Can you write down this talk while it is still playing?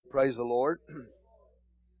Praise the Lord.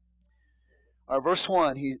 Verse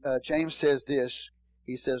 1, James says this.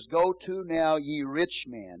 He says, "Go to now, ye rich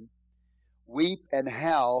men, weep and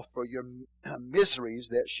howl for your miseries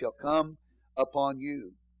that shall come upon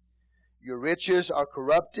you. Your riches are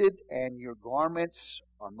corrupted, and your garments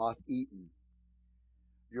are moth-eaten.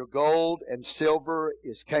 Your gold and silver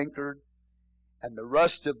is cankered, and the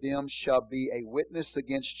rust of them shall be a witness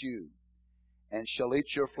against you, and shall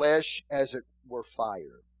eat your flesh as it were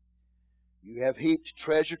fire. You have heaped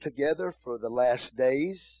treasure together for the last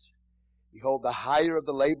days. Behold, the hire of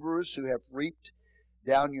the laborers who have reaped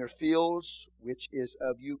down your fields, which is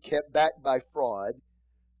of you kept back by fraud,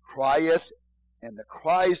 crieth, and the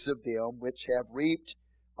cries of them which have reaped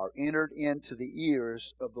are entered into the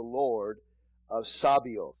ears of the Lord of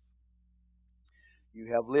Sabaoth. You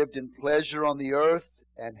have lived in pleasure on the earth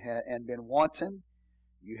and been wanton.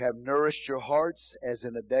 You have nourished your hearts as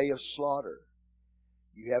in a day of slaughter.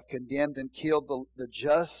 You have condemned and killed the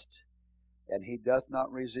just, and he doth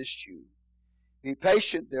not resist you. Be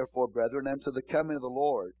patient, therefore, brethren, unto the coming of the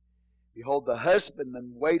Lord. Behold, the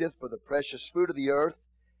husbandman waiteth for the precious fruit of the earth,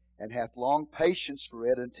 and hath long patience for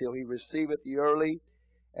it, until he receiveth the early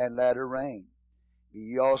and latter rain. Be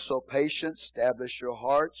ye also patient, establish your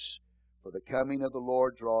hearts, for the coming of the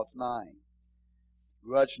Lord draweth nigh.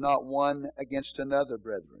 Grudge not one against another,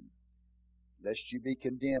 brethren, lest you be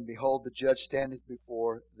condemned. Behold, the judge standeth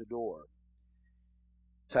before the door.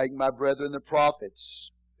 Take my brethren the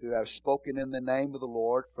prophets, who have spoken in the name of the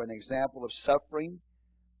Lord, for an example of suffering,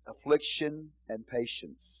 affliction, and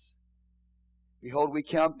patience. Behold, we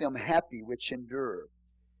count them happy which endure.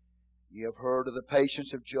 You have heard of the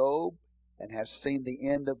patience of Job, and have seen the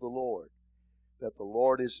end of the Lord, that the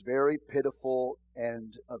Lord is very pitiful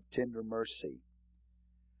and of tender mercy.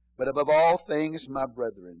 But above all things, my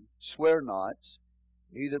brethren, swear not,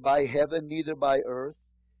 neither by heaven, neither by earth,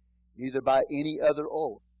 neither by any other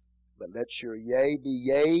oath, but let your yea be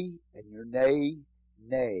yea, and your nay,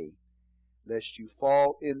 nay, lest you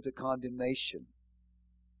fall into condemnation.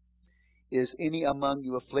 Is any among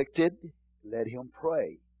you afflicted? Let him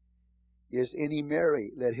pray. Is any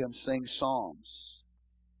merry? Let him sing psalms.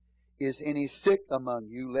 Is any sick among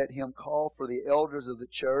you? Let him call for the elders of the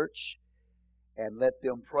church, and let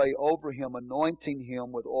them pray over him, anointing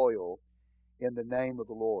him with oil in the name of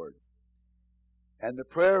the Lord. And the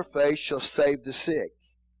prayer of faith shall save the sick,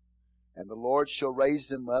 and the Lord shall raise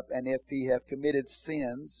them up, and if he have committed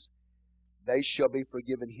sins, they shall be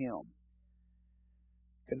forgiven him.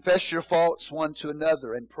 Confess your faults one to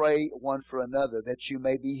another, and pray one for another, that you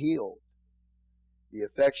may be healed. The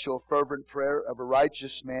effectual fervent prayer of a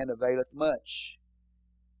righteous man availeth much.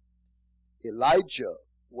 Elijah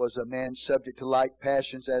was a man subject to like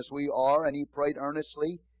passions as we are, and he prayed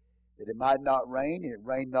earnestly that it might not rain, and it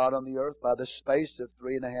rained not on the earth by the space of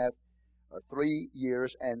 3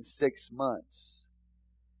 years and 6 months.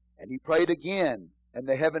 And he prayed again, and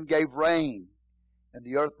the heaven gave rain, and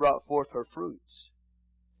the earth brought forth her fruits.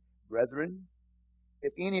 Brethren,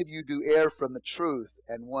 if any of you do err from the truth,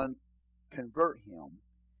 and one convert him,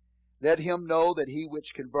 let him know that he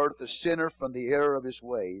which converteth a sinner from the error of his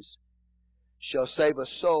ways shall save a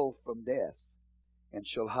soul from death, and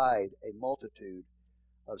shall hide a multitude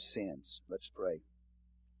of sins." Let's pray.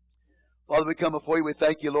 Father, we come before you. We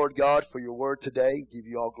thank you, Lord God, for your word today. Give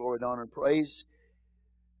you all glory and honor and praise.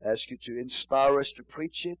 Ask you to inspire us to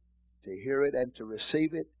preach it, to hear it, and to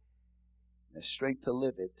receive it, and the strength to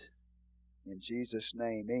live it. In Jesus'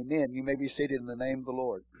 name, amen. You may be seated in the name of the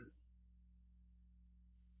Lord.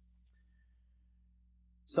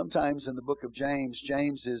 Sometimes in the book of James,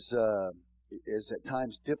 James is at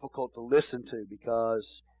times difficult to listen to,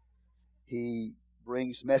 because he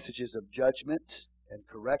brings messages of judgment and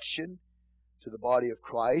correction to the body of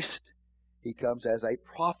Christ. He comes as a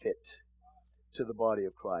prophet to the body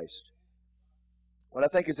of Christ. What I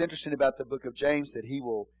think is interesting about the book of James, that he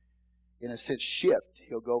will, in a sense, shift.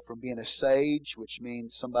 He'll go from being a sage, which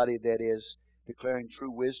means somebody that is declaring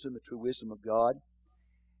true wisdom, the true wisdom of God,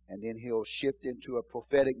 and then he'll shift into a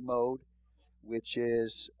prophetic mode, which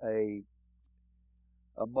is a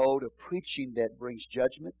mode of preaching that brings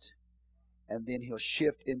judgment, and then he'll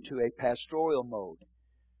shift into a pastoral mode,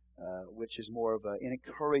 which is more of an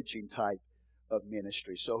encouraging type of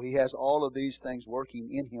ministry. So he has all of these things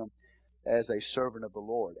working in him as a servant of the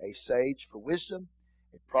Lord: a sage for wisdom,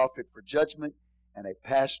 a prophet for judgment, and a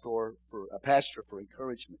pastor for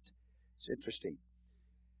encouragement. It's interesting.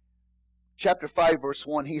 Chapter 5, verse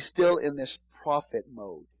 1, he's still in this prophet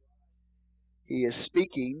mode. He is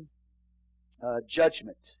speaking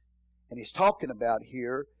judgment. And he's talking about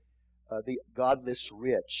here the godless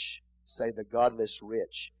rich. Say, the godless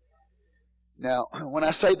rich. Now, when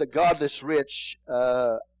I say the godless rich,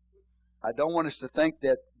 I don't want us to think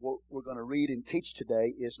that what we're going to read and teach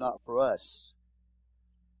today is not for us.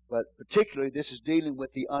 But particularly, this is dealing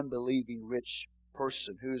with the unbelieving rich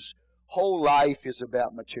person whose whole life is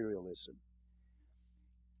about materialism.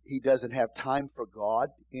 He doesn't have time for God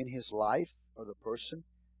in his life, or the person,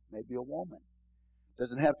 maybe a woman,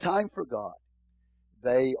 doesn't have time for God.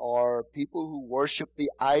 They are people who worship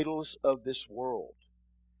the idols of this world.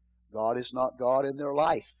 God is not God in their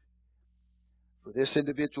life. For this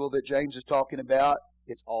individual that James is talking about,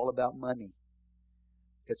 it's all about money.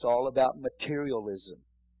 It's all about materialism.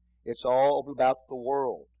 It's all about the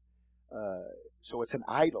world. So it's an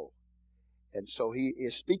idol. And so he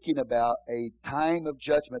is speaking about a time of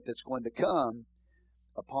judgment that's going to come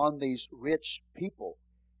upon these rich people.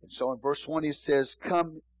 And so in verse 1 he says,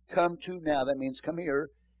 come to now. That means come here.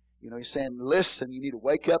 He's saying, listen. You need to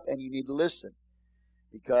wake up and you need to listen.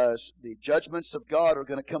 Because the judgments of God are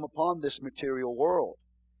going to come upon this material world.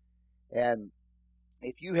 And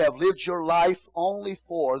if you have lived your life only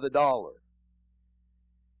for the dollar,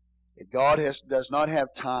 if God does not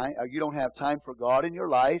have time, or you don't have time for God in your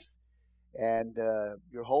life, and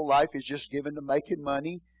your whole life is just given to making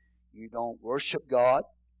money, you don't worship God,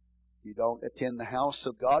 you don't attend the house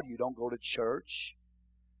of God, you don't go to church,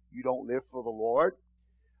 you don't live for the Lord,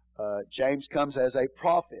 James comes as a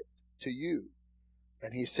prophet to you.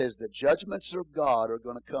 And he says the judgments of God are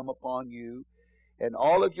going to come upon you, and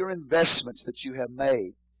all of your investments that you have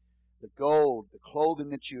made, the gold, the clothing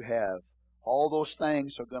that you have, all those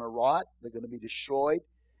things are going to rot. They're going to be destroyed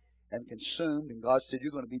and consumed. And God said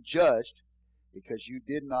you're going to be judged because you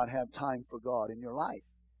did not have time for God in your life.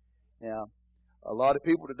 Now, a lot of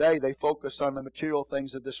people today, they focus on the material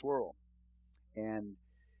things of this world. And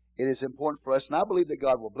it is important for us, and I believe that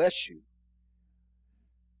God will bless you.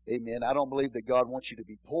 Amen. I don't believe that God wants you to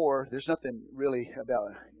be poor. There's nothing really about,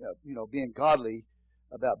 being godly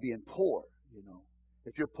about being poor.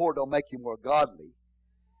 If you're poor, don't make you more godly.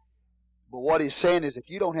 But what he's saying is if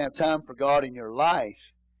you don't have time for God in your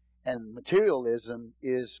life, and materialism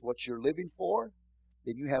is what you're living for,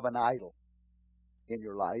 then you have an idol in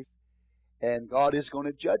your life. And God is going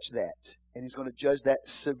to judge that. And He's going to judge that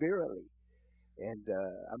severely. And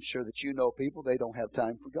I'm sure that you know people, they don't have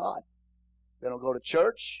time for God. They don't go to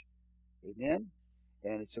church. Amen.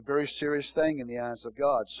 And it's a very serious thing in the eyes of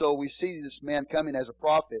God. So we see this man coming as a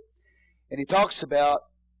prophet. And he talks about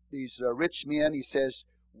these rich men.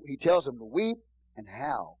 He tells them to weep and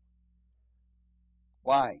howl.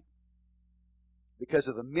 Why? Because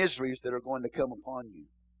of the miseries that are going to come upon you.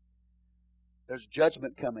 There's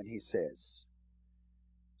judgment coming, he says.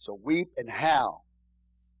 So weep and howl.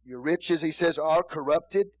 Your riches, he says, are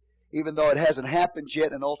corrupted, even though it hasn't happened yet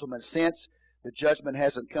in an ultimate sense. The judgment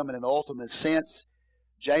hasn't come in an ultimate sense.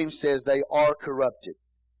 James says they are corrupted.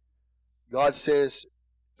 God says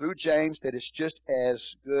through James that it's just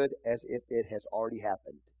as good as if it has already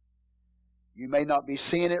happened. You may not be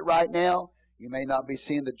seeing it right now. You may not be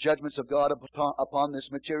seeing the judgments of God upon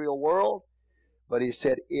this material world. But he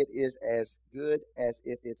said it is as good as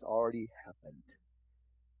if it's already happened.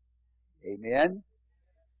 Amen?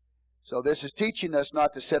 So this is teaching us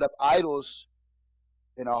not to set up idols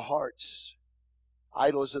in our hearts.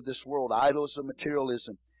 Idols of this world, idols of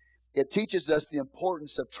materialism. It teaches us the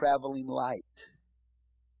importance of traveling light.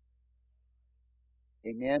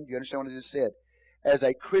 Amen? Do you understand what I just said? As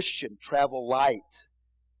a Christian, travel light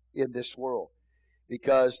in this world.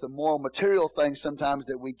 Because the more material things sometimes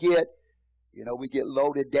that we get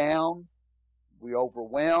loaded down, we're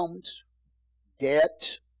overwhelmed,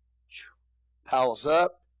 debt piles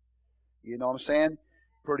up. You know what I'm saying?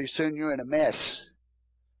 Pretty soon you're in a mess.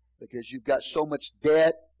 Because you've got so much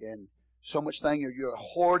debt and so much thing. You're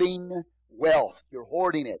hoarding wealth. You're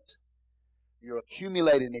hoarding it. You're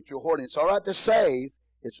accumulating it. You're hoarding it. It's all right to save.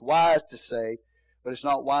 It's wise to save. But it's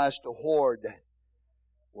not wise to hoard.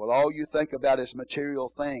 Well, all you think about is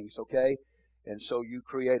material things, okay? And so you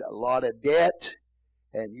create a lot of debt.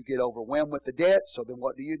 And you get overwhelmed with the debt. So then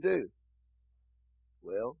what do?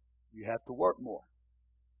 Well, you have to work more.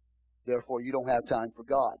 Therefore, you don't have time for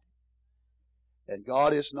God. And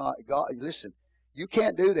God is not God. Listen, you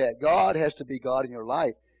can't do that. God has to be God in your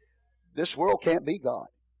life. This world can't be God.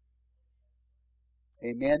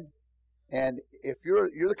 Amen. And if you're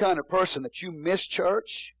the kind of person that you miss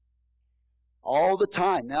church all the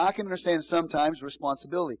time. Now I can understand sometimes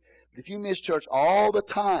responsibility. But if you miss church all the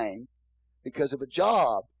time because of a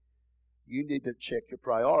job, you need to check your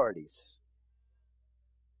priorities.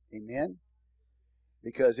 Amen.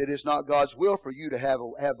 Because it is not God's will for you to have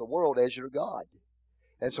the world as your God.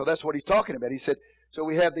 And so that's what he's talking about. He said, so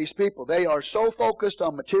we have these people. They are so focused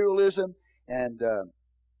on materialism And the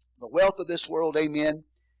wealth of this world, amen,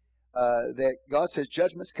 that God says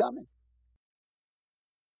judgment's coming.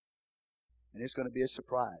 And it's going to be a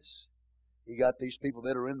surprise. You got these people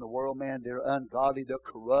that are in the world, man, they're ungodly, they're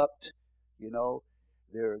corrupt, you know.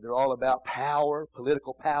 They're all about power,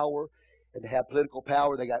 political power. And to have political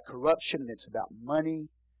power, they got corruption, and it's about money.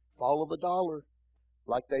 Follow the dollar.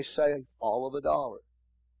 Like they say, follow the dollar.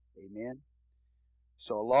 Amen.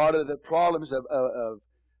 So a lot of the problems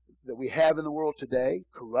that we have in the world today,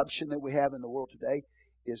 corruption that we have in the world today,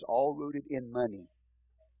 is all rooted in money.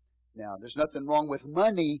 Now, there's nothing wrong with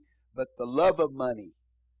money, but the love of money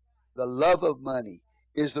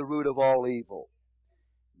is the root of all evil.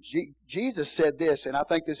 Jesus said this, and I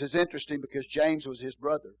think this is interesting because James was his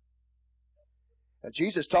brother.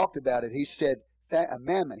 Jesus talked about it. He said,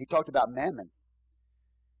 mammon. He talked about mammon.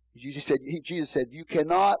 Jesus said, you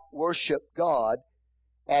cannot worship God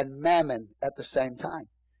and mammon at the same time.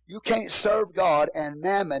 You can't serve God and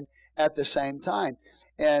mammon at the same time.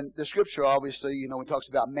 And the Scripture, obviously, when it talks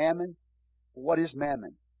about mammon, what is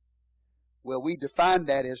mammon? Well, we define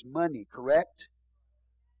that as money, correct?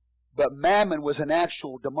 But mammon was an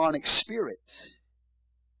actual demonic spirit.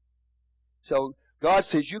 So God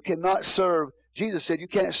says you cannot serve, Jesus said you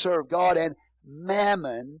can't serve God and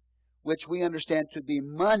mammon, which we understand to be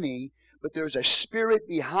money, but there's a spirit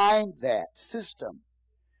behind that system.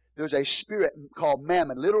 There's a spirit called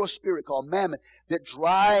mammon, literal spirit called mammon, that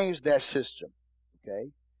drives that system.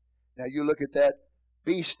 Okay? Now you look at that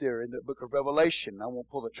beast there in the book of Revelation. I won't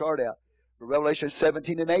pull the chart out. But Revelation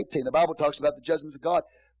 17 and 18. The Bible talks about the judgments of God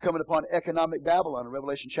coming upon economic Babylon in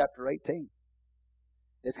Revelation chapter 18.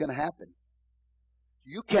 It's going to happen.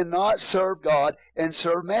 You cannot serve God and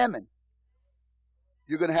serve mammon.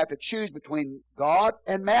 You're going to have to choose between God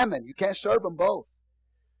and mammon. You can't serve them both.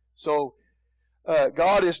 So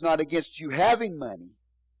God is not against you having money,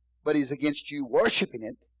 but He's against you worshiping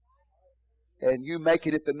it and you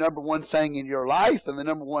making it the number one thing in your life and the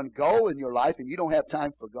number one goal in your life, and you don't have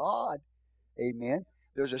time for God. Amen.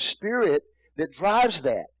 There's a spirit that drives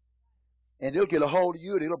that. And it'll get a hold of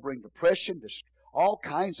you, and it'll bring depression, all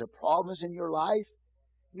kinds of problems in your life.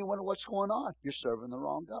 And you wonder what's going on. You're serving the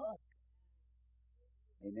wrong God.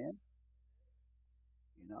 Amen.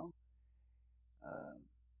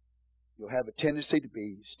 You'll have a tendency to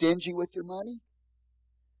be stingy with your money.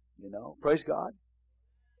 Praise God.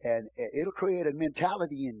 And it'll create a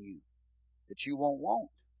mentality in you that you won't want.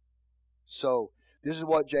 So this is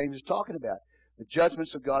what James is talking about. The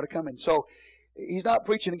judgments of God are coming. So he's not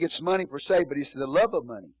preaching against money per se, but he said the love of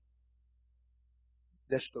money.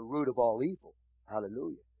 That's the root of all evil.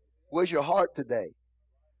 Hallelujah. Where's your heart today?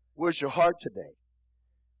 Where's your heart today?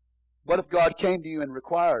 What if God came to you and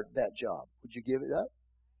required that job? Would you give it up?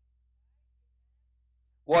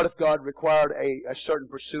 What if God required a certain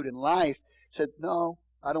pursuit in life? Said, no,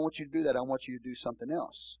 I don't want you to do that. I want you to do something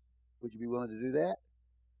else. Would you be willing to do that?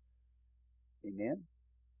 Amen.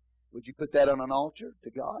 Would you put that on an altar to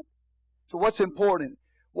God? So what's important?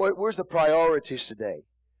 Where's the priorities today?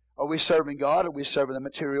 Are we serving God or are we serving the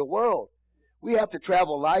material world? We have to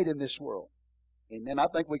travel light in this world. Amen. I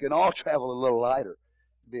think we can all travel a little lighter,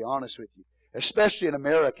 to be honest with you. Especially in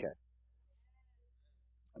America.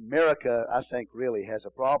 America, I think, really has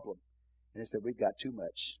a problem. And it's that we've got too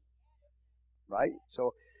much. Right?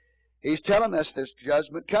 So he's telling us there's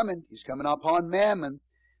judgment coming. He's coming upon mammon.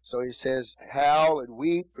 So he says, howl and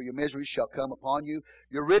weep, for your misery shall come upon you.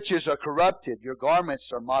 Your riches are corrupted. Your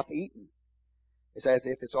garments are moth-eaten. It's as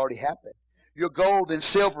if it's already happened. Your gold and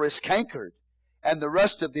silver is cankered, and the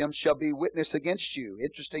rust of them shall be witness against you.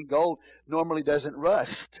 Interesting, gold normally doesn't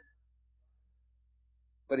rust.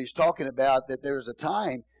 But he's talking about that there's a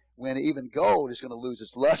time when even gold is going to lose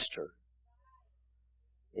its luster.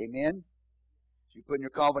 Amen? So you're putting your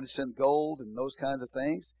confidence in gold and those kinds of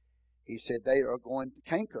things. He said they are going to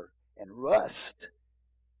canker and rust.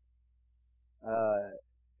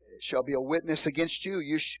 Shall be a witness against you.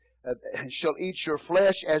 You shall eat your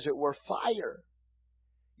flesh as it were fire.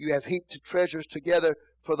 You have heaped treasures together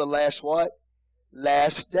for the last what?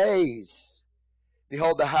 Last days.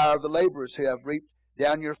 Behold, the hire of the laborers who have reaped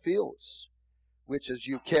down your fields, which as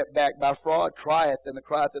you kept back by fraud, crieth, and the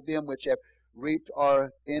crieth of them which have reaped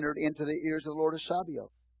are entered into the ears of the Lord of Sabaoth.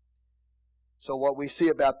 So what we see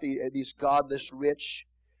about these godless rich,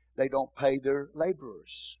 they don't pay their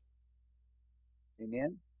laborers.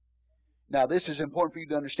 Amen? Now this is important for you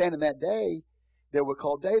to understand. In that day, they were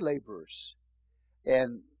called day laborers.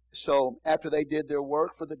 And so after they did their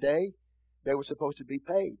work for the day, they were supposed to be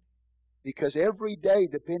paid. Because every day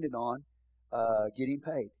depended on getting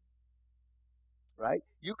paid. Right?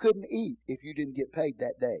 You couldn't eat if you didn't get paid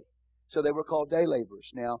that day. So they were called day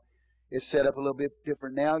laborers. Now, It's set up a little bit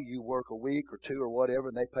different now. You work a week or two or whatever,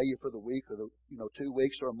 and they pay you for the week or the 2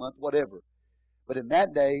 weeks or a month, whatever. But in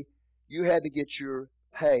that day, you had to get your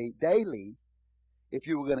pay daily if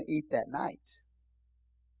you were going to eat that night.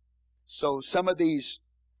 So some of these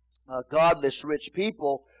godless rich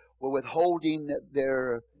people were withholding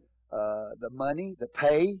their the money, the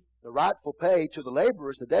pay, the rightful pay to the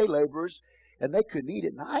laborers, the day laborers, and they couldn't eat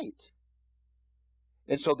at night.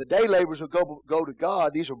 And so the day laborers would go to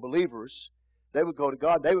God. These were believers. They would go to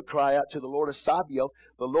God. They would cry out to the Lord of Sabaoth,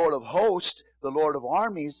 the Lord of hosts, the Lord of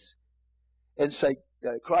armies, and say,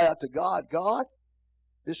 cry out to God, God,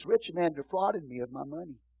 this rich man defrauded me of my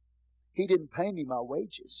money. He didn't pay me my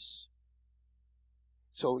wages.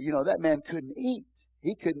 So, that man couldn't eat.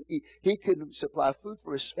 He couldn't eat. He couldn't supply food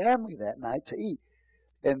for his family that night to eat.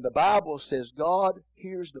 And the Bible says God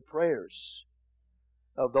hears the prayers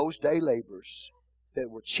of those day laborers that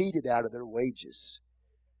were cheated out of their wages.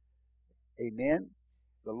 Amen?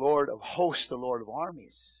 The Lord of hosts, the Lord of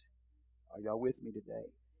armies. Are y'all with me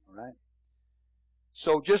today? All right?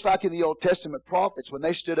 So just like in the Old Testament prophets, when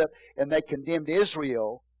they stood up and they condemned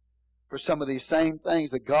Israel for some of these same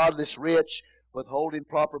things, the godless rich withholding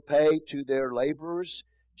proper pay to their laborers,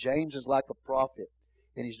 James is like a prophet.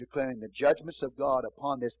 And he's declaring the judgments of God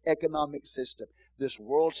upon this economic system, this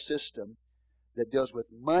world system that deals with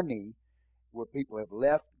money, where people have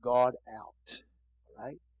left God out.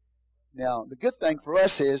 Right? Now, the good thing for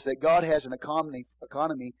us is that God has an economy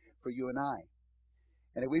for you and I.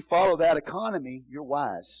 And if we follow that economy, you're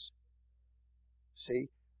wise. See?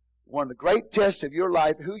 One of the great tests of your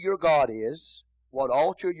life, who your God is, what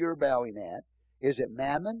altar you're bowing at, is it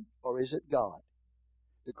mammon or is it God?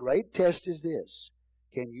 The great test is this.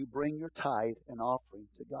 Can you bring your tithe and offering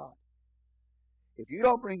to God? If you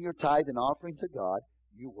don't bring your tithe and offering to God,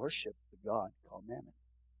 you worship the God called mammon.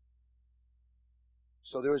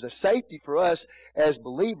 So there is a safety for us as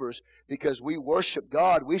believers because we worship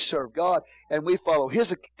God, we serve God, and we follow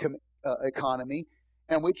His economy,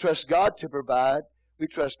 and we trust God to provide. We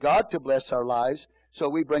trust God to bless our lives, so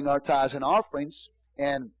we bring our tithes and offerings.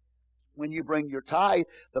 And when you bring your tithe,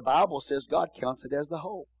 the Bible says God counts it as the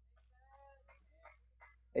whole.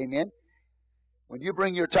 Amen? When you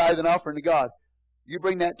bring your tithe and offering to God, you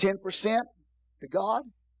bring that 10% to God,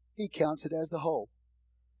 He counts it as the whole.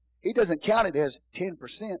 He doesn't count it as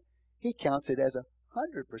 10%. He counts it as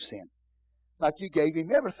 100%. Like you gave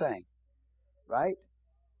Him everything. Right?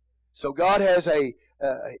 So God has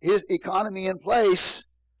His economy in place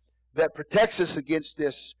that protects us against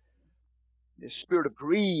this spirit of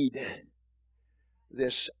greed,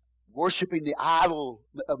 this worshiping the idol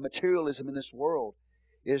of materialism in this world,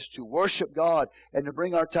 is to worship God and to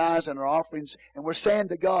bring our tithes and our offerings. And we're saying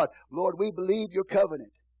to God, Lord, we believe your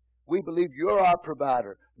covenant. We believe you're our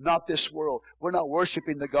provider, not this world. We're not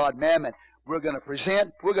worshiping the God mammon. We're going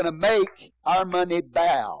to make our money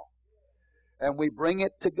bow. And we bring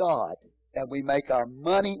it to God. And we make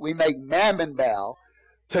mammon bow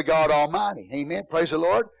to God Almighty. Amen. Praise the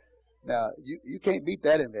Lord. Now, you can't beat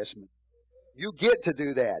that investment. You get to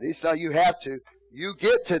do that. It's not you have to. You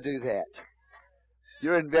get to do that.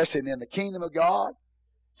 You're investing in the kingdom of God,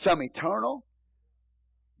 some eternal.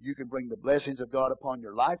 You can bring the blessings of God upon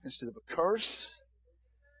your life instead of a curse.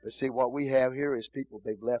 But see, what we have here is people,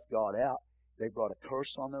 they've left God out. They brought a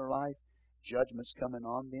curse on their life. Judgment's coming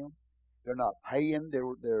on them. They're not paying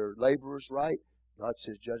their laborers right. God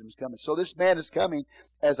says judgment's coming. So this man is coming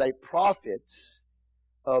as a prophet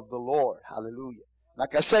of the Lord. Hallelujah.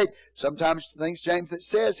 Like I say, sometimes things, James, that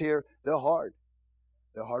says here, they're hard.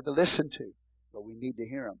 They're hard to listen to. But we need to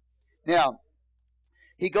hear them. Now,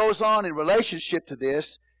 he goes on in relationship to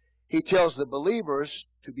this. He tells the believers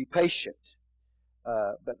to be patient.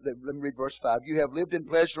 But let me read verse 5. You have lived in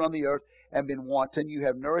pleasure on the earth and been wanton. You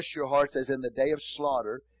have nourished your hearts as in the day of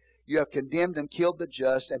slaughter. You have condemned and killed the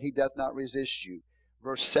just, and he doth not resist you.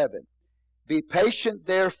 Verse 7. Be patient,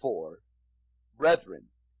 therefore, brethren.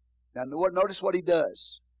 Now, notice what he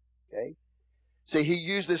does. Okay? See, he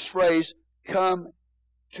used this phrase, come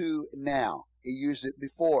to now. He used it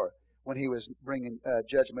before when he was bringing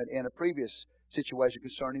judgment in a previous situation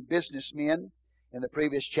concerning businessmen in the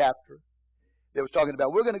previous chapter. They was talking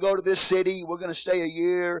about, we're going to go to this city, we're going to stay a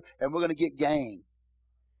year, and we're going to get gain.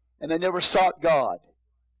 And they never sought God.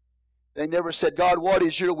 They never said, God, what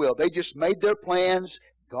is your will? They just made their plans.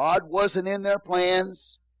 God wasn't in their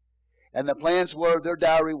plans. And the plans were, their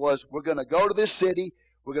diary was, we're going to go to this city,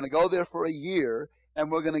 we're going to go there for a year,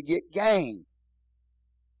 and we're going to get gain.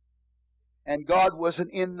 And God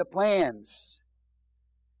wasn't in the plans.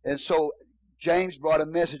 And so James brought a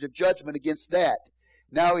message of judgment against that.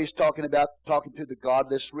 Now he's talking to the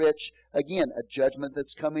godless rich. Again, a judgment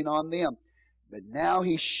that's coming on them. But now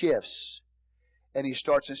he shifts, and he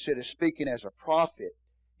starts, instead of speaking as a prophet,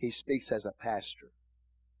 he speaks as a pastor.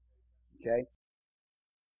 Okay?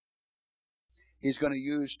 He's going to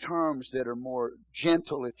use terms that are more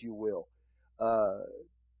gentle, if you will,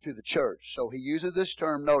 to the church. So he uses this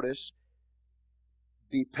term, notice,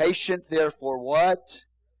 be patient, therefore, what?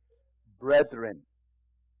 Brethren.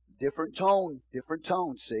 Different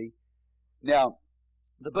tone, see? Now,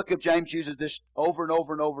 the book of James uses this over and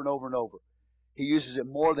over and over and over and over. He uses it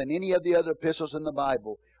more than any of the other epistles in the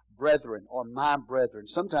Bible. Brethren, or my brethren.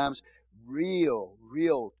 Sometimes real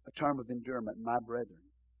a term of endearment, my brethren.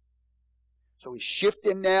 So he's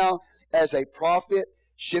shifting now as a prophet,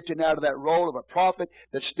 shifting out of that role of a prophet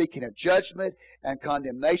that's speaking of judgment and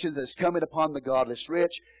condemnation that's coming upon the godless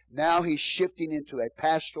rich. Now he's shifting into a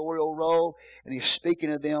pastoral role, and he's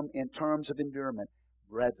speaking to them in terms of endearment.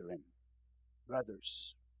 Brethren.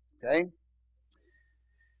 Brothers. Okay?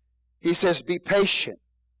 He says, be patient.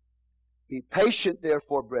 Be patient,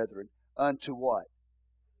 therefore, brethren, unto what?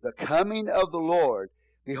 The coming of the Lord.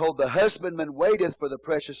 Behold, the husbandman waiteth for the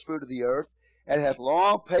precious fruit of the earth, and hath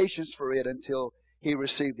long patience for it until he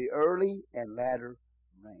receive the early and latter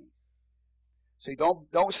rain. See,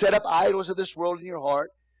 don't set up idols of this world in your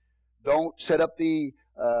heart. Don't set up the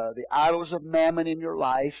idols of mammon in your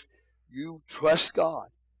life. You trust God.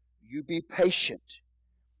 You be patient.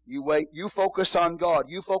 You wait. You focus on God.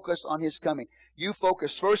 You focus on His coming. You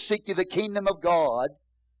focus. First seek ye the kingdom of God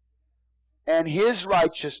and His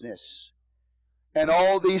righteousness, and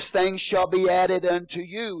all these things shall be added unto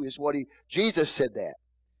you, is what Jesus said that.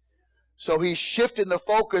 So he's shifting the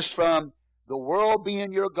focus from the world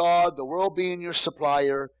being your God, the world being your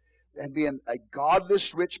supplier, and being a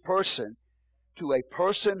godless rich person, to a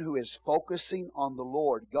person who is focusing on the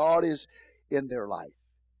Lord. God is in their life.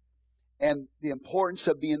 And the importance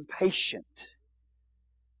of being patient.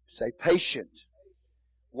 Say patient.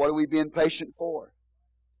 What are we being patient for?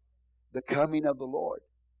 The coming of the Lord.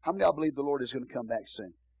 How many of y'all believe the Lord is going to come back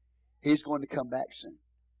soon? He's going to come back soon.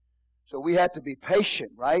 So we have to be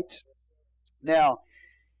patient, right? Now,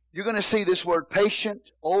 you're going to see this word patient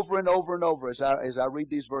over and over and over as I read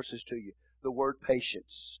these verses to you. The word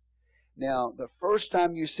patience. Now, the first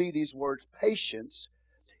time you see these words patience,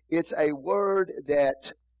 it's a word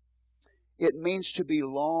that it means to be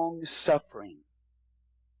long-suffering.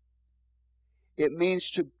 It means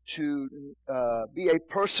to be a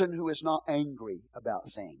person who is not angry about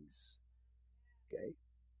things. Okay?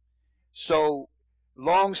 So,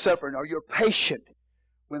 long-suffering, or you're patient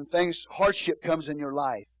when hardship comes in your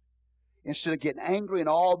life. Instead of getting angry and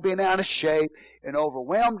all being out of shape and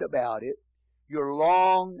overwhelmed about it, you're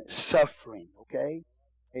long-suffering. Okay?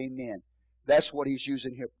 Amen. That's what he's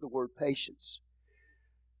using here, the word patience.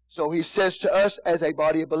 So he says to us as a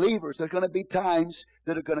body of believers, there's going to be times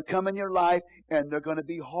that are going to come in your life and they're going to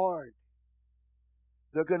be hard.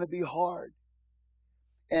 They're going to be hard.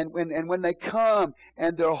 And when they come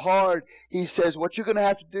and they're hard, he says what you're going to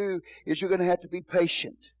have to do is you're going to have to be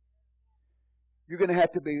patient. You're going to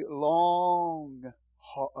have to be long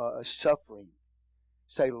suffering.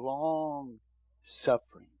 Say long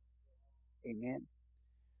suffering. Amen.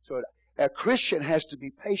 So a Christian has to be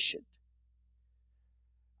patient.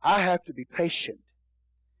 I have to be patient.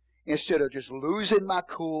 Instead of just losing my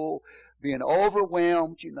cool, being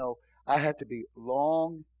overwhelmed, I have to be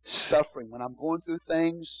long suffering when I'm going through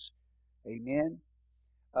things. Amen.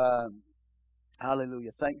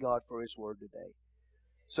 Hallelujah. Thank God for His Word today.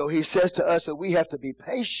 So He says to us that we have to be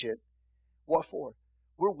patient. What for?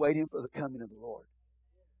 We're waiting for the coming of the Lord.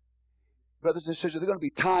 Brothers and sisters, there are going to be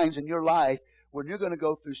times in your life when you're going to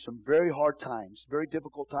go through some very hard times, very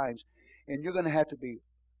difficult times, and you're going to have to be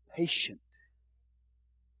patient.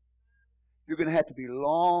 You're going to have to be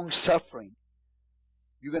long-suffering.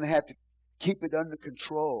 You're going to have to keep it under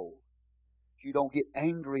control. You don't get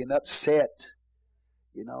angry and upset.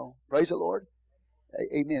 Praise the Lord.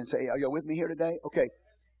 Amen. Say, are y'all with me here today? Okay.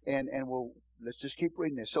 And let's just keep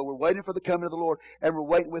reading this. So we're waiting for the coming of the Lord, and we're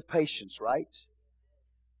waiting with patience, right?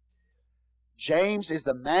 James is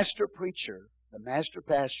the master preacher, the master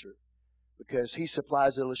pastor, because he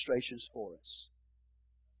supplies illustrations for us.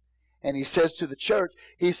 And he says to the church,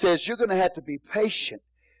 he says, you're going to have to be patient.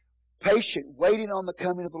 Patient, waiting on the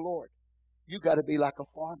coming of the Lord. You've got to be like a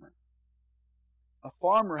farmer. A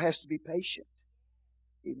farmer has to be patient.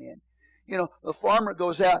 Amen. The farmer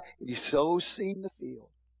goes out and he sows seed in the field.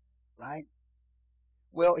 Right?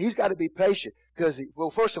 Well, he's got to be patient because,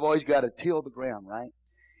 first of all, he's got to till the ground, right?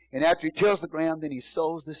 And after he tills the ground, then he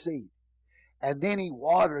sows the seed. And then he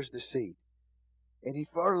waters the seed. And he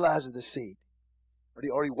fertilizes the seed.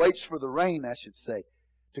 Or he waits for the rain, I should say,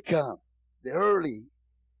 to come. The early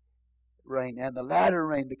rain and the latter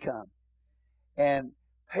rain to come. And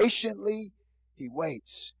patiently he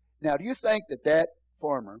waits. Now, do you think that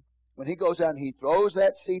farmer, when he goes out and he throws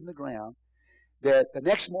that seed in the ground, that the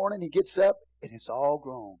next morning he gets up and it's all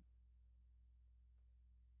grown?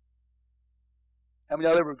 How many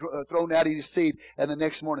of y'all ever thrown out his seed and the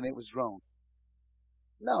next morning it was grown?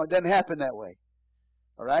 No, it doesn't happen that way.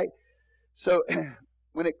 All right? So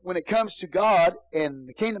when it comes to God and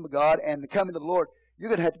the kingdom of God and the coming of the Lord, you're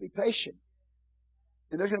going to have to be patient.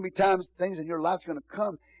 And there's going to be times, things in your life are going to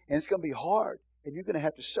come, and it's going to be hard. And you're going to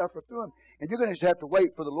have to suffer through them. And you're going to just have to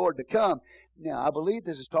wait for the Lord to come. Now, I believe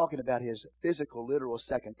this is talking about His physical, literal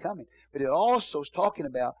second coming. But it also is talking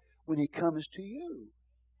about when He comes to you.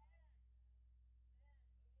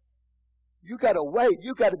 You got to wait.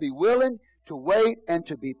 You got to be willing to wait and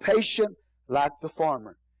to be patient like the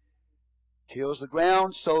farmer. Tills the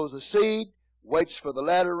ground, sows the seed, waits for the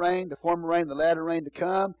latter rain, the former rain, the latter rain to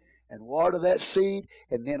come, and water that seed,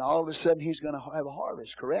 and then all of a sudden he's going to have a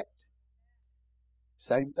harvest, correct?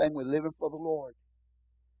 Same thing with living for the Lord.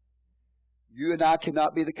 You and I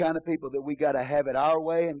cannot be the kind of people that we got to have it our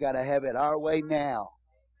way and got to have it our way now.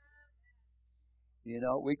 You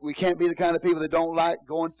know, we can't be the kind of people that don't like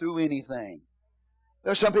going through anything.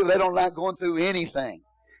 There's some people that don't like going through anything.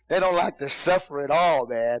 They don't like to suffer at all,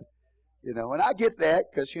 man. You know, and I get that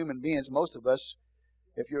because human beings, most of us,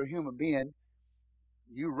 if you're a human being,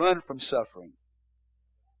 you run from suffering.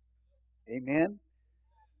 Amen?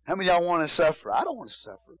 How many of y'all want to suffer? I don't want to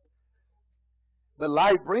suffer. But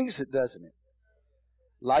life brings it, doesn't it?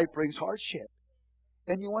 Life brings hardship.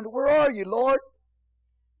 And you wonder, where are you, Lord?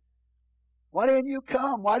 Why didn't you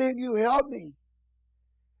come? Why didn't you help me?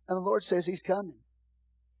 And the Lord says He's coming.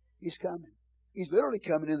 He's coming. He's literally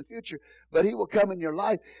coming in the future, but He will come in your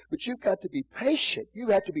life. But you've got to be patient. You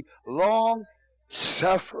have to be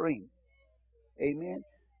long-suffering. Amen?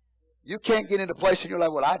 You can't get into a place in your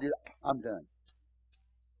life, well, I'm done.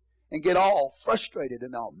 And get all frustrated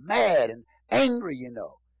and all mad and angry, you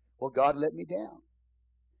know. Well, God let me down.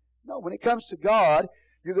 No, when it comes to God,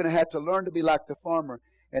 you're going to have to learn to be like the farmer,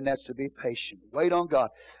 and that's to be patient. Wait on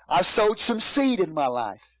God. I've sowed some seed in my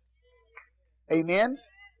life. Amen?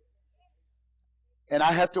 And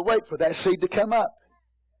I have to wait for that seed to come up.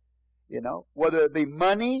 You know, whether it be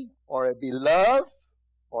money, or it be love,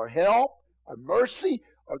 or help, or mercy,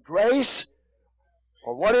 or grace,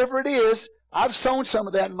 or whatever it is, I've sown some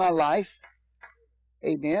of that in my life.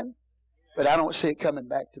 Amen? But I don't see it coming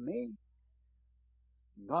back to me.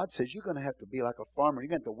 God says you're going to have to be like a farmer. You're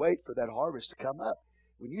going to have to wait for that harvest to come up.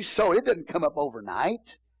 When you sow it doesn't come up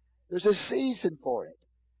overnight. There's a season for it.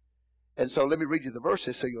 And so let me read you the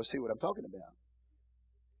verses so you'll see what I'm talking about.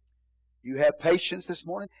 You have patience this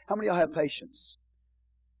morning? How many of y'all have patience?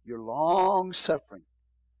 You're long suffering.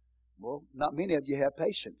 Well, not many of you have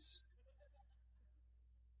patience.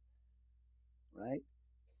 Right?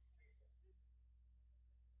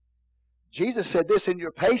 Jesus said this, in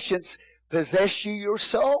your patience possess ye your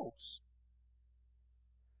souls.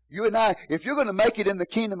 You and I, if you're going to make it in the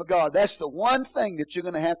kingdom of God, that's the one thing that you're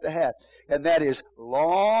going to have. And that is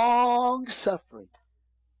long suffering.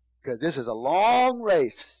 Because this is a long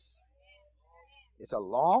race. It's a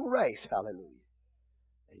long race. Hallelujah.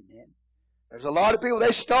 Amen. There's a lot of people,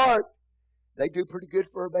 they start. They do pretty good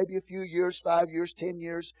for maybe a few years, 5 years, 10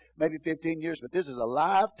 years, maybe 15 years. But this is a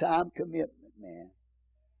lifetime commitment, man.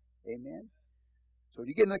 Amen. So when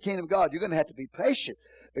you get in the kingdom of God, you're going to have to be patient.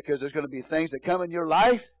 Because there's going to be things that come in your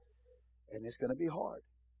life. And it's going to be hard.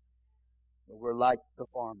 But we're like the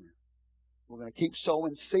farmer. We're going to keep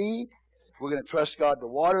sowing seed. We're going to trust God to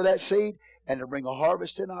water that seed and to bring a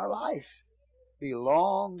harvest in our life. Be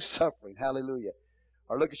long-suffering. Hallelujah.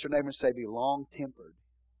 Or look at your neighbor and say, be long-tempered.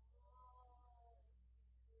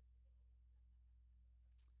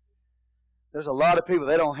 There's a lot of people,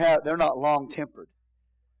 they're not long-tempered.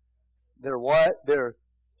 They're what? They're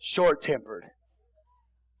short-tempered.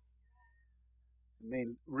 I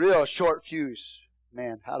mean, real short fuse.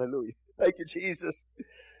 Man, hallelujah. Thank you, Jesus.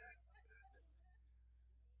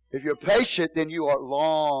 If you're patient, then you are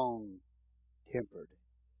long-tempered.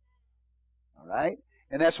 All right?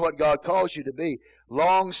 And that's what God calls you to be.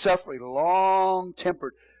 Long-suffering,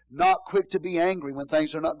 long-tempered. Not quick to be angry when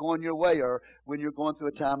things are not going your way or when you're going through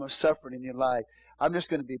a time of suffering in your life. I'm just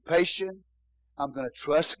going to be patient. I'm going to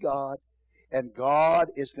trust God. And God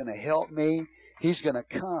is going to help me. He's going to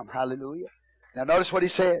come. Hallelujah. Now notice what He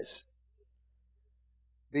says.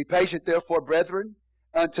 Be patient, therefore, brethren,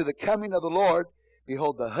 unto the coming of the Lord.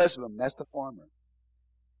 Behold, the husbandman, that's the farmer,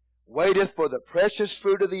 waiteth for the precious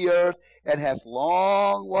fruit of the earth, and hath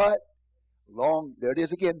long, what? long, there it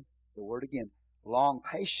is again, the word again, long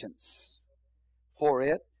patience for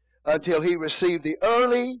it, until he received the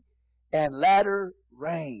early and latter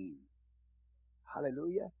rain.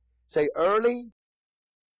 Hallelujah. Say early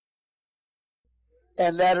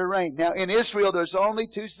and latter rain. Now in Israel there's only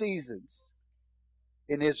 2 seasons.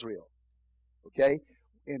 In Israel. Okay?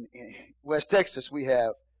 In West Texas we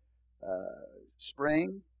have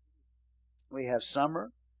spring, we have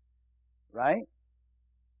summer, right?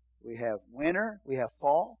 We have winter, we have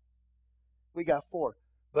fall. We got 4.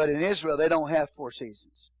 But in Israel they don't have 4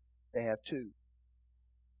 seasons. They have 2.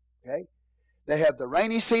 Okay? They have the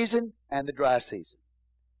rainy season and the dry season.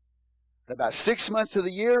 About 6 months of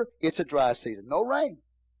the year, it's a dry season. No rain.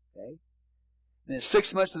 Okay? And then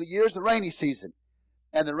 6 months of the year is the rainy season.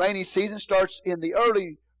 And the rainy season starts in the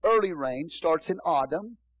early rain, starts in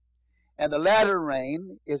autumn. And the latter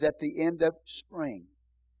rain is at the end of spring.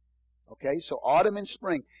 Okay, so autumn and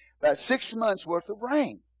spring. About 6 months worth of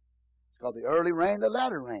rain. It's called the early rain, the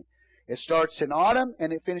latter rain. It starts in autumn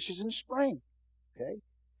and it finishes in spring. Okay?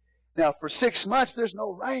 Now, for 6 months, there's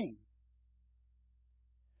no rain.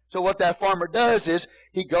 So what that farmer does is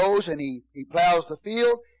he goes and he plows the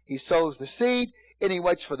field, he sows the seed, and he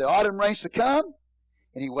waits for the autumn rains to come,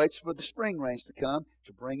 and he waits for the spring rains to come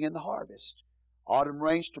to bring in the harvest. Autumn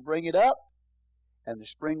rains to bring it up, and the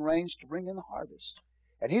spring rains to bring in the harvest.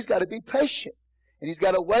 And he's got to be patient. And he's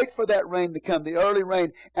got to wait for that rain to come, the early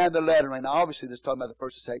rain and the latter rain. Now, obviously, this is talking about the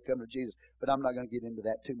first and second coming of Jesus, but I'm not going to get into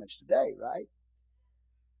that too much today, right?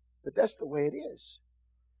 But that's the way it is.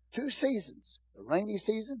 2 seasons, the rainy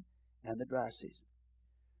season and the dry season.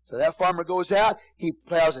 So that farmer goes out, he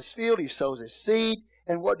plows his field, he sows his seed,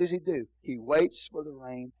 and what does he do? He waits for the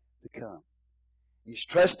rain to come. He's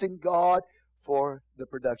trusting God for the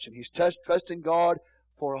production. He's trusting God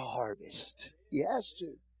for a harvest. He has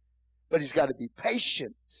to. But he's got to be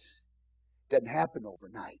patient. It doesn't happen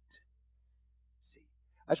overnight. See,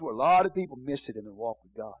 that's where a lot of people miss it in their walk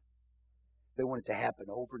with God. They want it to happen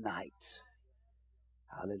overnight.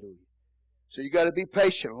 Hallelujah. So you got to be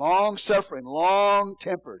patient, long-suffering,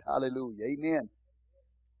 long-tempered. Hallelujah. Amen.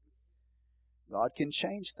 God can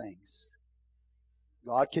change things.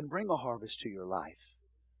 God can bring a harvest to your life.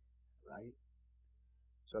 Right?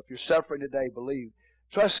 So if you're suffering today, believe.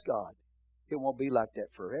 Trust God. It won't be like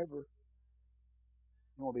that forever.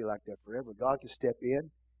 It won't be like that forever. God can step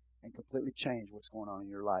in and completely change what's going on in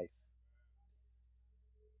your life.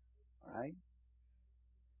 All right?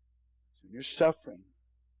 So you're suffering.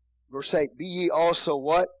 Verse 8, be ye also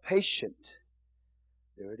what? Patient.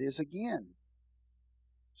 There it is again.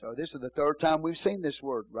 So this is the 3rd time we've seen this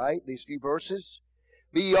word, right? These few verses.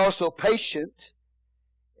 Be ye also patient.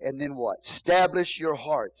 And then what? Establish your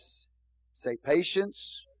hearts. Say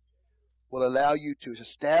patience will allow you to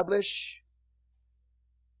establish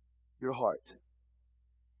your heart.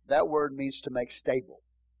 That word means to make stable.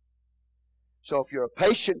 So if you're a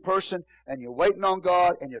patient person and you're waiting on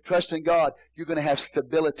God and you're trusting God, you're going to have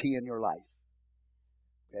stability in your life.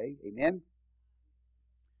 Okay? Amen?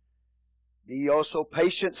 Be ye also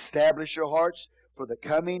patient, establish your hearts, for the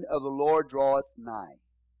coming of the Lord draweth nigh.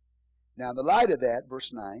 Now in the light of that,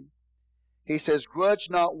 verse 9, he says, grudge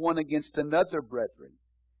not one against another, brethren,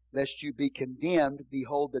 lest you be condemned.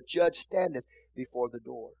 Behold, the judge standeth before the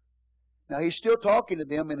door. Now he's still talking to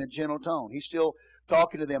them in a gentle tone. He's still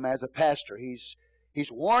talking to them as a pastor. He's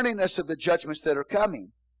warning us of the judgments that are coming.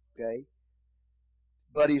 Okay?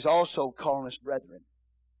 But he's also calling us brethren.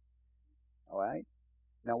 Alright?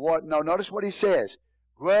 Now what? No, notice what he says.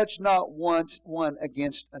 Grudge not one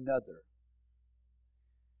against another.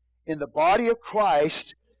 In the body of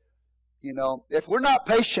Christ, you know, if we're not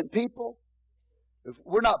patient people, if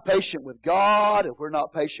we're not patient with God, if we're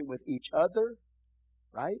not patient with each other,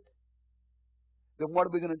 right? Then what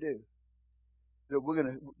are we going to do?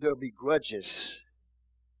 There'll be grudges.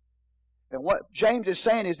 And what James is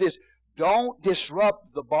saying is this: don't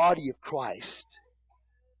disrupt the body of Christ.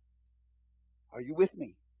 Are you with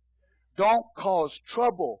me? Don't cause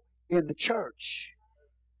trouble in the church.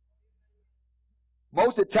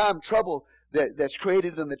 Most of the time, trouble that's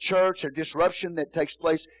created in the church, or disruption that takes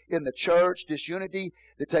place in the church, disunity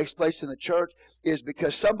that takes place in the church, is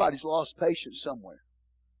because somebody's lost patience somewhere.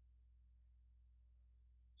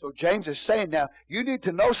 So James is saying, now, you need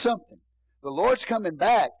to know something. The Lord's coming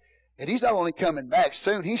back, and He's not only coming back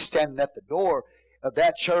soon, He's standing at the door of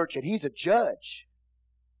that church, and He's a judge.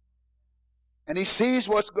 And He sees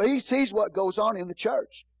what goes on in the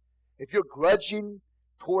church. If you're grudging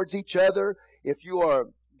towards each other, if you are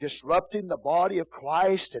disrupting the body of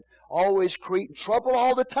Christ and always creating trouble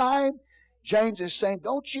all the time, James is saying,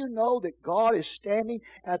 don't you know that God is standing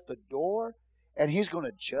at the door and He's going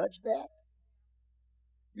to judge that?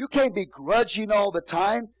 You can't be grudging all the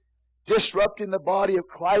time, disrupting the body of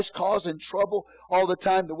Christ, causing trouble all the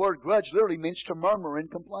time. The word grudge literally means to murmur and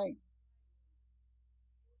complain.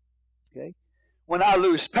 Okay? When I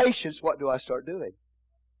lose patience, what do I start doing?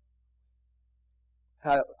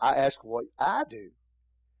 I ask what I do.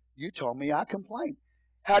 You told me I complain.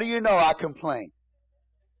 How do you know I complain?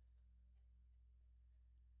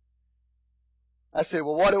 I said,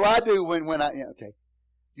 well, what do I do when I... Okay.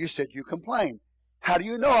 You said you complain. How do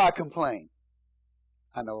you know I complain?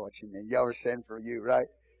 I know what you mean. Y'all were saying for you, right?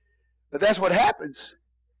 But that's what happens.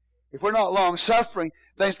 If we're not long-suffering,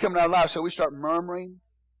 things come in our lives. So we start murmuring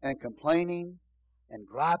and complaining and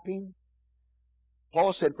griping.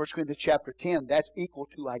 Paul said in 1 Corinthians chapter 10, that's equal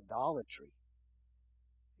to idolatry.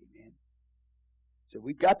 Amen. So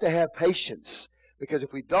we've got to have patience. Because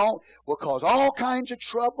if we don't, we'll cause all kinds of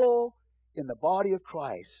trouble in the body of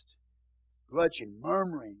Christ. Grudging,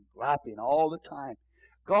 murmuring, griping all the time.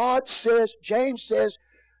 God says, James says,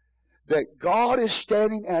 that God is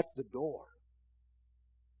standing at the door.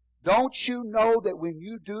 Don't you know that when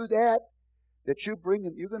you do that, that you're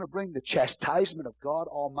going to bring the chastisement of God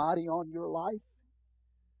Almighty on your life?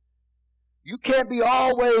 You can't be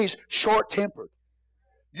always short-tempered.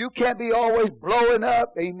 You can't be always blowing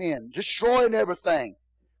up, amen, destroying everything,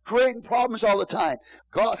 creating problems all the time.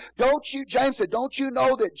 God, James said, don't you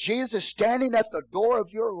know that Jesus is standing at the door of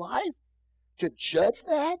your life to judge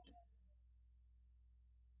that?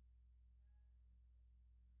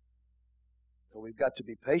 So we've got to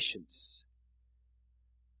be patient.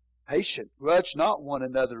 Patient. Grudge not one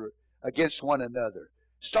another against one another.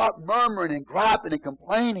 Stop murmuring and griping and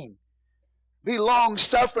complaining. Be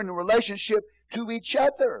long-suffering in relationship to each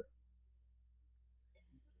other.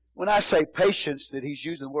 When I say patience, that he's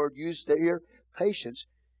using the word used here, patience,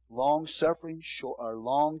 long-suffering, short, or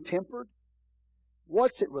long-tempered,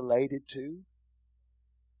 what's it related to?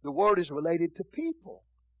 The word is related to people.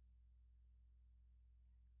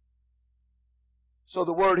 So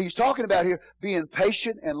the word he's talking about here, being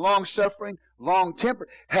patient and long-suffering, long-tempered,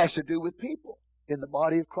 has to do with people in the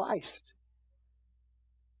body of Christ.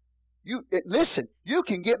 Listen, you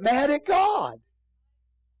can get mad at God.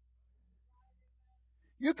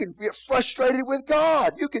 You can get frustrated with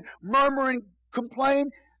God. You can murmur and complain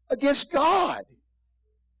against God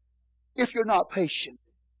if you're not patient.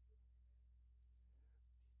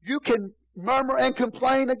 You can murmur and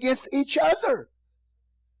complain against each other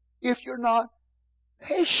if you're not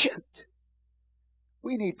patient.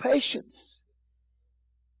 We need patience.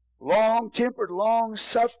 Long-tempered,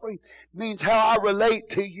 long-suffering means how I relate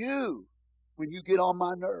to you when you get on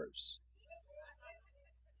my nerves.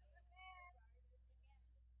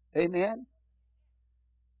 Amen?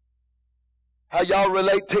 How y'all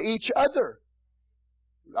relate to each other.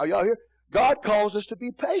 Are y'all here? God calls us to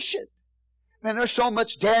be patient. Man, there's so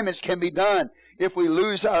much damage can be done if we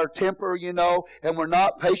lose our temper, and we're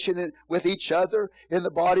not patient with each other in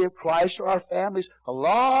the body of Christ or our families. A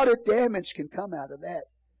lot of damage can come out of that.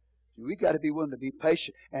 We got to be willing to be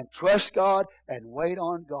patient and trust God and wait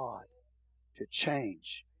on God to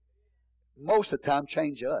change. Most of the time,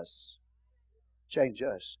 change us. Change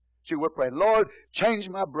us. See, we're praying, Lord, change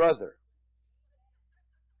my brother.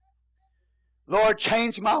 Lord,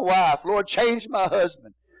 change my wife. Lord, change my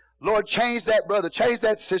husband. Lord, change that brother. Change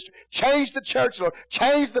that sister. Change the church, Lord.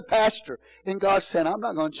 Change the pastor. And God said, I'm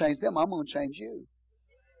not going to change them. I'm going to change you.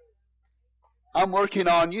 I'm working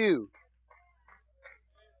on you.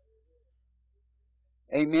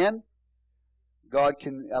 Amen? God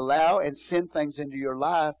can allow and send things into your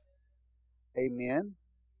life, amen,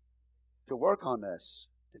 to work on us,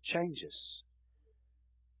 to change us.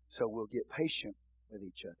 So we'll get patient with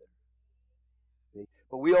each other. See?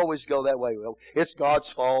 But we always go that way. Well, it's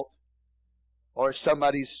God's fault, or it's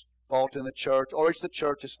somebody's fault in the church, or it's the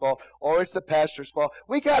church's fault, or it's the pastor's fault.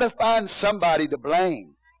 We got to find somebody to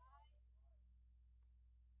blame.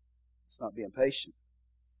 It's not being patient.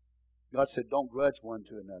 God said, don't grudge one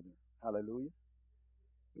to another. Hallelujah.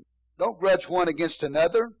 Don't grudge one against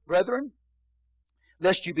another, brethren,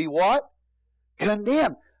 lest you be what?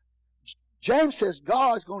 Condemned. James says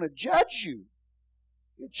God is going to judge you.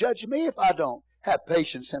 He'll judge me if I don't have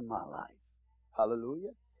patience in my life.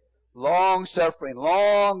 Hallelujah. Long-suffering,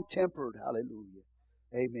 long-tempered. Hallelujah.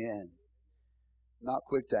 Amen. Not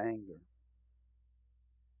quick to anger.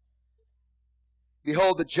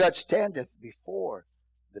 Behold, the judge standeth before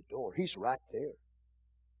the door. He's right there.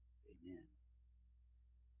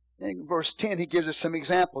 Amen. In verse 10, he gives us some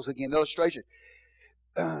examples again, illustration.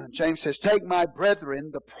 James says, take my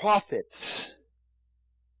brethren, the prophets,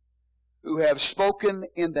 who have spoken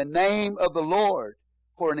in the name of the Lord,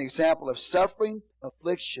 for an example of suffering,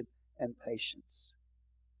 affliction, and patience.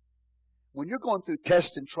 When you're going through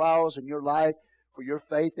tests and trials in your life for your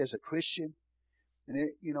faith as a Christian, and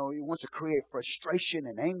it wants to create frustration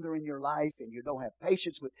and anger in your life, and you don't have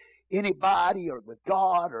patience with anybody or with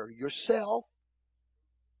God or yourself,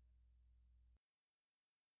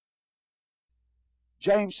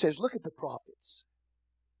 James says, look at the prophets.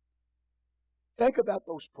 Think about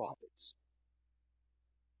those prophets,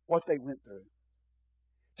 what they went through.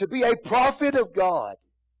 To be a prophet of God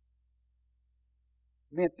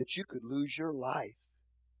meant that you could lose your life.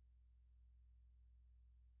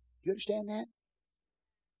 Do you understand that?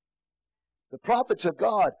 The prophets of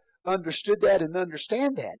God understood that and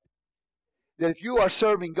understand that. That if you are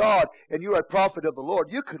serving God and you are a prophet of the Lord,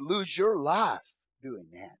 you could lose your life doing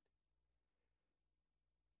that.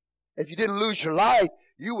 If you didn't lose your life,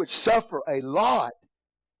 you would suffer a lot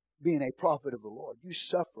being a prophet of the Lord. You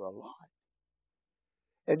suffer a lot.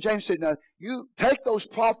 And James said, now, you take those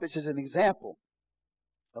prophets as an example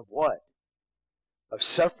of what? Of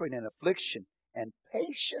suffering and affliction and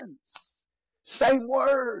patience. Same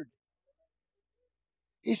word.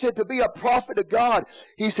 He said to be a prophet of God,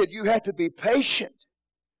 he said you have to be patient.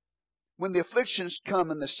 When the afflictions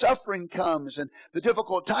come and the suffering comes and the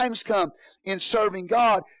difficult times come in serving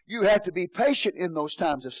God, you have to be patient in those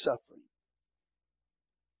times of suffering.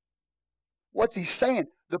 What's he saying?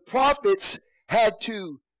 The prophets had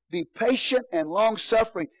to be patient and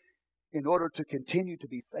long-suffering in order to continue to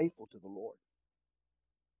be faithful to the Lord.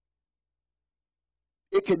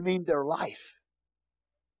 It can mean their life.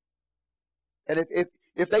 And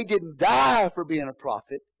if they didn't die for being a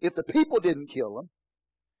prophet, if the people didn't kill them,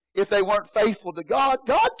 if they weren't faithful to God,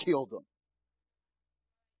 God killed them.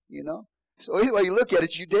 You know? So either way you look at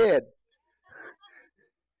it, you're dead.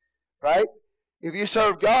 Right? If you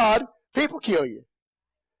serve God, people kill you.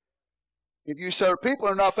 If you serve people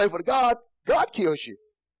who are not faithful to God, God kills you.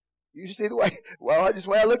 You see the way, well, that's the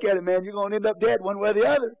way I look at it, man. You're going to end up dead one way or the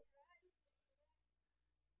other.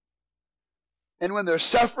 And when there's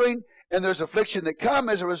suffering and there's affliction that come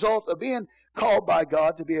as a result of being called by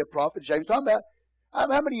God to be a prophet, James talking about, how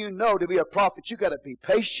many of you know to be a prophet, you've got to be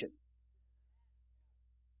patient?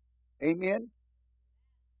 Amen?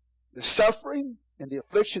 The suffering and the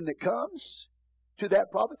affliction that comes to that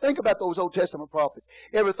prophet. Think about those Old Testament prophets.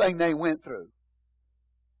 Everything they went through.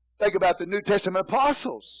 Think about the New Testament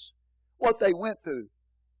apostles. What they went through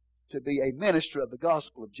to be a minister of the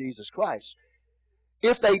gospel of Jesus Christ.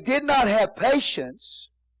 If they did not have patience,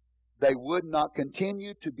 they would not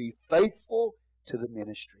continue to be faithful to the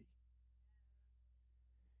ministry.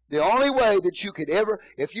 The only way that you could ever,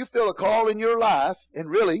 if you feel a call in your life, and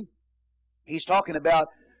really, he's talking about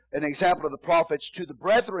an example of the prophets to the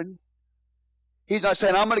brethren. He's not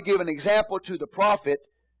saying, I'm going to give an example to the prophet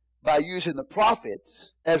by using the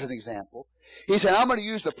prophets as an example. He said, I'm going to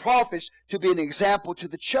use the prophets to be an example to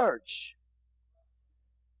the church.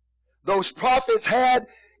 Those prophets had,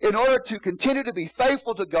 in order to continue to be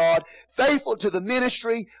faithful to God, faithful to the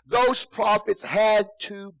ministry, those prophets had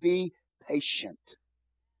to be patient.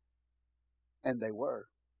 And they were.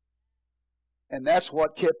 And that's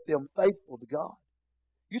what kept them faithful to God.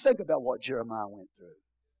 You think about what Jeremiah went through.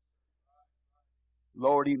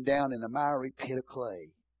 Lowered him down in a miry pit of clay.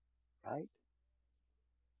 Right?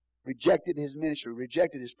 Rejected his ministry,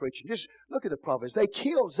 rejected his preaching. Just look at the prophets. They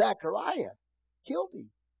killed Zechariah. Killed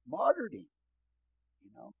him. Martyred him.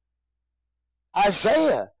 You know.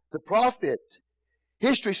 Isaiah, the prophet.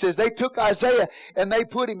 History says they took Isaiah and they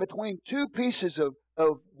put him between two pieces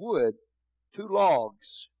of wood, two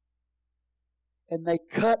logs. And they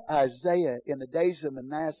cut Isaiah in the days of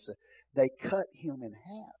Manasseh. They cut him in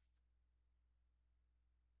half.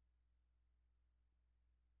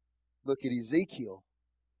 Look at Ezekiel.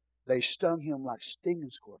 They stung him like stinging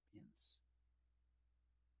scorpions.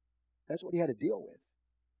 That's what he had to deal with.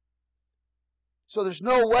 So there's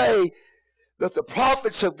no way that the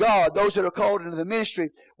prophets of God, those that are called into the ministry,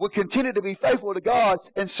 would continue to be faithful to God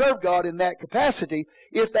and serve God in that capacity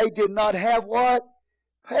if they did not have what?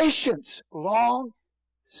 Patience. Long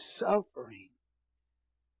suffering.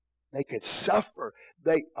 They could suffer.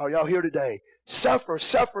 Are y'all here today? Suffer,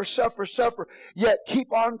 suffer, suffer, suffer. Yet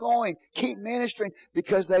keep on going. Keep ministering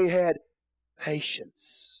because they had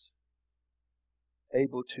patience.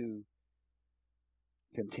 Able to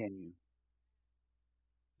continue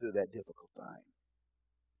through that difficult time.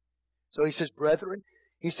 So he says, brethren,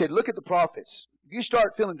 he said, look at the prophets. If you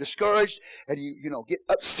start feeling discouraged and you get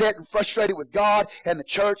upset and frustrated with God and the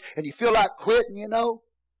church and you feel like quitting, he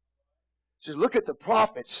says, look at the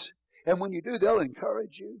prophets. And when you do, they'll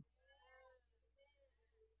encourage you.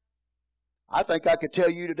 I think I could tell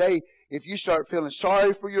you today, if you start feeling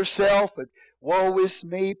sorry for yourself and woe is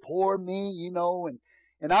me, poor me,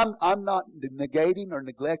 And I'm not negating or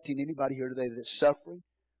neglecting anybody here today that's suffering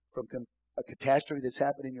from a catastrophe that's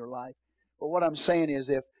happened in your life. But what I'm saying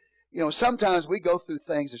is sometimes we go through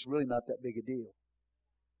things that's really not that big a deal.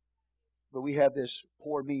 But we have this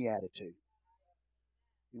poor me attitude.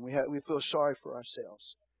 And we feel sorry for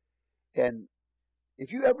ourselves. And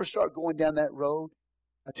if you ever start going down that road,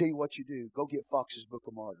 I tell you what you do. Go get Fox's Book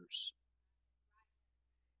of Martyrs.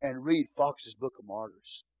 And read Fox's Book of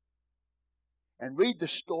Martyrs. And read the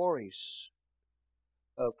stories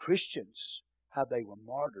of Christians, how they were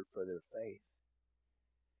martyred for their faith.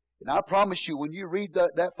 And I promise you, when you read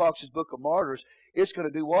that Fox's Book of Martyrs, it's going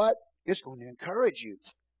to do what? It's going to encourage you.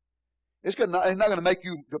 It's not going to make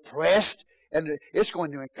you depressed, and it's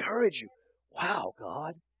going to encourage you. Wow,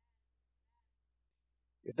 God.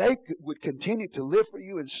 If they would continue to live for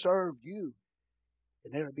you and serve you,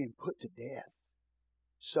 and they were being put to death,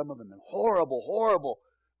 some of them in horrible, horrible,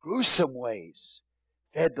 gruesome ways,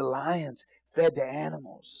 fed to lions, fed to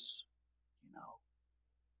animals,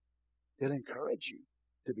 they'll encourage you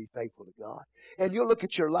to be faithful to God. And you'll look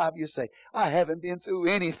at your life and you'll say, I haven't been through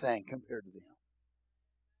anything compared to them.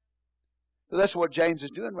 So that's what James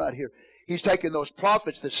is doing right here. He's taking those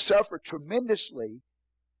prophets that suffered tremendously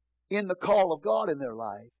in the call of God in their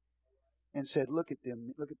life and said, look at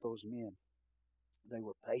them, look at those men. They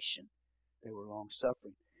were patient. They were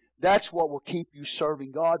long-suffering. That's what will keep you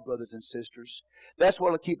serving God, brothers and sisters. That's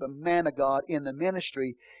what will keep a man of God in the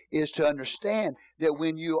ministry, is to understand that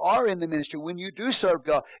when you are in the ministry, when you do serve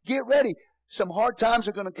God, get ready. Some hard times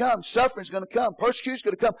are going to come. Suffering is going to come. Persecution is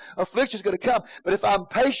going to come. Affliction is going to come. But if I'm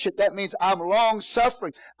patient, that means I'm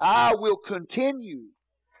long-suffering. I will continue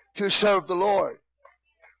to serve the Lord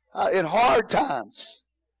in hard times.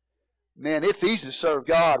 Man, it's easy to serve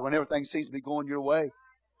God when everything seems to be going your way.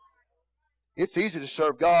 It's easy to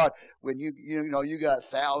serve God when you got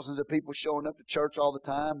thousands of people showing up to church all the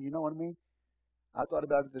time. You know what I mean? I thought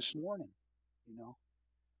about it this morning.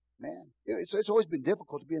 Man, it's always been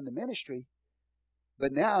difficult to be in the ministry.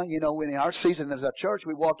 But now, when in our season as a church,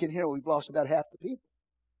 we walk in here, we've lost about half the people.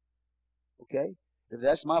 Okay? If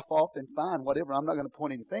that's my fault, then fine, whatever. I'm not going to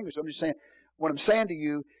point any fingers. I'm just saying, what I'm saying to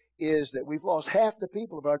you is that we've lost half the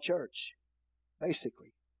people of our church,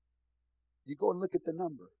 basically. You go and look at the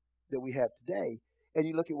number that we have today, and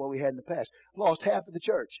you look at what we had in the past. Lost half of the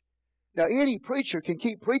church. Now, any preacher can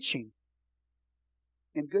keep preaching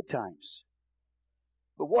in good times.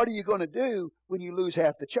 But what are you going to do when you lose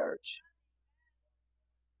half the church?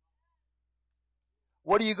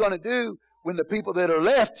 What are you going to do when the people that are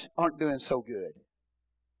left aren't doing so good?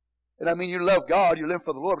 And I mean, you love God, you live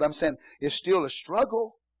for the Lord, but I'm saying it's still a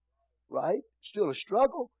struggle, right? Still a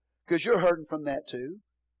struggle, because you're hurting from that too.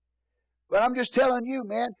 But I'm just telling you,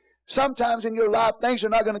 man, sometimes in your life, things are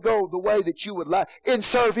not going to go the way that you would like in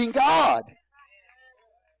serving God.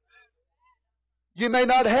 You may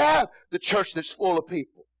not have the church that's full of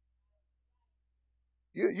people.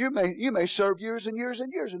 You may serve years and years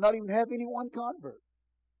and years and not even have any one convert.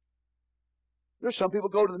 There's some people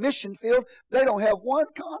go to the mission field, they don't have one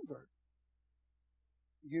convert.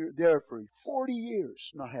 You're there for 40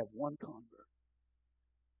 years, not have one convert.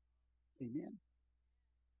 Amen.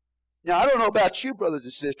 Now, I don't know about you, brothers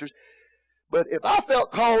and sisters, but if I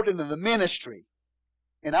felt called into the ministry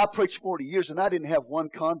and I preached 40 years and I didn't have one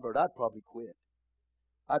convert, I'd probably quit.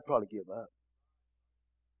 I'd probably give up.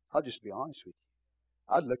 I'll just be honest with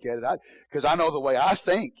you. I'd look at it, because I know the way I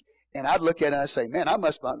think, and I'd look at it and I'd say, man, I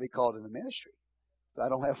must not be called in the ministry if I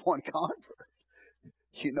don't have one convert.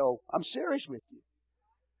 I'm serious with you.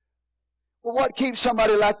 Well, what keeps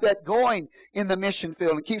somebody like that going in the mission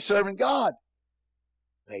field and keep serving God?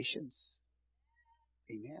 Patience.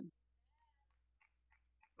 Amen.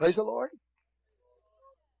 Praise the Lord.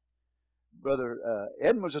 Brother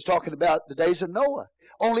Edmonds was talking about the days of Noah.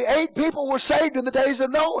 Only 8 people were saved in the days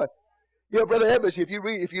of Noah. Brother Edmonds, if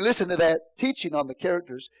you listen to that teaching on the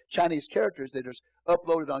characters, Chinese characters that is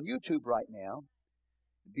uploaded on YouTube right now,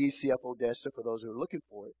 BCF Odessa for those who are looking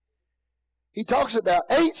for it, he talks about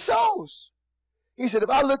 8 souls. He said, if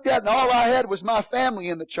I looked at and all I had was my family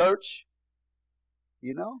in the church,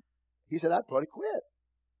 he said, I'd probably quit.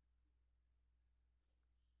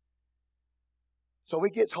 So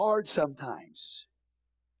it gets hard sometimes.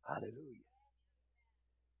 Hallelujah.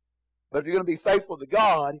 But if you're going to be faithful to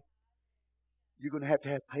God, you're going to have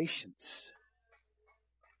patience.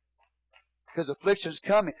 Because affliction's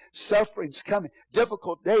coming, suffering's coming,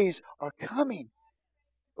 difficult days are coming.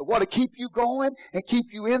 But what to keep you going and keep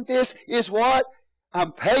you in this is what?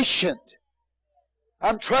 I'm patient.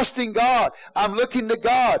 I'm trusting God. I'm looking to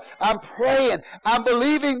God. I'm praying. I'm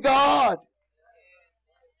believing God.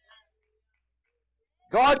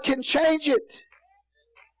 God can change it.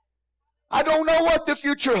 I don't know what the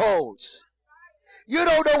future holds. You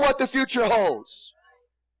don't know what the future holds.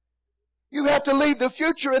 You have to leave the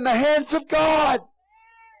future in the hands of God.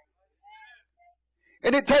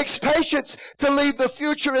 And it takes patience to leave the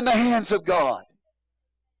future in the hands of God.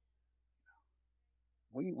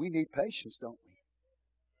 We need patience, don't we?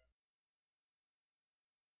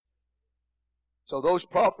 So those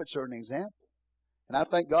prophets are an example. And I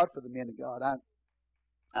thank God for the men of God.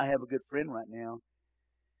 I have a good friend right now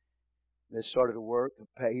that started to work.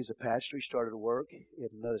 He's a pastor. He started to work in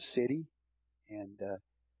another city. And,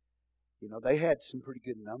 they had some pretty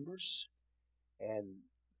good numbers. And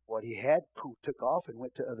what he had took off and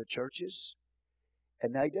went to other churches.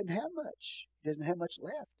 And now he doesn't have much. He doesn't have much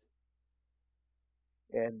left.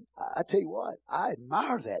 And I tell you what, I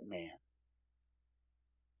admire that man.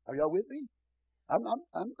 Are y'all with me?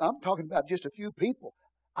 I'm talking about just a few people.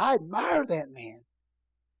 I admire that man.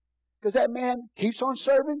 Because that man keeps on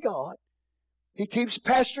serving God. He keeps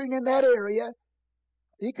pastoring in that area.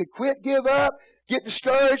 He could quit, give up, get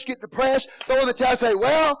discouraged, get depressed, throw in the towel and say,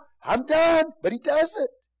 well, I'm done. But he doesn't.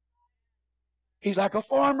 He's like a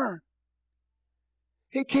farmer.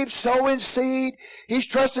 He keeps sowing seed. He's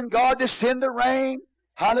trusting God to send the rain.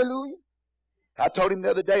 Hallelujah. I told him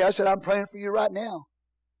the other day, I said, I'm praying for you right now.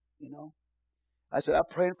 I said, I'm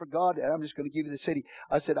praying for God, and I'm just going to give you the city.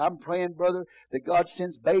 I said, I'm praying, brother, that God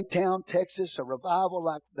sends Baytown, Texas, a revival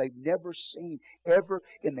like they've never seen ever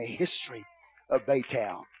in the history of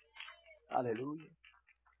Baytown. Hallelujah.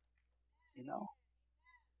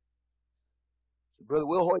 So Brother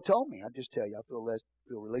Will Hoyt told me, I'll just tell you, I feel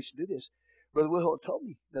released to do this. Brother Will Hoyt told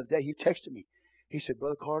me the other day, he texted me. He said,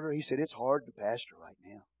 Brother Carter, he said, it's hard to pastor right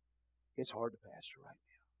now. It's hard to pastor right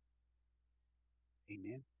now.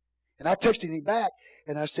 Amen. And I texted him back,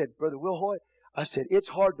 and I said, Brother Will Hoyt, I said, it's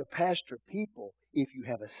hard to pastor people if you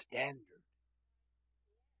have a standard.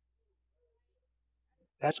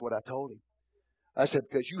 That's what I told him. I said,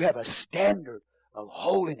 because you have a standard of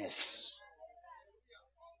holiness.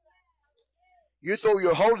 You throw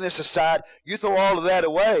your holiness aside, you throw all of that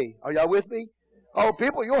away. Are y'all with me? Oh,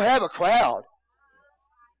 people, you'll have a crowd.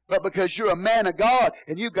 But because you're a man of God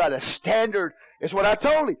and you've got a standard, it's what I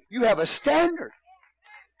told him. You have a standard.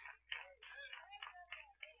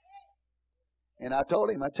 And I told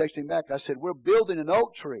him, I texted him back, I said, we're building an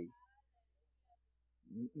oak tree,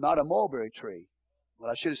 not a mulberry tree. Well,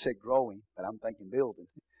 I should have said growing, but I'm thinking building.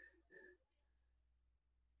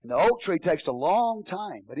 And the oak tree takes a long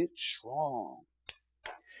time, but it's strong.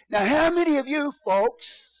 Now, how many of you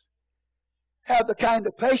folks have the kind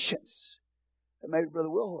of patience that maybe Brother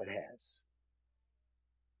Will Hoyt has?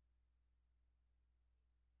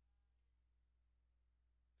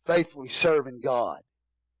 Faithfully serving God.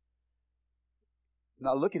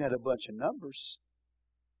 Not looking at a bunch of numbers,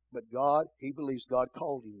 but God, he believes God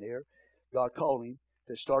called him there. God called him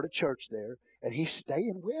to start a church there, and he's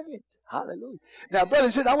staying with it. Hallelujah. Now, brothers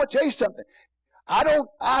and sisters, I want to tell you something.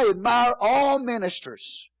 I admire all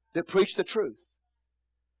ministers that preach the truth.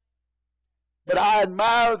 But I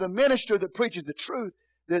admire the minister that preaches the truth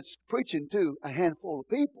that's preaching to a handful of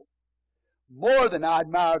people more than I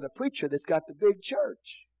admire the preacher that's got the big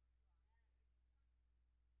church.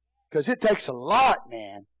 Because it takes a lot,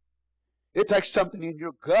 man. It takes something in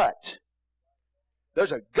your gut.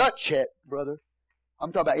 There's a gut check, brother.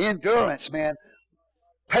 I'm talking about endurance, man.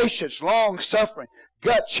 Patience, long suffering,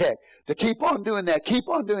 gut check. To keep on doing that, keep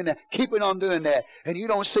on doing that, keeping on doing that, and you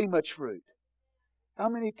don't see much fruit. How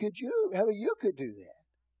many of you could do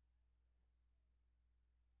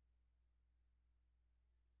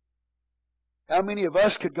that? How many of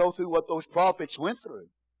us could go through what those prophets went through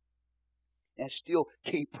and still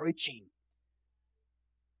keep preaching?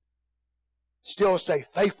 Still stay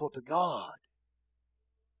faithful to God.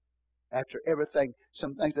 After everything,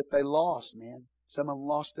 some things that they lost, man. Some of them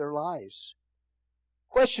lost their lives.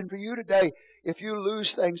 Question for you today, if you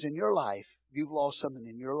lose things in your life, if you've lost something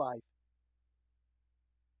in your life,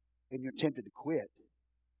 and you're tempted to quit,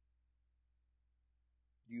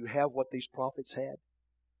 do you have what these prophets had?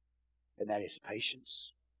 And that is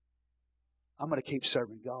patience. I'm going to keep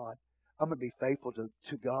serving God. I'm going to be faithful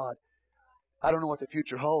to God. I don't know what the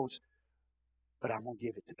future holds, but I'm going to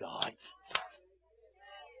give it to God.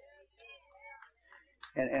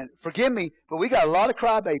 And forgive me, but we got a lot of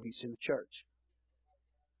crybabies in the church.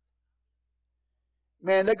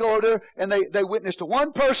 Man, they go over there and they witness to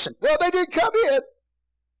one person. Well, they didn't come in.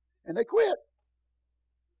 And they quit.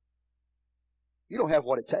 You don't have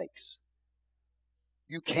what it takes.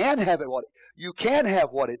 You can have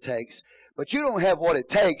what it takes, but you don't have what it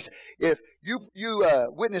takes if you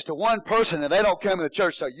witness to one person and they don't come to the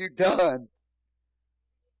church, so you're done.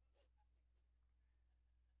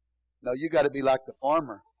 No, you got to be like the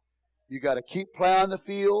farmer. You got to keep plowing the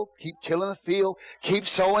field, keep tilling the field, keep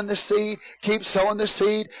sowing the seed, keep sowing the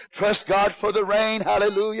seed. Trust God for the rain.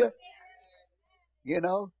 Hallelujah. You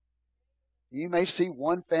know, you may see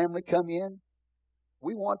one family come in.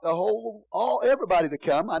 We want everybody to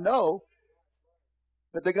come, I know.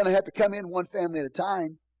 But they're going to have to come in one family at a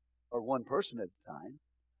time, or one person at a time.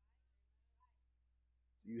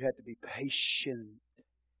 You have to be patient.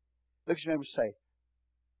 Look at your neighbor and say,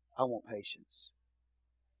 I want patience.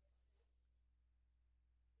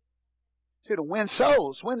 To win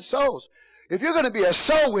souls, win souls. If you're going to be a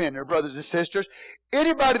soul winner, brothers and sisters,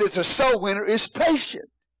 anybody that's a soul winner is patient.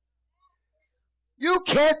 You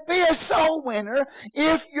can't be a soul winner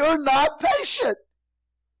if you're not patient.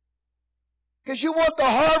 Because you want the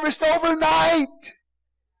harvest overnight.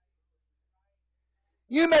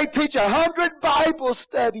 You may teach 100 Bible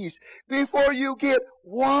studies before you get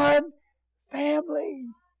one family.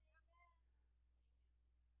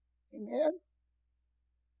 Amen?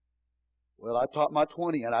 Well, I taught my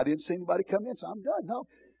 20 and I didn't see anybody come in, so I'm done. No.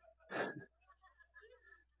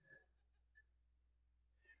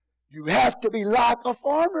 You have to be like a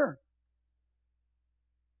farmer.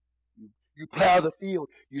 You plow the field.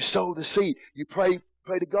 You sow the seed. You pray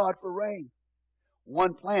to God for rain.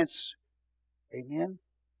 One plants. Amen.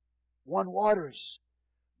 One waters.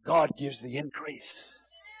 God gives the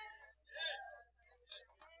increase.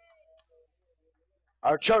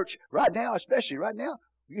 Our church, right now, especially right now,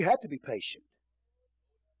 you have to be patient.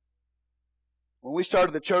 When we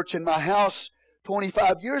started the church in my house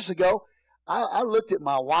 25 years ago, I looked at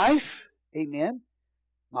my wife. Amen.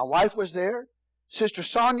 My wife was there. Sister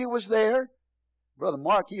Sonia was there. Brother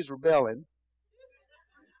Mark, he's rebelling.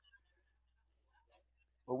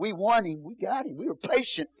 But we won him. We got him. We were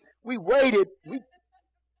patient. We waited.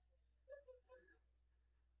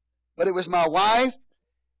 But it was my wife.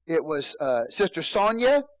 It was Sister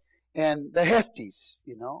Sonia and the Hefties,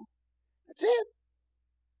 you know. That's it.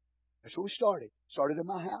 That's where we started. Started in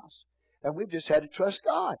my house. And we've just had to trust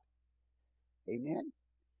God. Amen.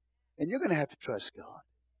 And you're going to have to trust God.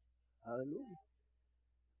 Hallelujah.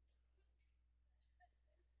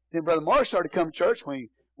 Then Brother Mark started to come to church when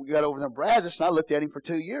we got over to Brazos, and I looked at him for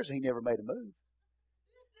 2 years, and he never made a move.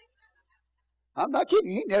 I'm not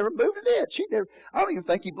kidding you. He never moved an inch. I don't even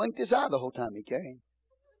think he blinked his eye the whole time he came.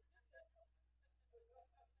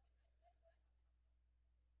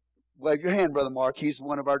 Wave your hand, Brother Mark. He's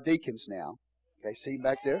one of our deacons now. Okay, see him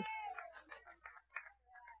back there?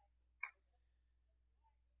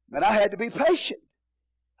 And I had to be patient.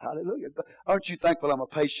 Hallelujah. Aren't you thankful I'm a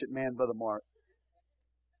patient man, Brother Mark?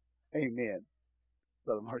 Amen.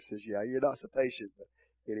 Brother Mark says, yeah, you're not so patient. But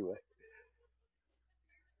anyway.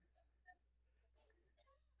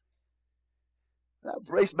 I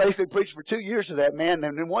basically preached for 2 years to that man.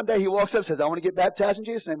 And then one day he walks up and says, I want to get baptized in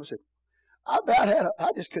Jesus' name. I said,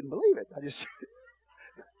 I just couldn't believe it.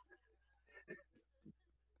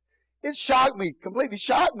 It shocked me, completely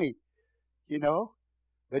shocked me, you know.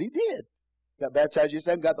 But he did. Got baptized in Jesus'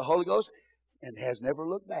 name, got the Holy Ghost, and has never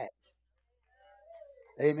looked back.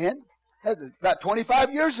 Amen. That was about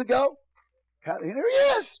 25 years ago. And here he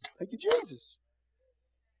is. Thank you, Jesus.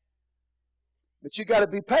 But you got to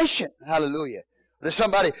be patient. Hallelujah. There's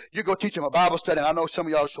somebody, you go teach them a Bible study, and I know some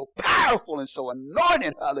of y'all are so powerful and so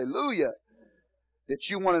anointed, hallelujah, that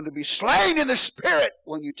you want them to be slain in the Spirit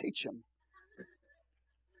when you teach them.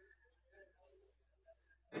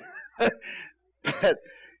 But,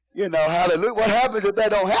 you know, hallelujah. What happens if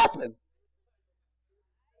that don't happen?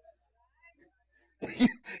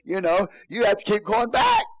 You know, you have to keep going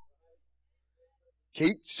back.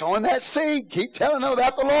 Keep sowing that seed. Keep telling them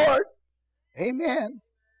about the Lord. Amen.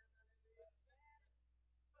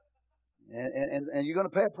 And you're going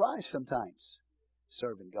to pay a price sometimes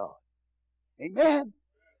serving God. Amen.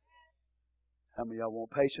 How many of y'all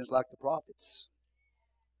want patience like the prophets?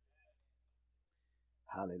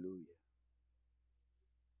 Hallelujah.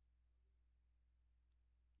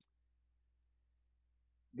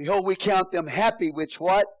 Behold, we count them happy which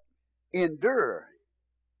what? Endure.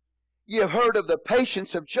 You have heard of the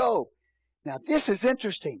patience of Job. Now this is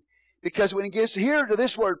interesting, because when it gets here to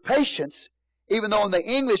this word patience, even though in the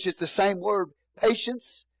English it's the same word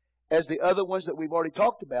patience as the other ones that we've already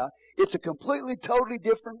talked about, it's a completely, totally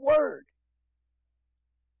different word.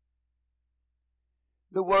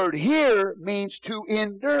 The word here means to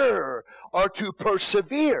endure or to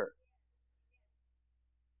persevere.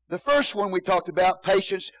 The first one we talked about,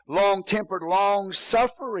 patience, long-tempered,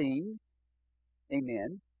 long-suffering,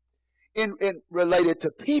 amen, in related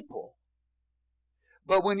to people.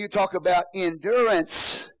 But when you talk about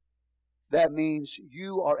endurance, that means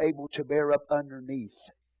you are able to bear up underneath.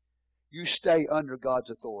 you stay under God's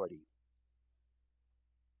authority.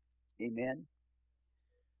 Amen.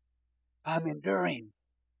 I'm enduring.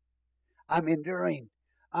 I'm enduring.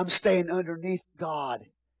 I'm staying underneath God,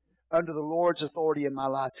 under the Lord's authority in my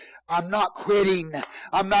life. I'm not quitting.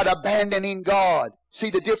 I'm not abandoning God. See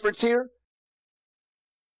the difference here?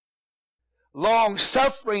 Long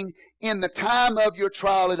suffering in the time of your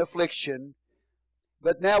trial and affliction,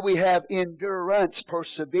 but now we have endurance,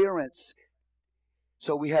 perseverance.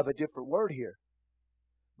 So we have a different word here,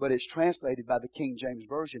 but it's translated by the King James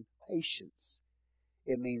Version, patience.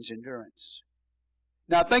 It means endurance.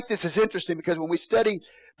 Now I think this is interesting because when we study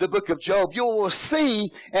the book of Job, you will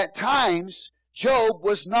see at times Job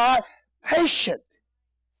was not patient.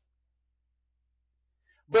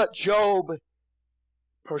 But Job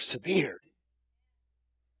persevered.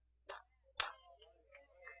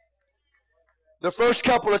 The first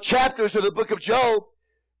couple of chapters of the book of Job,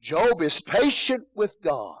 Job is patient with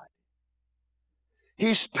God.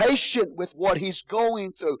 He's patient with what he's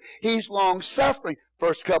going through. He's long-suffering.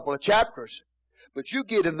 First couple of chapters. But you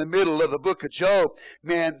get in the middle of the book of Job,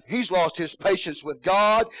 man, he's lost his patience with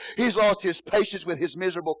God. He's lost his patience with his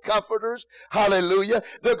miserable comforters. Hallelujah.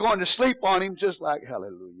 They're going to sleep on him just like,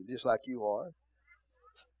 hallelujah, just like you are.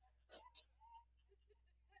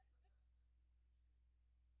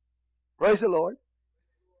 Praise the Lord.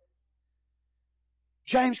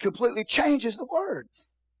 James completely changes the word.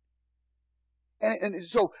 And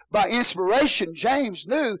so by inspiration, James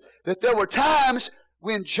knew that there were times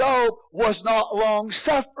when Job was not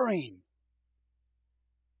long-suffering.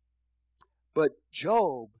 But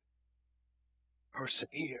Job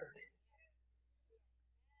persevered.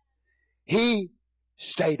 He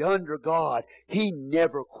stayed under God. He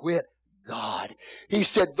never quit God. He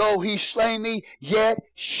said, though he slay me, yet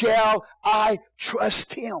shall I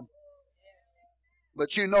trust him.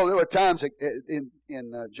 But you know, there were times in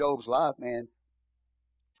Job's life, man,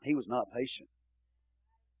 he was not patient.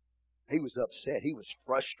 He was upset. He was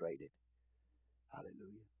frustrated.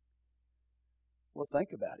 Hallelujah. Well,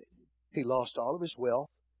 think about it. He lost all of his wealth.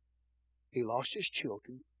 He lost his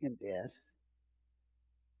children in death.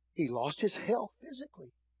 He lost his health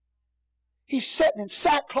physically. He's sitting in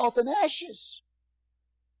sackcloth and ashes.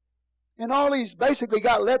 And all he's basically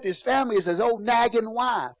got left his family is his old nagging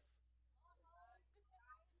wife.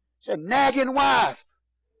 It's a nagging wife.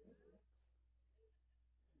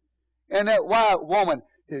 And that woman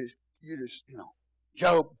is,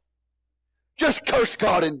 Job, just curse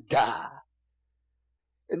God and die.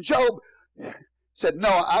 And Job said,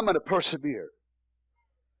 no, I'm going to persevere.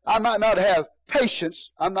 I might not have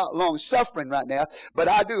patience. I'm not long-suffering right now, but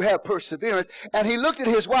I do have perseverance. And he looked at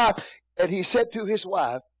his wife, and he said to his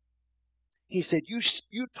wife, he said,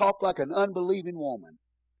 you talk like an unbelieving woman.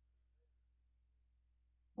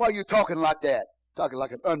 Why are you talking like that? Talking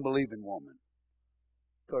like an unbelieving woman.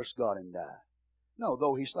 Curse God and die. No,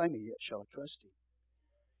 though he slay me, yet shall I trust him.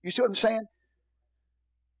 You see what I'm saying?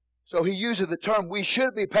 So he uses the term, we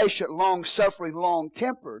should be patient, long-suffering,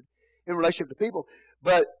 long-tempered in relationship to people.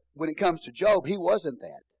 But when it comes to Job, he wasn't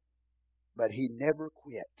that. But he never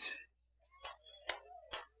quit.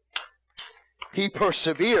 He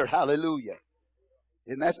persevered. Hallelujah.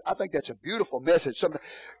 And I think that's a beautiful message. And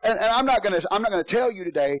I'm not going to tell you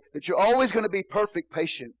today that you're always going to be perfect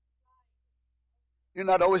patient. You're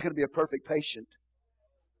not always going to be a perfect patient.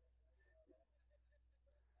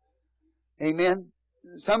 Amen.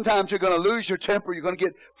 Sometimes you're going to lose your temper. You're going to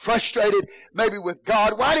get frustrated maybe with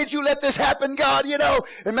God. Why did you let this happen, God?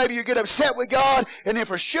 And maybe you get upset with God. And then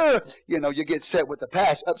for sure, you get upset with the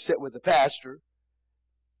pastor.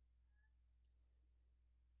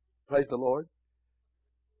 Praise the Lord.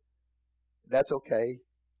 That's okay.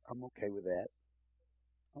 I'm okay with that.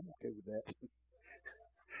 I'm okay with that.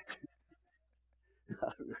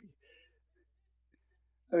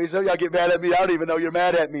 I mean, some of y'all get mad at me. I don't even know you're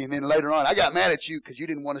mad at me. And then later on, I got mad at you because you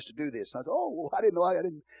didn't want us to do this. And I said, oh, well, I didn't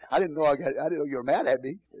know you were mad at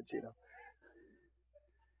me. But,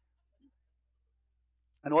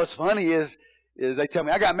 And what's funny is they tell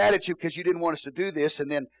me, I got mad at you because you didn't want us to do this.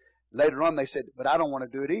 And then later on, they said, but I don't want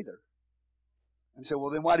to do it either. And so,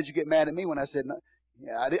 well, then why did you get mad at me when I said, no?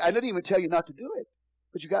 Yeah, I didn't even tell you not to do it.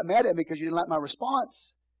 But you got mad at me because you didn't like my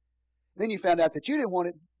response. Then you found out that you didn't want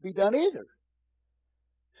it to be done either.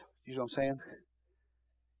 You know what I'm saying?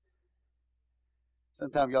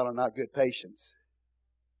 Sometimes y'all are not good patients.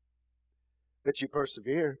 But you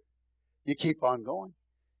persevere. You keep on going.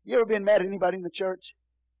 You ever been mad at anybody in the church?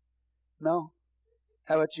 No?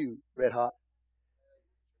 How about you, Red Hot?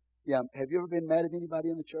 Yeah, have you ever been mad at anybody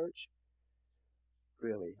in the church?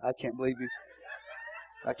 Really? I can't believe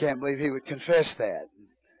he would confess that.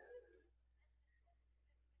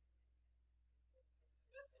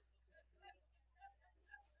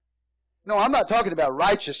 No, I'm not talking about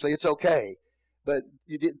righteously. It's okay. But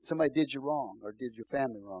somebody did you wrong, or did your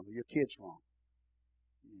family wrong, or your kids wrong.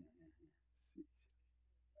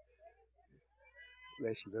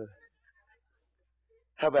 Bless you, brother.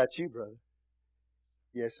 How about you, brother?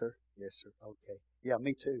 Yes, sir. Yes, sir. Okay. Yeah,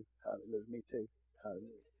 me too. Hallelujah. Me too.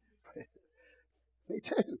 Hallelujah. Me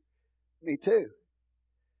too. Me too.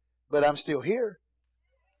 But I'm still here.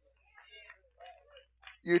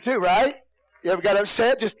 You too, right? You ever got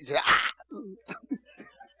upset? Just say, ah!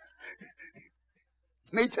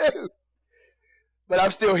 Me too. But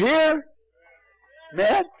I'm still here.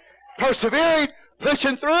 Man, persevering,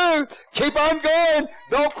 pushing through, keep on going,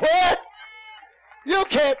 don't quit. You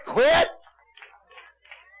can't quit.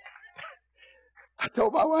 I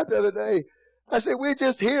told my wife the other day, I said, we're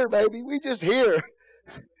just here, baby. We're just here.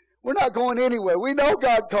 We're not going anywhere. We know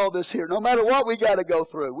God called us here. No matter what we got to go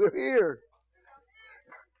through, we're here.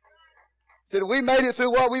 I said, we made it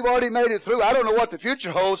through what we've already made it through. I don't know what the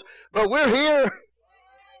future holds, but we're here.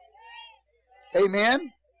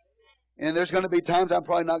 Amen. And there's going to be times I'm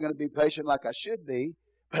probably not going to be patient like I should be,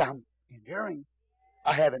 but I'm enduring.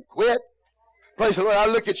 I haven't quit. Praise the Lord. I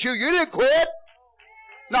look at you. You didn't quit.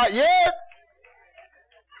 Not yet.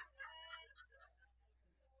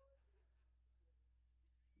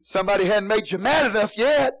 Somebody hadn't made you mad enough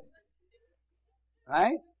yet.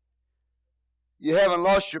 Right? You haven't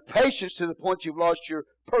lost your patience to the point you've lost your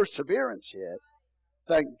perseverance yet.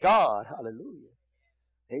 Thank God. Hallelujah.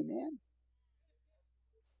 Amen.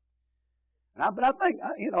 But I think,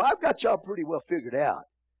 I've got y'all pretty well figured out.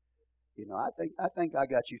 I think I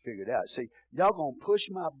got you figured out. See, y'all going to push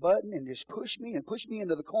my button and just push me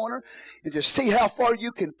into the corner and just see how far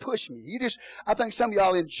you can push me. I think some of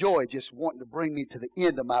y'all enjoy just wanting to bring me to the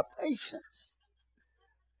end of my patience.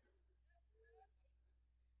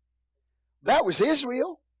 That was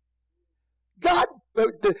Israel.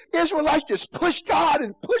 The Israelites just pushed God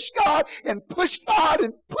and pushed God and pushed God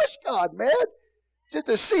and pushed God, man. Just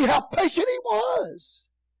to see how patient He was.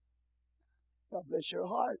 God bless your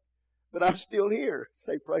heart. But I'm still here.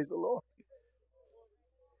 Say praise the Lord.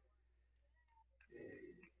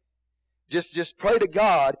 Just pray to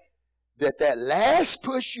God that last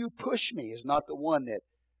push you push me is not the one that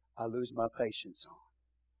I lose my patience on.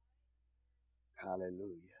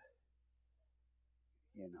 Hallelujah.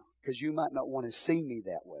 Because you might not want to see me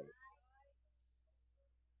that way.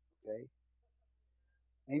 Okay?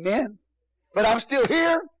 Amen. But I'm still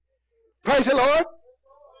here. Praise the Lord.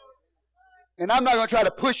 And I'm not going to try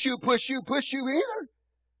to push you either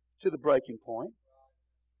to the breaking point.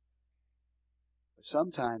 But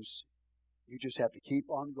sometimes you just have to keep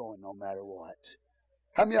on going no matter what.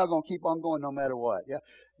 How many of y'all going to keep on going no matter what? Yeah.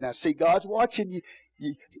 Now see, God's watching you.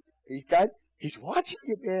 He's watching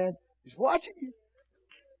you, man. He's watching you.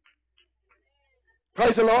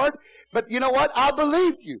 Praise the Lord. But you know what? I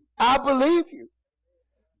believe you. I believe you.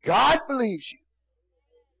 God believes you.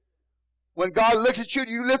 When God looks at you,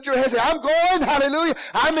 you lift your head and say, I'm going, hallelujah.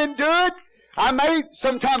 I'm endured. I may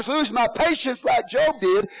sometimes lose my patience like Job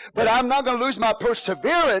did, but I'm not going to lose my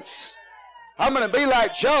perseverance. I'm going to be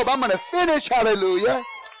like Job. I'm going to finish, hallelujah.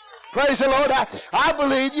 Praise the Lord. I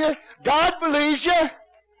believe you. God believes you.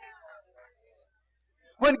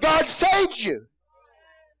 When God saved you,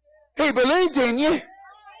 He believed in you.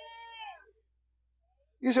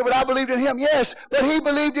 You say, but I believed in Him. Yes, but He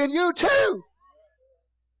believed in you too.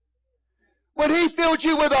 When He filled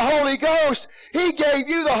you with the Holy Ghost, He gave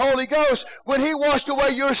you the Holy Ghost. When He washed away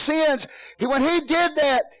your sins, when He did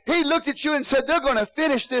that, He looked at you and said, they're going to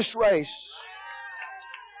finish this race.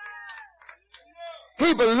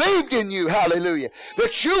 He believed in you, hallelujah,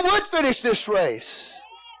 that you would finish this race.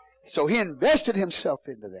 So He invested Himself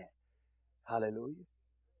into that. Hallelujah.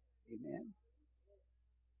 Amen.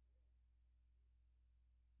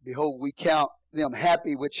 Behold, we count them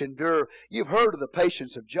happy which endure. You've heard of the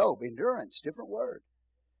patience of Job. Endurance, different word.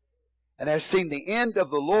 And have seen the end of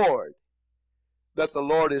the Lord, that the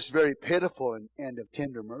Lord is very pitiful and of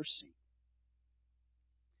tender mercy.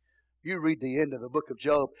 You read the end of the book of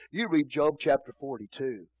Job. You read Job chapter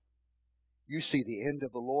 42. You see the end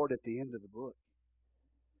of the Lord at the end of the book.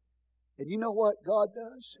 And you know what God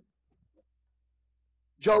does?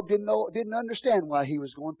 Job didn't understand why he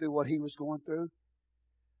was going through what he was going through.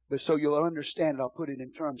 But so you'll understand it, I'll put it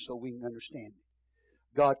in terms so we can understand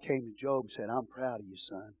it. God came to Job and said, I'm proud of you,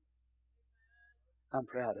 son. I'm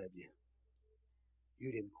proud of you.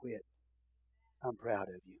 You didn't quit. I'm proud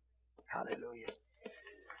of you. Hallelujah.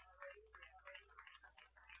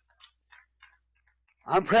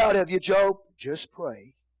 I'm proud of you, Job. Just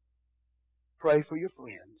pray. Pray for your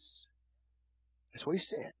friends. That's what he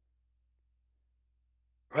said.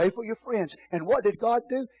 Pray for your friends. And what did God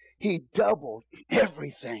do? He doubled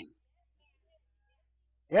everything.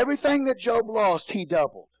 Everything that Job lost, he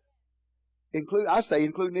doubled.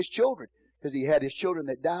 Including his children. Because he had his children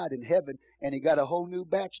that died in heaven, and he got a whole new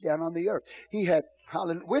batch down on the earth. He had,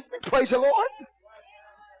 hallelujah, with me, praise the Lord.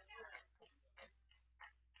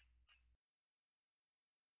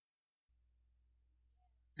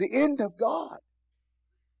 The end of God.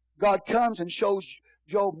 God comes and shows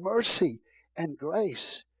Job mercy and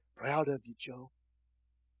grace. Proud of you, Job.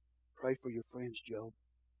 Pray for your friends, Job.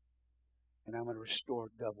 And I'm going to restore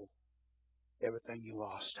double everything you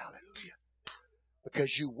lost. Hallelujah.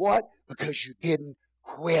 Because you what? Because you didn't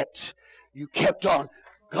quit. You kept on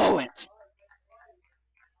going.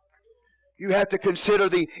 You have to consider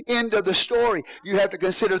the end of the story. You have to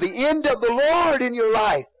consider the end of the Lord in your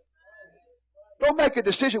life. Don't make a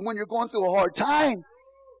decision when you're going through a hard time.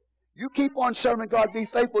 You keep on serving God, be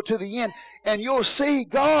faithful to the end, and you'll see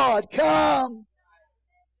God come.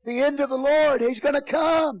 The end of the Lord, He's going to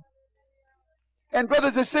come. And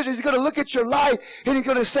brothers and sisters, He's going to look at your life and He's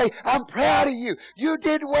going to say, I'm proud of you. You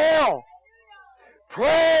did well.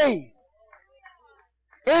 Pray.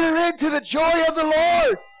 Enter into the joy of the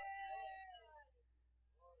Lord.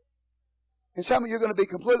 And some of you are going to be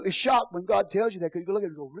completely shocked when God tells you that, because you look at it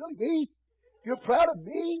and go, really, me? You're proud of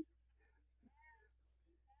me?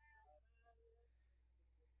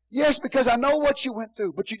 Yes, because I know what you went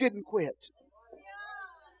through, but you didn't quit.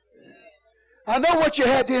 I know what you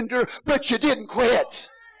had to endure, but you didn't quit.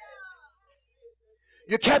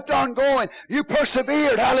 You kept on going. You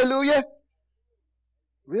persevered. Hallelujah.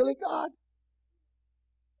 Really, God?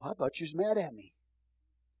 I thought you was mad at me.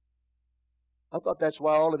 I thought that's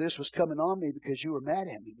why all of this was coming on me, because you were mad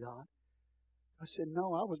at me, God. I said,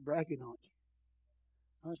 no, I was bragging on you.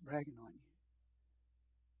 I was bragging on you.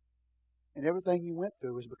 And everything you went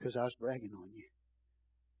through was because I was bragging on you.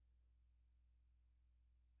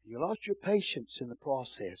 You lost your patience in the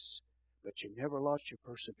process, but you never lost your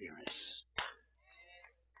perseverance.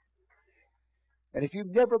 And if you've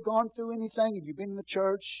never gone through anything and you've been in the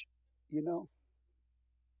church, you know,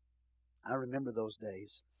 I remember those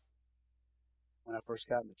days when I first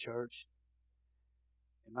got in the church.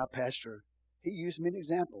 And my pastor, he used me as an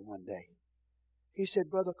example one day. He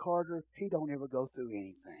said, Brother Carter, he don't ever go through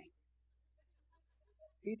anything.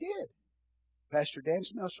 He did. Pastor Dan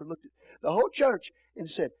Smelser looked at the whole church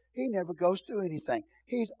and said, he never goes through anything.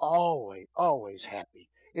 He's always happy.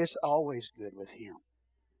 It's always good with him.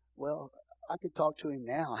 Well, I could talk to him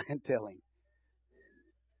now and tell him.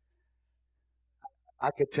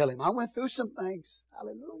 I could tell him I went through some things.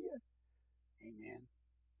 Hallelujah. Amen.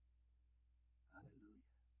 Hallelujah.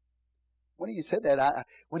 When he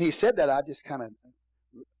said that, I just kind of,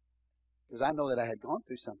 because I know that I had gone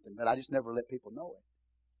through something, but I just never let people know it.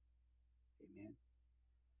 Amen.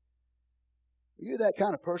 If you're that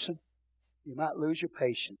kind of person, you might lose your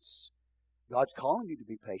patience. God's calling you to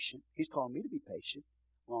be patient. He's calling me to be patient,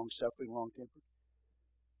 long-suffering, long-tempered.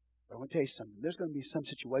 But I want to tell you something. There's going to be some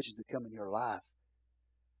situations that come in your life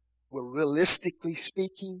where, realistically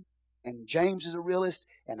speaking, and James is a realist,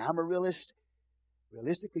 and I'm a realist,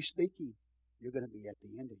 realistically speaking, you're going to be at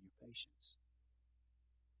the end of your patience.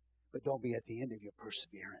 But don't be at the end of your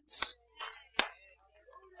perseverance.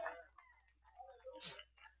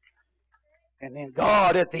 And then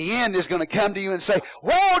God at the end is going to come to you and say,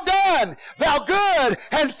 well done, thou good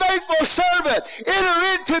and faithful servant.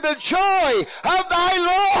 Enter into the joy of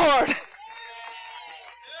thy Lord.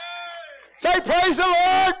 Say, praise the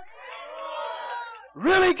Lord.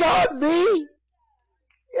 Really, God, me?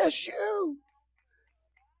 Yes, you.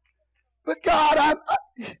 But God,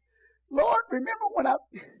 Lord, remember when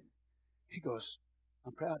He goes,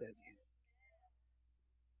 I'm proud of you.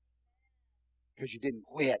 Because you didn't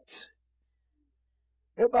quit.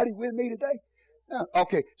 Everybody with me today? No.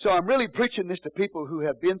 Okay, so I'm really preaching this to people who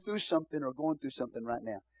have been through something or going through something right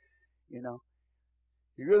now. You know,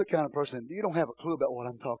 you're the kind of person, you don't have a clue about what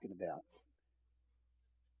I'm talking about.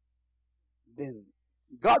 Then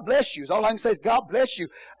God bless you. All I can say is God bless you.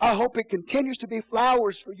 I hope it continues to be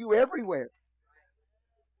flowers for you everywhere.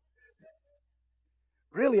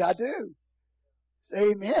 Really, I do.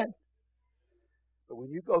 Say amen. But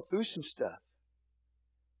when you go through some stuff,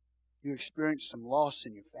 you experience some loss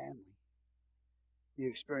in your family. You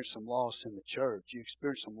experience some loss in the church. You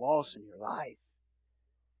experience some loss in your life.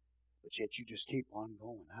 But yet you just keep on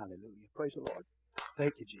going. Hallelujah. Praise the Lord.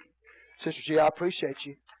 Thank you, Jesus. Sister G, I appreciate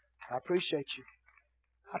you. I appreciate you.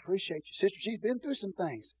 I appreciate you. Sister G's been through some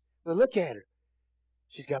things. But look at her.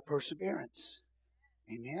 She's got perseverance.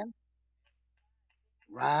 Amen.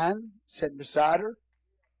 Ryan sitting beside her.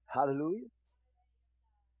 Hallelujah.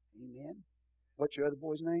 Amen. What's your other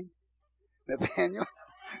boy's name? Nathaniel.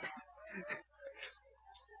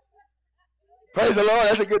 Praise the Lord.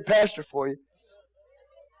 That's a good pastor for you.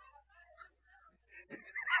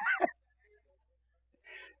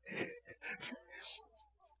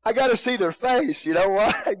 I got to see their face. You know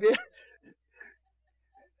what?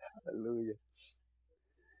 Hallelujah.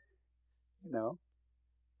 You know.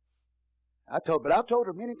 I've told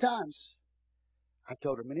her many times.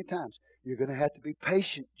 You're going to have to be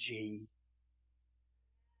patient, G.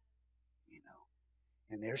 You know.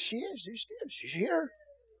 And there she is. She's here.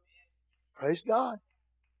 Praise God.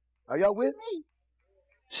 Are y'all with me?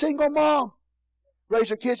 Single mom. Raise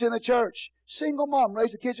her kids in the church. Single mom.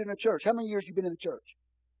 Raise the kids in the church. How many years have you been in the church?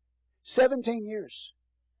 17 years.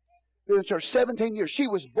 Been in the church 17 years. She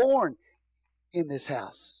was born in this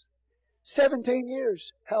house. 17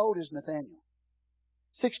 years. How old is Nathaniel?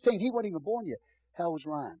 16. He wasn't even born yet. How old was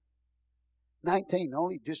Ryan? 19.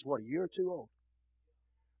 Only just, a year or two old.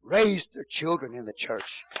 Raised their children in the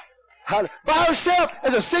church. By herself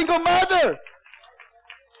as a single mother.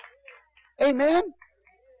 Amen.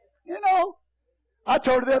 You know, I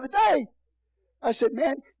told her the other day, I said,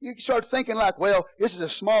 man, you start thinking like, well, this is a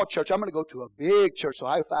small church. I'm going to go to a big church so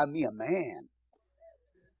I can find me a man.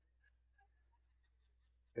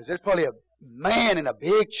 Because there's probably a man in a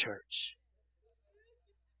big church.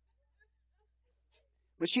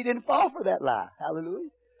 But she didn't fall for that lie. Hallelujah.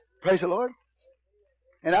 Praise the Lord.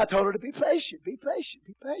 And I told her to be patient. Be patient.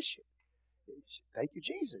 Be patient. Thank you,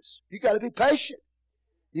 Jesus. You got to be patient.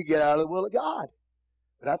 You get out of the will of God.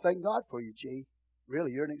 But I thank God for you, G.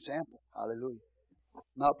 Really, you're an example. Hallelujah.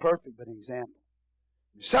 Not perfect, but an example.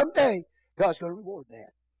 Someday, God's going to reward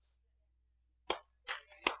that.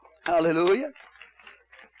 Hallelujah.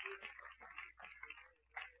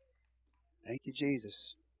 Thank you,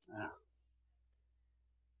 Jesus.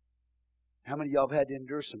 How many of y'all have had to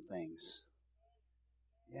endure some things?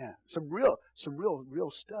 Yeah, some real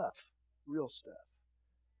stuff. Real stuff.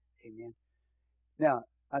 Amen. Now,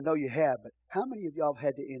 I know you have, but how many of y'all have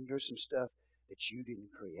had to endure some stuff that you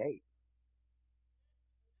didn't create?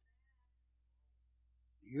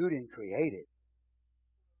 You didn't create it.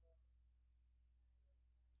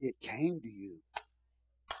 It came to you.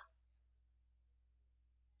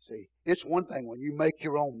 See, it's one thing when you make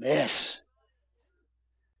your own mess.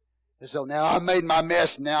 And so now I made my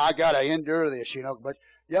mess, now I got to endure this, you know. But,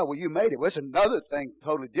 yeah, well, you made it. Well, it's another thing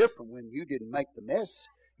totally different when you didn't make the mess.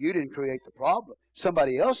 You didn't create the problem.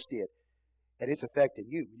 Somebody else did. And it's affecting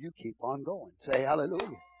you. You keep on going. Say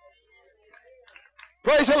hallelujah.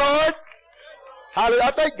 Praise the Lord. Hallelujah.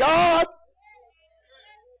 I thank God.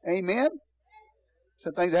 Amen.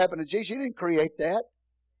 Some things that happened to Jesus, she didn't create that.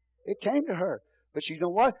 It came to her. But you know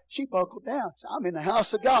what? She buckled down. I'm in the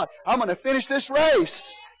house of God. I'm going to finish this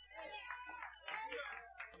race.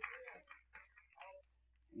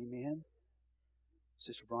 Amen.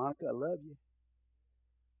 Sister Veronica, I love you.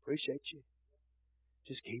 Appreciate you.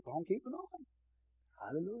 Just keep on keeping on.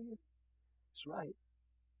 Hallelujah. That's right.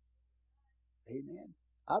 Amen.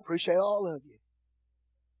 I appreciate all of you.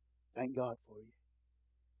 Thank God for you.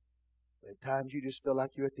 But at times you just feel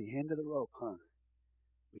like you're at the end of the rope, huh?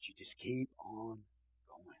 But you just keep on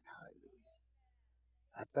going. Hallelujah.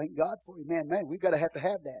 I thank God for you. Man, we've got to have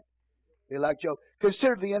that. Be like Job.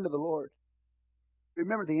 Consider the end of the Lord.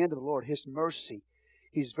 Remember the end of the Lord. His mercy.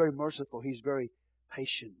 He's very merciful. He's very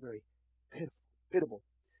patient, very pitiable.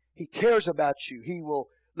 He cares about you. He will,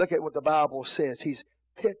 look at what the Bible says. He's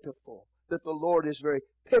pitiful. That the Lord is very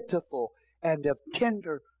pitiful and of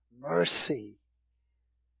tender mercy.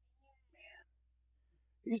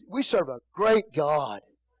 Man. We serve a great God.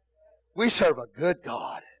 We serve a good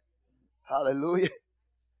God. Hallelujah.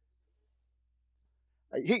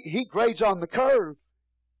 He grades on the curve.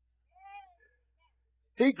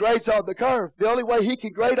 He grades on the curve. The only way He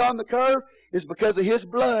can grade on the curve is because of His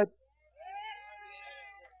blood.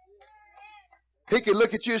 He can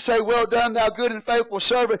look at you and say, well done, thou good and faithful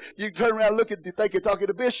servant. You can turn around and look at you, think you're talking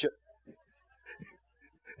to Bishop.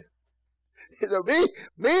 Is it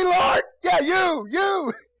me, Lord? Yeah,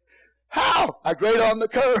 you. How? I grade on the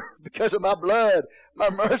curve because of my blood, my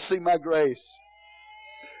mercy, my grace.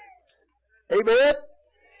 Amen?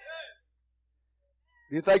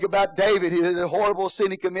 You think about David, he had a horrible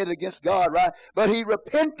sin he committed against God, right? But he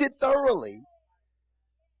repented thoroughly.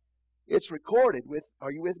 It's recorded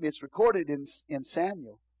are you with me? It's recorded in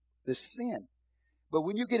Samuel, the sin. But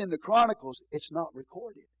when you get into Chronicles, it's not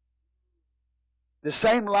recorded. The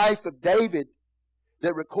same life of David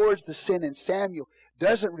that records the sin in Samuel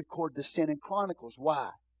doesn't record the sin in Chronicles. Why?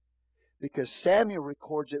 Because Samuel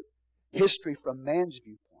records history from man's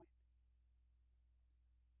viewpoint.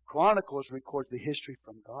 Chronicles records the history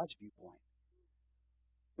from God's viewpoint.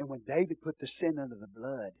 And when David put the sin under the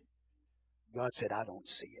blood, God said, I don't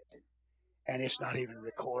see it. And it's not even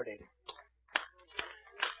recorded.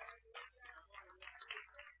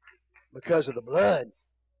 Because of the blood.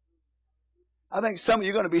 I think some of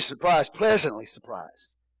you are going to be surprised, pleasantly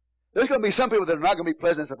surprised. There's going to be some people that are not going to be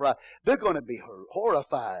pleasantly surprised. They're going to be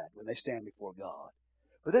horrified when they stand before God.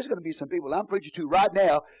 But there's going to be some people I'm preaching to right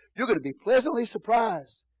now, you're going to be pleasantly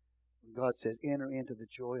surprised. When God says, enter into the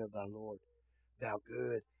joy of thy Lord, thou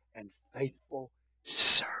good and faithful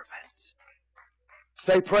servant.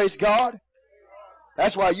 Say, praise God.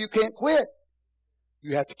 That's why you can't quit.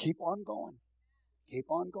 You have to keep on going. Keep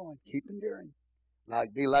on going. Keep enduring.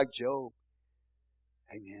 Be like Job.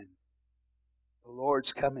 Amen. The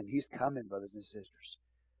Lord's coming. He's coming, brothers and sisters.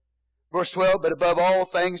 Verse 12, but above all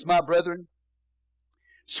things, my brethren,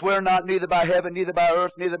 swear not neither by heaven, neither by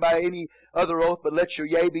earth, neither by any other oath, but let your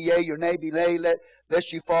yea be yea, your nay be nay,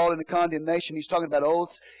 lest you fall into condemnation. He's talking about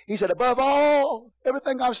oaths. He said, above all,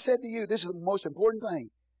 everything I've said to you, this is the most important thing.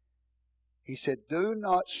 He said, do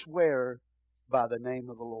not swear by the name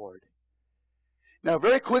of the Lord. Now,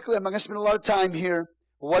 very quickly, I'm not going to spend a lot of time here.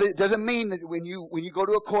 What it doesn't mean that when you go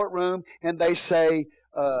to a courtroom and they say,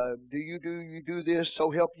 do you do this,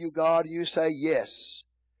 so help you God, you say yes.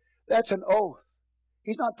 That's an oath.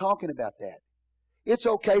 He's not talking about that. It's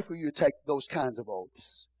okay for you to take those kinds of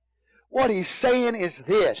oaths. What he's saying is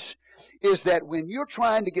this, is that when you're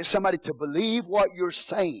trying to get somebody to believe what you're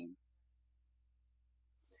saying,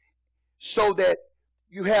 so that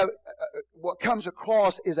you have, what comes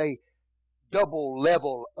across is a double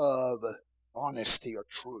level of honesty or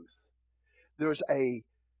truth. There's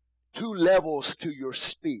two levels to your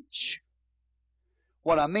speech.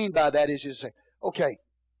 What I mean by that is you say, okay,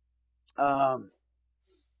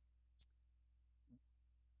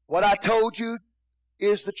 what I told you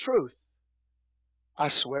is the truth. I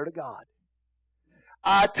swear to God.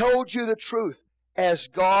 I told you the truth as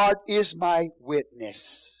God is my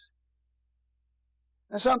witness.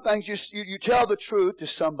 And some things you tell the truth to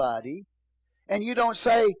somebody and you don't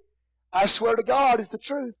say, I swear to God is the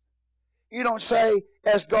truth. You don't say,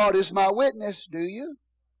 as God is my witness, do you?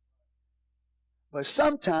 But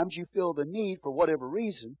sometimes you feel the need, for whatever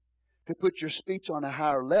reason, to put your speech on a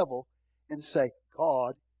higher level and say,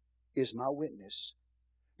 God is my witness.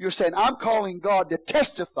 You're saying, I'm calling God to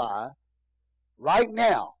testify right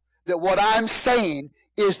now that what I'm saying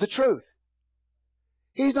is the truth.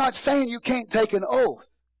 He's not saying you can't take an oath.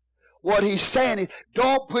 What he's saying is,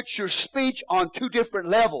 don't put your speech on two different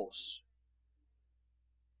levels.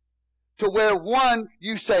 To where one,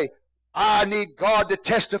 you say, I need God to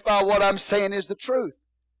testify what I'm saying is the truth.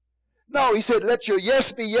 No, he said, let your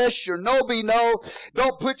yes be yes, your no be no.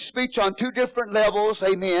 Don't put speech on two different levels.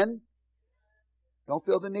 Amen. Don't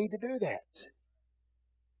feel the need to do that.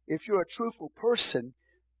 If you're a truthful person,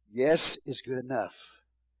 yes is good enough.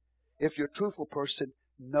 If you're a truthful person,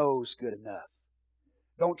 no is good enough.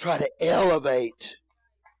 Don't try to elevate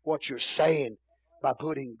what you're saying by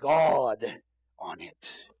putting God on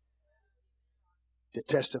it to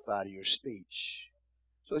testify to your speech.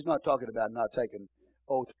 So he's not talking about not taking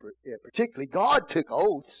oath particularly. God took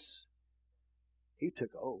oaths. He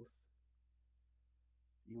took oath.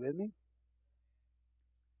 You with me?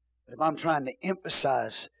 But if I'm trying to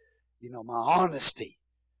emphasize, my honesty,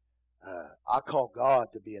 I call God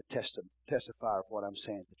to be a testifier of what I'm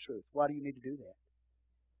saying is the truth. Why do you need to do that?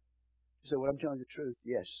 You say, well, I'm telling you the truth.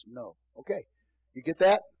 Yes, no. Okay. You get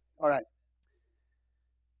that? All right.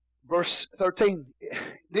 Verse 13.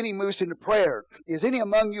 Then he moves into prayer. Is any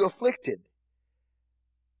among you afflicted?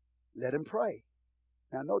 Let him pray.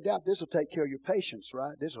 Now, no doubt this will take care of your patience,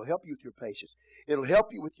 right? This will help you with your patience. It'll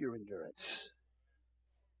help you with your endurance.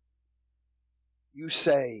 You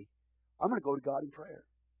say, I'm going to go to God in prayer.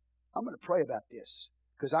 I'm going to pray about this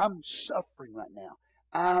because I'm suffering right now.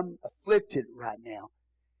 I'm afflicted right now.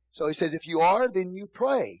 So he says, if you are, then you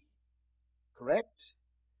pray. Correct?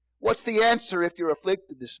 What's the answer if you're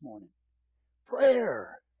afflicted this morning?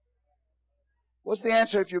 Prayer. What's the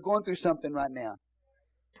answer if you're going through something right now?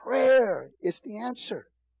 Prayer is the answer.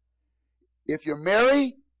 If you're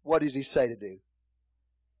married, what does he say to do?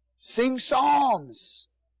 Sing psalms.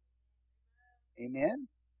 Amen.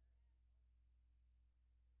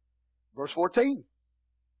 Verse 14.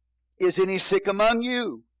 Is any sick among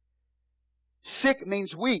you? Sick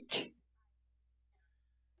means weak.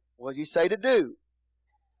 What does he say to do?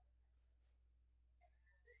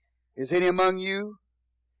 Is any among you?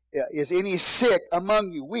 Is any sick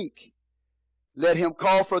among you weak? Let him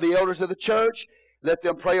call for the elders of the church. Let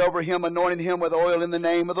them pray over him, anointing him with oil in the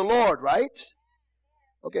name of the Lord, right?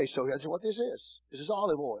 Okay, so here's what this is. This is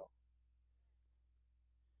olive oil.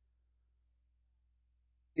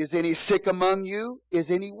 Is any sick among you? Is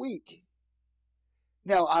any weak?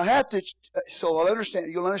 Now, I have to, so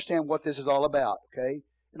you'll understand what this is all about, okay?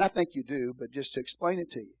 And I think you do, but just to explain it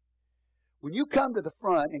to you. When you come to the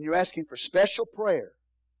front and you're asking for special prayer,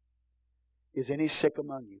 is any sick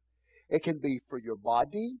among you? It can be for your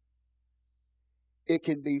body. It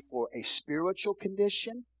can be for a spiritual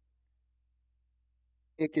condition.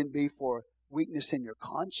 It can be for weakness in your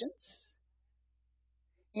conscience.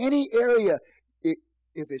 Any area, it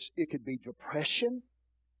could be depression.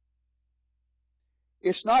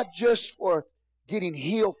 It's not just for getting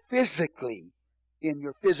healed physically in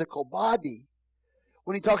your physical body.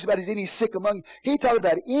 When he talks about is any sick among you, he talks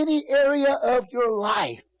about any area of your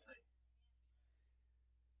life.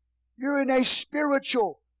 You're in a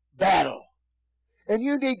spiritual battle. And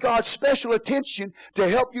you need God's special attention to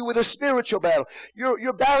help you with a spiritual battle.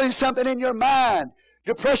 You're battling something in your mind.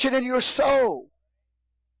 Depression in your soul.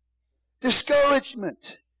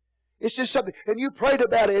 Discouragement. It's just something. And you prayed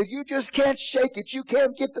about it. And you just can't shake it. You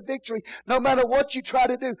can't get the victory no matter what you try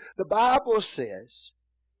to do. The Bible says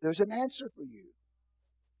there's an answer for you.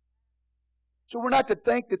 So we're not to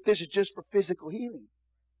think that this is just for physical healing.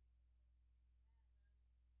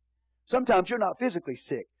 Sometimes you're not physically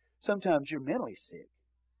sick. Sometimes you're mentally sick.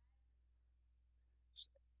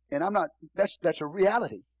 And that's a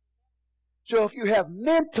reality. So if you have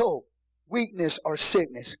mental weakness or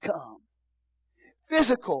sickness, come.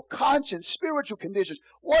 Physical, conscience, spiritual conditions,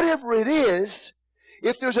 whatever it is,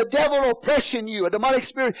 if there's a devil oppressing you, a demonic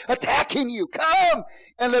spirit attacking you, come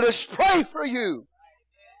and let us pray for you.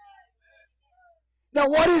 Now,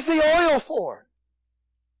 what is the oil for?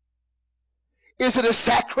 Is it a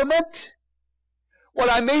sacrament? What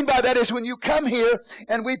I mean by that is when you come here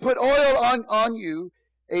and we put oil on you,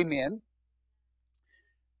 amen,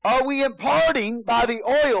 are we imparting by the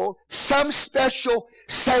oil some special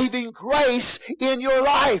saving grace in your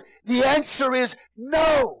life? The answer is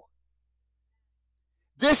no.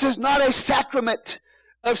 This is not a sacrament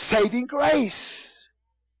of saving grace.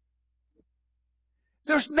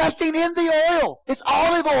 There's nothing in the oil. It's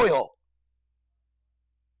olive oil.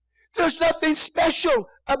 There's nothing special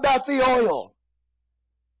about the oil.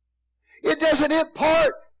 It doesn't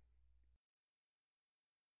impart,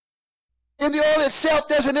 in the oil itself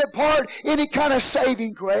doesn't impart any kind of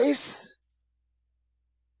saving grace.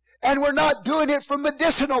 And we're not doing it for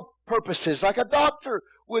medicinal purposes like a doctor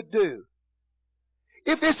would do.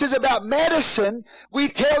 If this is about medicine, we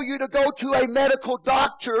tell you to go to a medical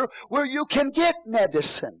doctor where you can get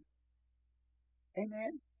medicine.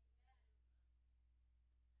 Amen?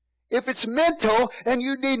 If it's mental and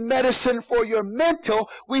you need medicine for your mental,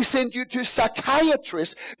 we send you to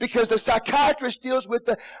psychiatrists because the psychiatrist deals with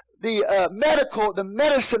the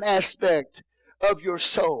medicine aspect of your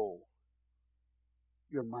soul,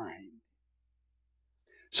 your mind.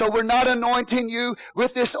 So we're not anointing you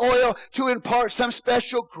with this oil to impart some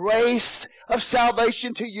special grace of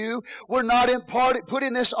salvation to you. We're not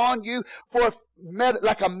putting this on you for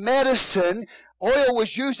like a medicine. Oil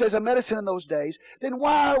was used as a medicine in those days. Then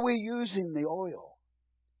why are we using the oil?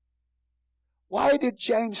 Why did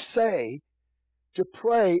James say to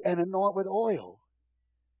pray and anoint with oil?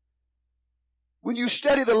 When you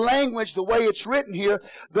study the language the way it's written here,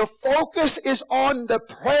 the focus is on the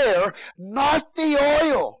prayer, not the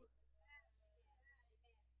oil.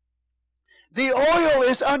 The oil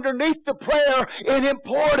is underneath the prayer in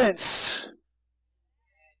importance.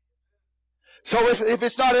 So if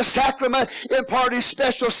it's not a sacrament imparting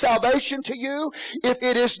special salvation to you, if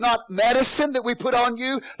it is not medicine that we put on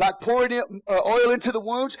you, like pouring oil into the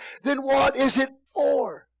wounds, then what is it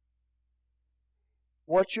for?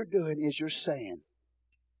 What you're doing is you're saying,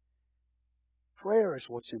 prayer is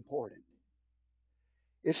what's important.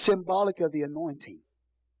 It's symbolic of the anointing.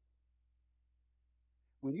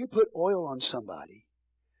 When you put oil on somebody,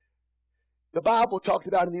 the Bible talked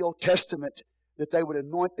about in the Old Testament that they would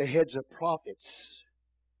anoint the heads of prophets,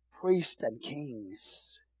 priests, and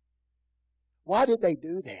kings. Why did they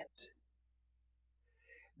do that?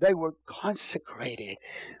 They were consecrated.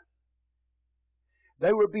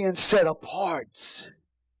 They were being set apart.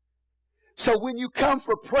 So when you come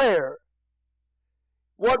for prayer,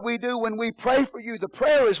 what we do when we pray for you, the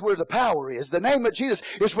prayer is where the power is. The name of Jesus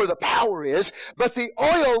is where the power is. But the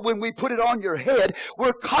oil, when we put it on your head,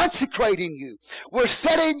 we're consecrating you. We're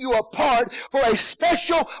setting you apart for a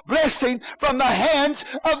special blessing from the hands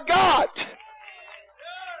of God.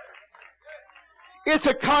 It's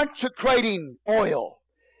a consecrating oil.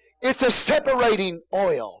 It's a separating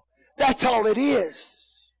oil. That's all it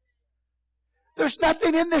is. There's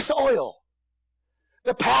nothing in this oil.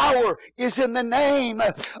 The power is in the name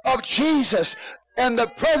of Jesus. And the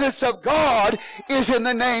presence of God is in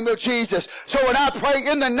the name of Jesus. So when I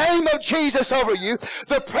pray in the name of Jesus over you,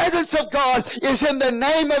 the presence of God is in the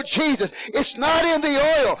name of Jesus. It's not in the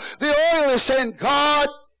oil. The oil is saying, God,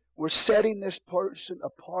 we're setting this person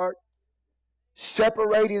apart,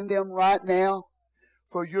 separating them right now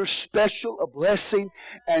for your special blessing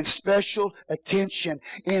and special attention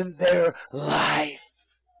in their life.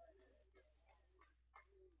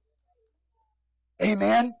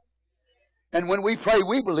 Amen. And when we pray,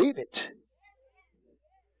 we believe it.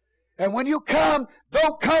 And when you come,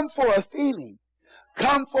 don't come for a feeling.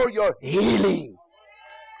 Come for your healing.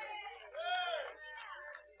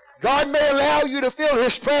 God may allow you to feel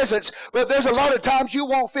His presence, but there's a lot of times you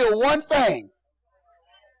won't feel one thing.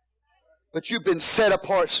 But you've been set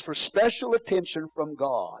apart for special attention from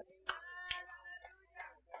God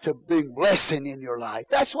to bring blessing in your life.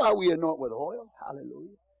 That's why we anoint with oil.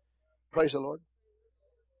 Hallelujah. Praise the Lord.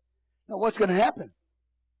 Now what's going to happen?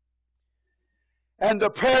 And the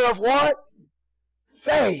prayer of what?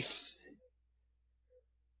 Faith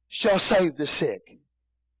shall save the sick.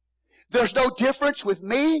 There's no difference with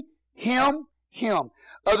me, him,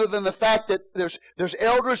 other than the fact that there's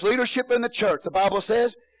elders, leadership in the church, the Bible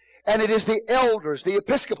says. And it is the elders, the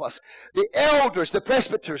episcopos, the elders, the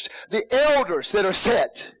presbyters, the elders that are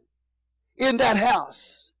set in that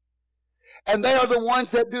house. And they are the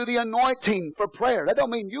ones that do the anointing for prayer. That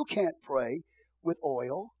don't mean you can't pray with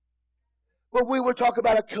oil. But we were talking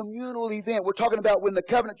about a communal event. We're talking about when the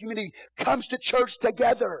covenant community comes to church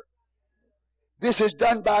together. This is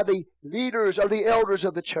done by the leaders or the elders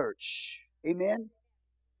of the church. Amen?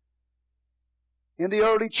 In the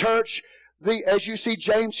early church, as you see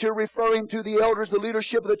James here referring to the elders, the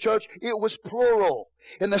leadership of the church, it was plural.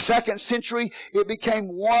 In the 2nd century, it became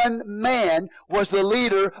one man was the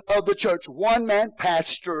leader of the church. One man,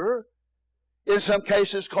 pastor, in some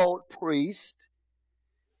cases called priest.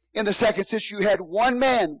 In the 2nd century, you had one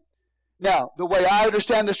man. Now, the way I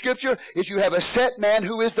understand the Scripture is you have a set man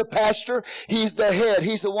who is the pastor. He's the head.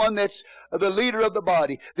 He's the one that's the leader of the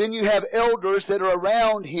body. Then you have elders that are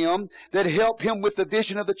around him that help him with the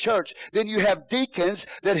vision of the church. Then you have deacons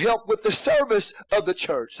that help with the service of the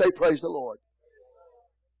church. Say, praise the Lord.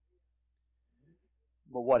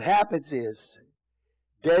 But what happens is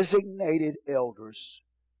designated elders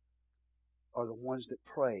are the ones that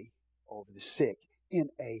pray over the sick in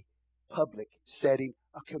a public setting,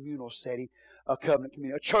 a communal setting, a covenant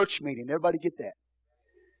community, a church meeting. Everybody get that?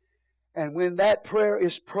 And when that prayer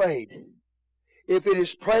is prayed, if it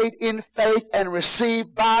is prayed in faith and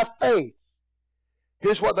received by faith,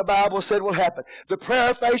 here's what the Bible said will happen. The prayer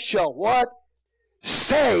of faith shall what?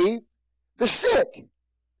 Save the sick.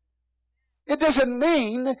 It doesn't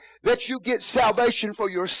mean that you get salvation for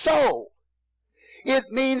your soul.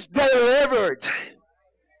 It means delivered.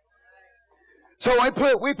 So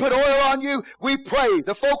we put oil on you, we pray.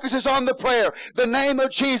 The focus is on the prayer, the name of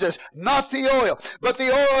Jesus, not the oil. But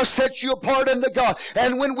the oil sets you apart unto God.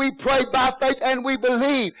 And when we pray by faith and we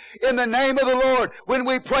believe in the name of the Lord, when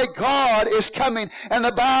we pray, God is coming. And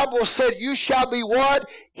the Bible said, you shall be what?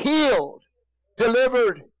 Healed,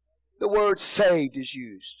 delivered. The word saved is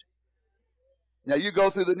used. Now you go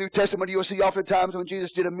through the New Testament, you'll see oftentimes when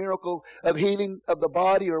Jesus did a miracle of healing of the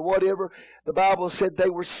body or whatever, the Bible said they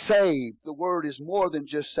were saved. The word is more than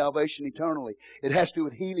just salvation eternally. It has to do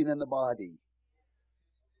with healing in the body.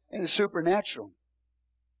 And it's supernatural.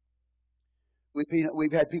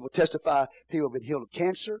 We've had people testify, people have been healed of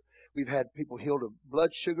cancer. We've had people healed of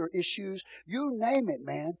blood sugar issues. You name it,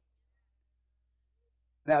 man.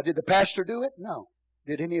 Now, did the pastor do it? No.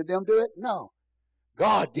 Did any of them do it? No.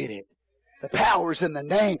 God did it. The power is in the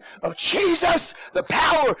name of Jesus. The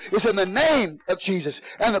power is in the name of Jesus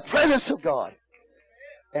and the presence of God.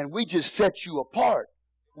 And we just set you apart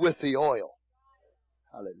with the oil.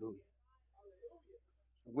 Hallelujah.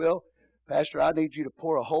 Well, Pastor, I need you to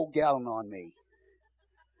pour a whole gallon on me.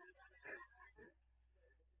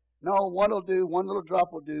 No, one will do. One little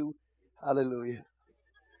drop will do. Hallelujah.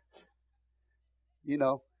 You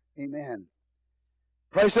know, amen.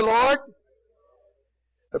 Praise the Lord.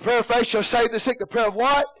 The prayer of faith shall save the sick. The prayer of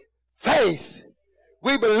what? Faith.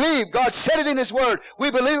 We believe. God said it in His Word. We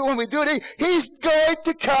believe it when we do it. He's going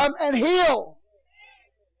to come and heal.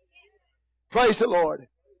 Praise the Lord.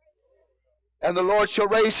 And the Lord shall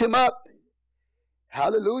raise him up.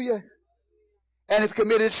 Hallelujah. And if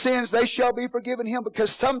committed sins, they shall be forgiven him.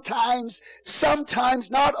 Because sometimes,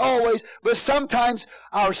 not always, but sometimes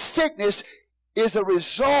our sickness is a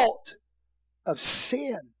result of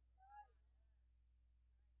sin.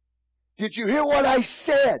 Did you hear what I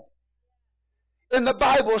said? In the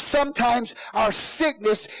Bible, sometimes our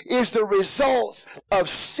sickness is the result of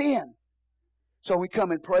sin. So when we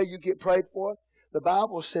come and pray, you get prayed for. The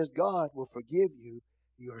Bible says God will forgive you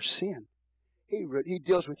your sin. He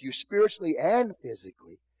deals with you spiritually and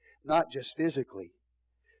physically, not just physically.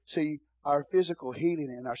 See, our physical healing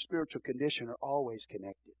and our spiritual condition are always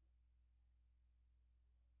connected.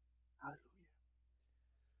 Hallelujah.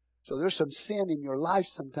 So there's some sin in your life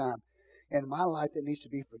sometime, in my life, that needs to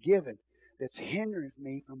be forgiven, that's hindering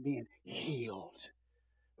me from being healed.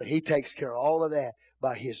 But He takes care of all of that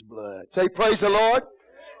by His blood. Say, praise the Lord.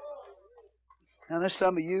 Now there's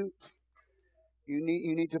some of you, you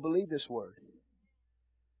need to believe this word.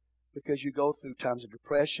 Because you go through times of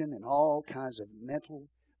depression and all kinds of mental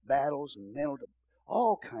battles and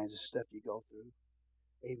all kinds of stuff you go through.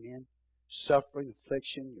 Amen. Suffering,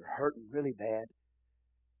 affliction, you're hurting really bad.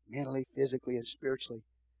 Mentally, physically, and spiritually.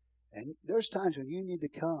 And there's times when you need to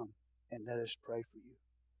come and let us pray for you.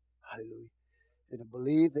 Hallelujah. And to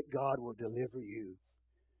believe that God will deliver you.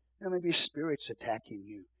 There may be spirits attacking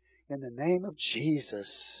you. In the name of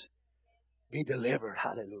Jesus, be delivered.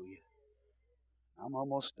 Hallelujah. I'm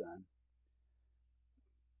almost done.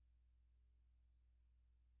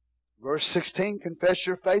 Verse 16, confess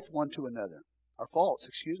your faith one to another. Our faults,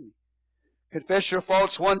 excuse me. Confess your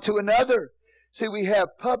faults one to another. See, we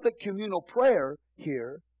have public communal prayer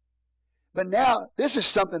here. But now, this is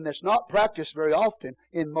something that's not practiced very often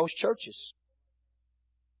in most churches.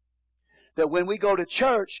 That when we go to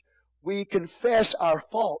church, we confess our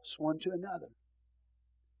faults one to another.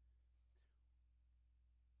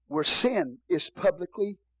 Where sin is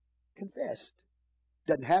publicly confessed.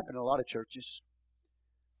 Doesn't happen in a lot of churches.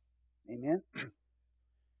 Amen?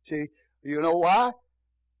 See, you know why?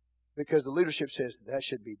 Because the leadership says that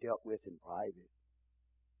should be dealt with in private.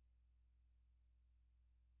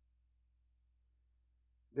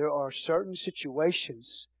 There are certain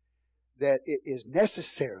situations that it is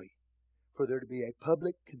necessary for there to be a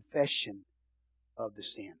public confession of the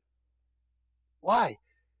sin. Why?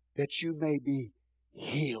 That you may be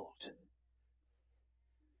healed.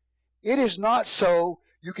 It is not so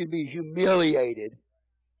you can be humiliated.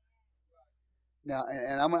 Now,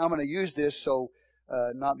 and I'm going to use this so,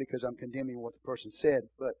 not because I'm condemning what the person said,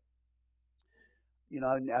 but,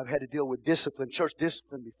 I've had to deal with church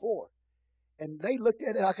discipline before. And they looked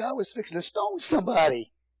at it like I was fixing to stone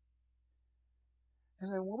somebody. And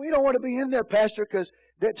they said, well, we don't want to be in there, Pastor, because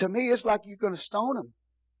to me it's like you're going to stone them.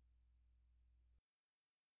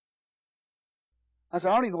 I said,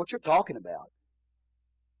 I don't even know what you're talking about.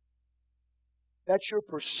 That's your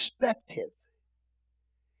perspective.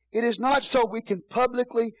 It is not so we can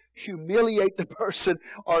publicly humiliate the person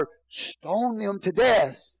or stone them to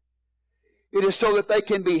death. It is so that they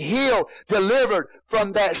can be healed, delivered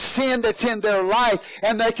from that sin that's in their life,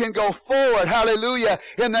 and they can go forward, hallelujah,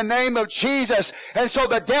 in the name of Jesus. And so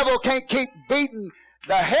the devil can't keep beating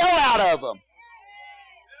the hell out of them.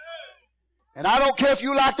 And I don't care if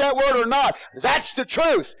you like that word or not. That's the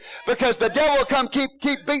truth. Because the devil will come keep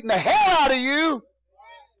beating the hell out of you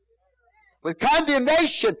with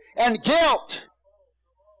condemnation and guilt.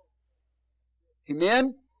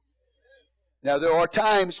 Amen? Now, there are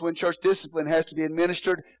times when church discipline has to be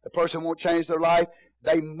administered. The person won't change their life.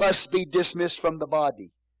 They must be dismissed from the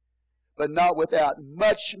body. But not without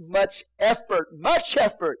much effort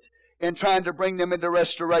in trying to bring them into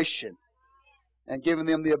restoration and giving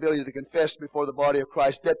them the ability to confess before the body of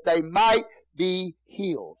Christ that they might be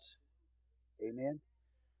healed. Amen?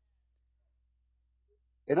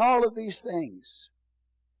 In all of these things,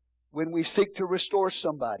 when we seek to restore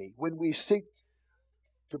somebody, when we seek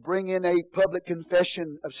to bring in a public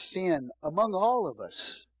confession of sin among all of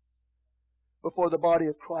us before the body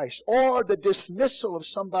of Christ, or the dismissal of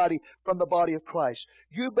somebody from the body of Christ,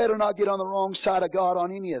 you better not get on the wrong side of God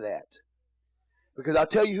on any of that. Because I'll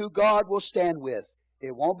tell you who God will stand with.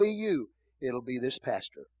 It won't be you. It'll be this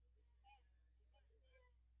pastor.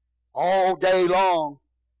 All day long,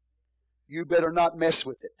 you better not mess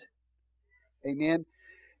with it. Amen?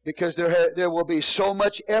 Because there will be so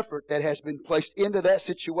much effort that has been placed into that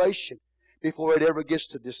situation before it ever gets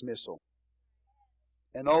to dismissal.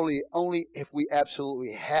 And only if we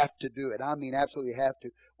absolutely have to do it, I mean absolutely have to,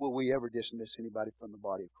 will we ever dismiss anybody from the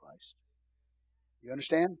body of Christ. You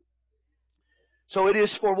understand? So it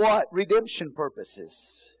is for what? Redemption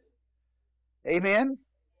purposes. Amen?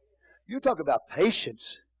 You talk about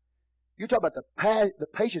patience. You talk about the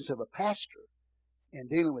patience of a pastor in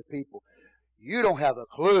dealing with people. You don't have a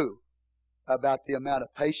clue about the amount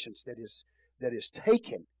of patience that is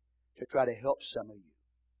taken to try to help some of you.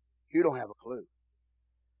 You don't have a clue.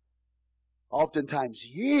 Oftentimes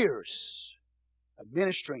years of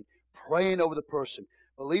ministering, praying over the person,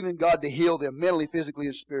 believing God to heal them mentally, physically,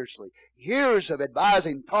 and spiritually. Years of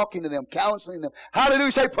advising, talking to them, counseling them.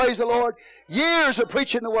 Hallelujah, say praise the Lord. Years of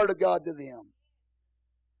preaching the Word of God to them.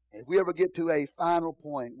 And if we ever get to a final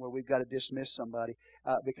point where we've got to dismiss somebody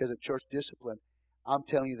because of church discipline, I'm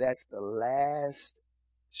telling you that's the last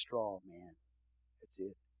straw, man. That's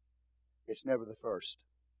it. It's never the first.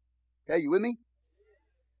 Okay, you with me?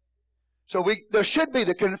 So there should be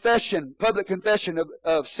the confession, public confession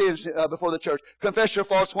of sins before the church. Confess your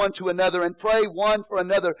faults one to another and pray one for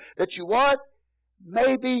another that you what?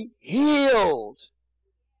 May be healed.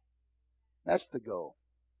 That's the goal.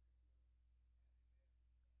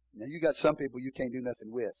 Now you got some people you can't do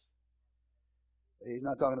nothing with. He's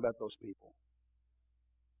not talking about those people.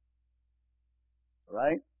 All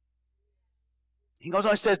right? He goes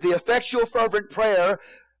on and says, the effectual fervent prayer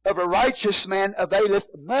of a righteous man availeth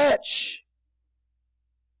much.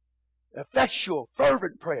 Effectual,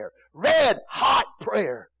 fervent prayer. Red hot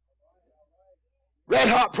prayer. Red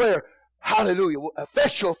hot prayer. Hallelujah.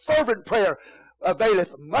 Effectual, fervent prayer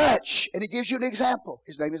availeth much. And he gives you an example.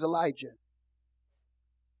 His name is Elijah.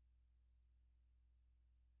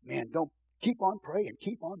 Man, don't keep on praying.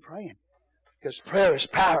 Keep on praying. Because prayer is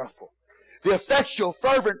powerful. The effectual,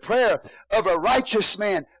 fervent prayer of a righteous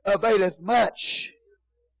man availeth much.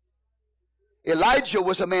 Elijah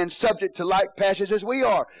was a man subject to like passions as we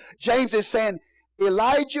are. James is saying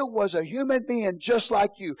Elijah was a human being just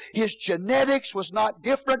like you. His genetics was not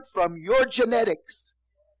different from your genetics.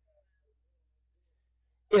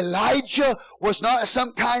 Elijah was not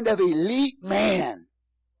some kind of elite man.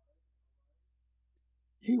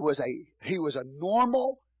 He was a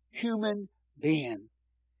normal human being.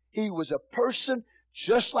 He was a person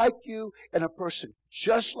just like you and a person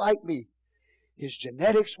just like me. His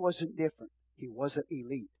genetics wasn't different. He wasn't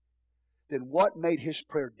elite. Then what made his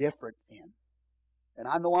prayer different then? And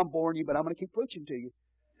I know I'm boring you, but I'm going to keep preaching to you.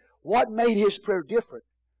 What made his prayer different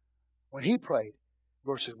when he prayed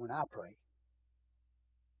versus when I pray?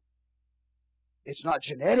 It's not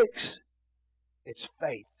genetics. It's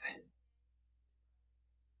faith.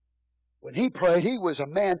 When he prayed, he was a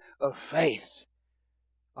man of faith.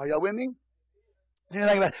 Are y'all with me? You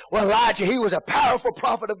think about, well, Elijah, he was a powerful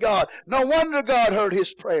prophet of God. No wonder God heard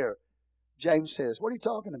his prayer. James says, what are you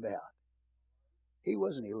talking about? He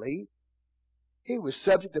wasn't elite. He was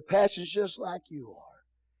subject to passions just like you are.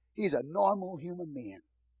 He's a normal human being.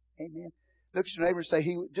 Amen. Look at your neighbor and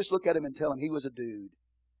say, just look at him and tell him he was a dude.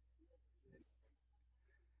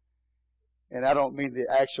 And I don't mean the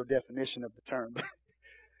actual definition of the term, but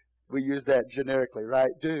we use that generically,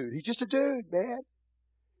 right? Dude. He's just a dude, man.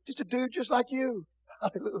 Just a dude just like you.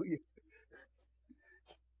 Hallelujah.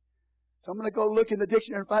 So I'm going to go look in the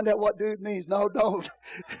dictionary and find out what dude means. No, don't.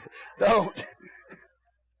 Don't.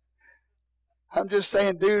 I'm just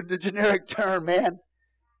saying dude, the generic term, man.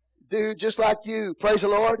 Dude just like you. Praise the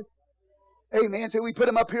Lord. Amen. So we put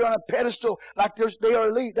them up here on a pedestal like they are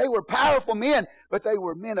elite. They were powerful men, but they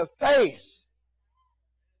were men of faith.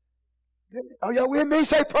 Are y'all with me?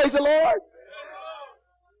 Say praise the Lord.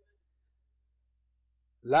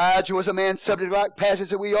 Elijah was a man subject to like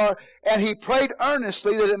passions that we are, and he prayed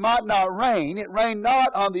earnestly that it might not rain. It rained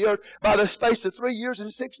not on the earth by the space of 3 years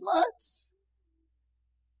and 6 months.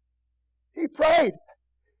 He prayed.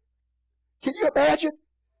 Can you imagine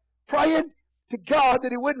praying to God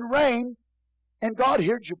that it wouldn't rain, and God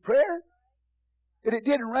heard your prayer? That it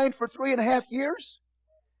didn't rain for 3.5 years?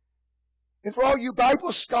 And for all you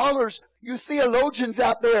Bible scholars, you theologians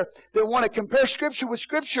out there that want to compare Scripture with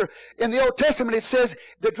Scripture, in the Old Testament it says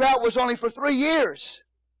the drought was only for 3 years.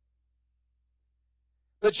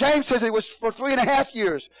 But James says it was for 3.5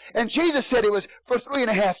 years. And Jesus said it was for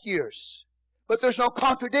 3.5 years. But there's no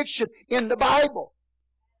contradiction in the Bible.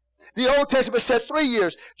 The Old Testament said 3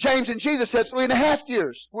 years. James and Jesus said 3.5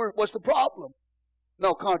 years. What's the problem?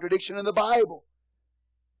 No contradiction in the Bible.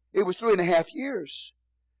 It was 3.5 years.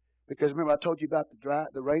 Because remember I told you about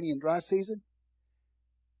the rainy and dry season?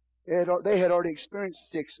 They had already experienced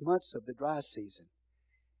 6 months of the dry season.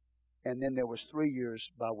 And then there was 3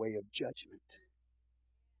 years by way of judgment.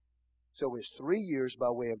 So it was 3 years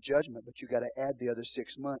by way of judgment, but you got to add the other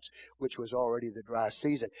 6 months, which was already the dry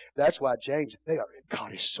season. That's why James,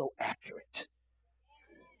 God is so accurate.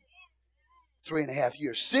 3.5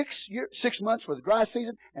 years. 6 months for the dry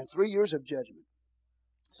season and 3 years of judgment.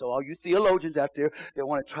 So all you theologians out there that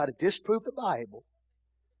want to try to disprove the Bible,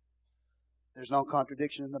 there's no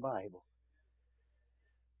contradiction in the Bible.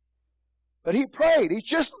 But he prayed. He's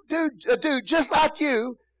just a dude just like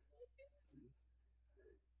you.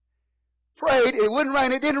 Prayed. It wouldn't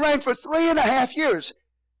rain. It didn't rain for 3.5 years.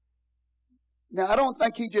 Now, I don't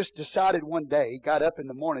think he just decided one day, he got up in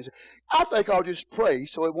the morning and said, I think I'll just pray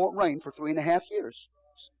so it won't rain for 3.5 years.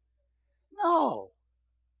 No.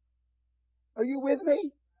 Are you with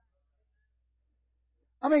me?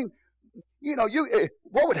 I mean, you know,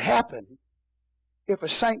 what would happen if a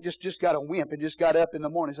saint just got a wimp and just got up in the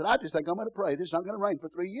morning and said, I just think I'm going to pray. This is not going to rain for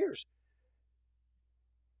 3 years.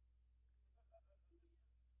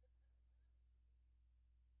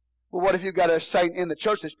 Well, what if you've got a saint in the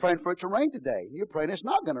church that's praying for it to rain today? And you're praying it's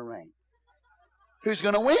not going to rain. Who's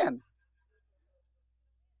going to win?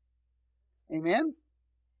 Amen?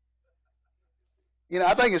 You know,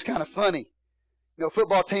 I think it's kind of funny. You know,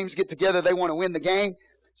 football teams get together, they want to win the game.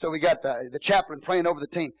 So we got the chaplain praying over the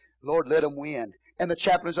team. Lord, let them win. And the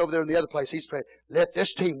chaplain's over there in the other place. He's praying, let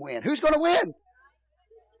this team win. Who's going to win?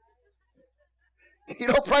 You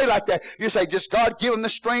don't pray like that. You say, just God give them the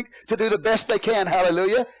strength to do the best they can.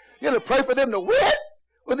 Hallelujah. You got to pray for them to win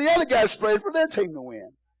when the other guy's praying for their team to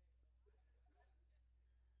win.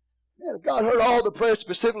 Man, if God heard all the prayers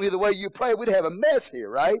specifically the way you pray, we'd have a mess here,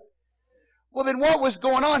 right? Well, then what was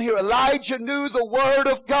going on here? Elijah knew the Word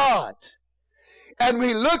of God. And when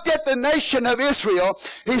he looked at the nation of Israel,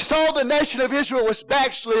 he saw the nation of Israel was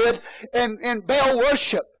backslid in Baal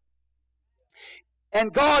worship.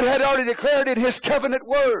 And God had already declared in His covenant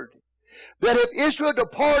word that if Israel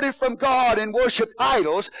departed from God and worshiped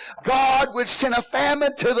idols, God would send a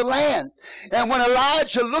famine to the land. And when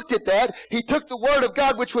Elijah looked at that, he took the word of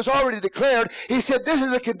God which was already declared. He said, this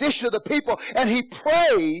is the condition of the people. And he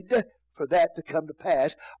prayed for that to come to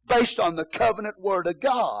pass based on the covenant word of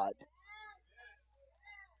God.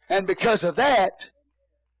 And because of that,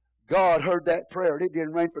 God heard that prayer. It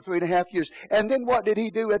didn't rain for 3.5 years. And then what did he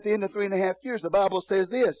do at the end of 3.5 years? The Bible says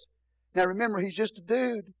this. Now remember, he's just a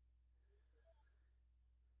dude.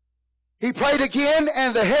 He prayed again,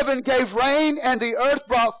 and the heaven gave rain, and the earth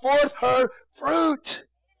brought forth her fruit.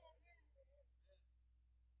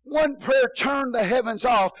 One prayer turned the heavens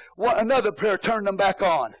off. Another prayer turned them back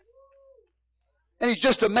on. And he's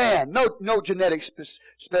just a man. No genetic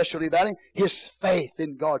specialty about him. His faith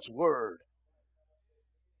in God's Word.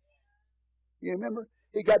 You remember?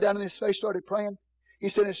 He got down on his face, started praying. He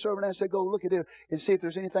sent his servant out and said, go look at it and see if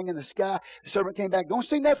there's anything in the sky. The servant came back. Don't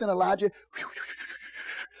see nothing, Elijah.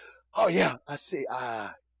 Oh, yeah, I see.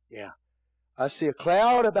 Yeah. I see a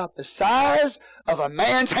cloud about the size of a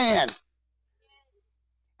man's hand.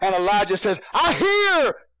 And Elijah says, I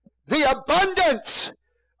hear the abundance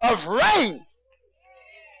of rain.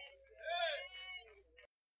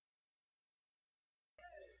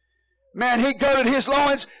 Man, he girded his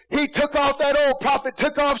loins. He took off, that old prophet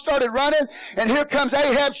took off, started running. And here comes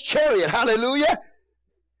Ahab's chariot. Hallelujah.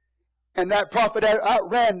 And that prophet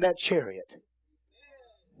outran that chariot.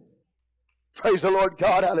 Praise the Lord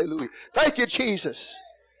God. Hallelujah. Thank you, Jesus.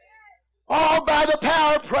 All by the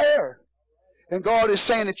power of prayer. And God is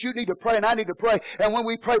saying that you need to pray and I need to pray. And when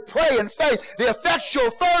we pray in faith, the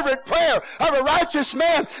effectual, fervent prayer of a righteous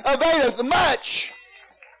man availeth much.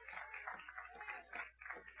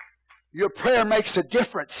 Your prayer makes a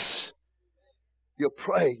difference. You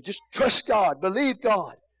pray. Just trust God. Believe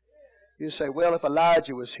God. You say, well, if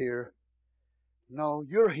Elijah was here. No,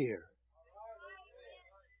 you're here.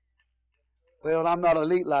 Well, I'm not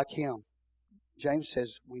elite like him. James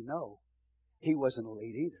says, we know. He wasn't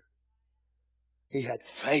elite either. He had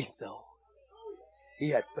faith, though.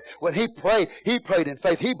 When he prayed in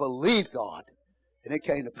faith. He believed God. And it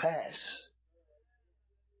came to pass.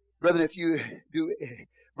 Brethren, if you do...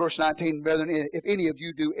 Verse 19, brethren, if any of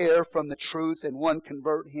you do err from the truth and one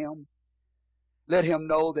convert him, let him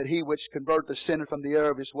know that he which convert the sinner from the error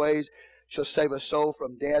of his ways shall save a soul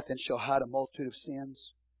from death and shall hide a multitude of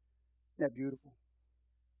sins. Isn't that beautiful?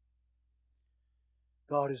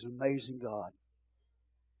 God is an amazing God.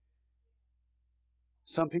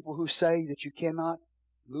 Some people who say that you cannot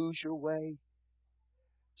lose your way.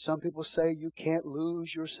 Some people say you can't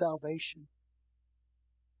lose your salvation.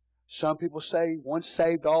 Some people say, once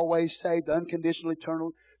saved, always saved, unconditional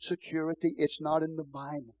eternal security. It's not in the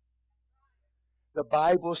Bible. The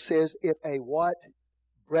Bible says, if a what?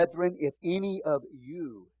 Brethren, if any of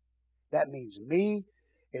you, that means me,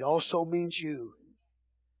 it also means you.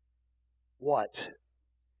 What?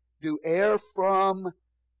 Do err from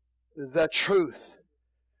the truth.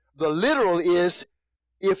 The literal is,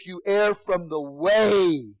 if you err from the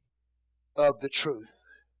way of the truth.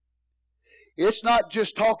 It's not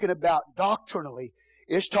just talking about doctrinally.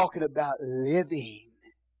 It's talking about living.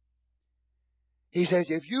 He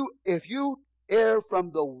says, if you err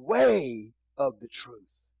from the way of the truth,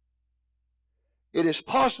 it is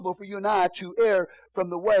possible for you and I to err from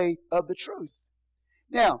the way of the truth.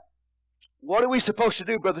 Now, What are we supposed to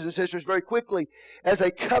do, brothers and sisters, very quickly, as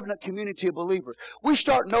a covenant community of believers? We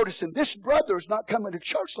start noticing this brother is not coming to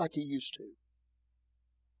church like he used to.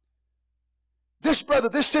 This brother,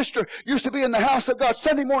 this sister used to be in the house of God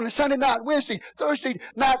Sunday morning, Sunday night, Wednesday, Thursday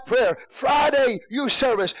night prayer, Friday youth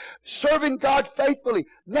service, serving God faithfully.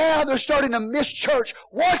 Now they're starting to miss church.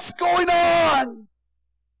 What's going on?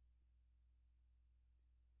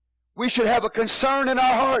 We should have a concern in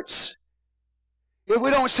our hearts. If we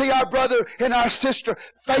don't see our brother and our sister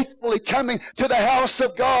faithfully coming to the house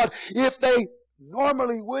of God, if they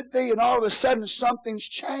normally would be and all of a sudden something's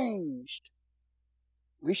changed,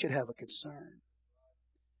 we should have a concern.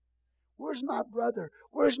 Where's my brother?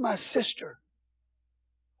 Where's my sister?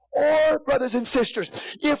 Or, brothers and sisters,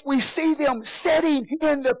 if we see them sitting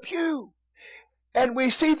in the pew and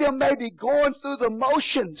we see them maybe going through the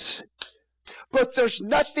motions, but there's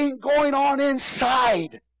nothing going on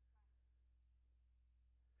inside.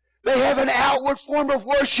 They have an outward form of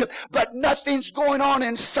worship, but nothing's going on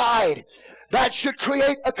inside. That should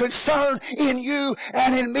create a concern in you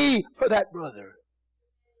and in me for that brother.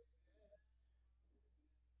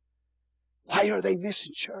 Why are they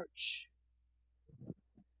missing church?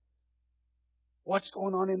 What's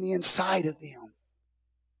going on in the inside of them?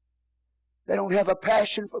 They don't have a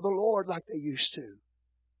passion for the Lord like they used to.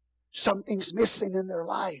 Something's missing in their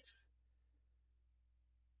life.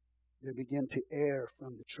 They begin to err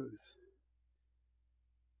from the truth.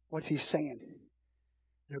 What's he saying?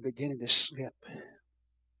 They're beginning to slip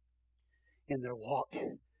in their walk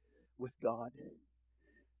with God.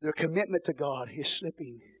 Their commitment to God is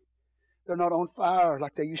slipping. They're not on fire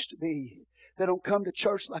like they used to be. They don't come to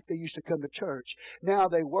church like they used to come to church. Now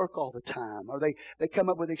they work all the time, or they come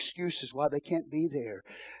up with excuses why they can't be there.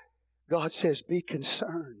 God says, be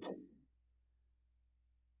concerned.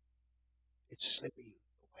 It's slipping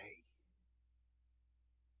away.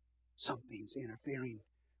 Something's interfering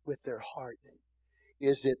with their heart.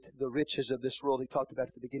 Is it the riches of this world he talked about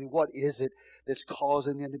at the beginning? What is it that's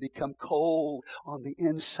causing them to become cold on the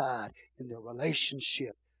inside in their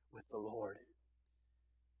relationship with the Lord?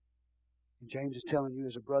 And James is telling you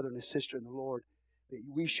as a brother and a sister in the Lord that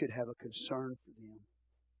we should have a concern for them.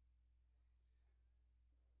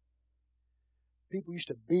 People used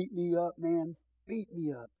to beat me up, man. Beat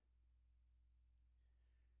me up.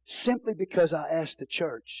 Simply because I asked the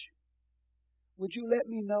church, would you let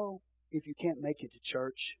me know if you can't make it to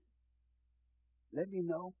church? Let me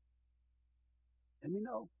know. Let me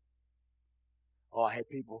know. Oh, I had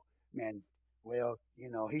people, man, well,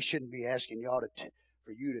 he shouldn't be asking y'all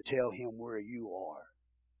for you to tell him where you are.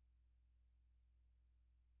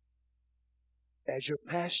 As your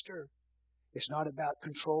pastor, it's not about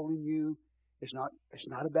controlling you. It's not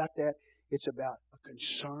about that. It's about a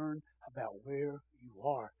concern about where you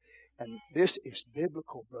are. And this is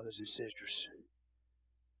biblical, brothers and sisters.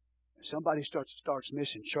 If somebody starts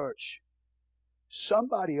missing church,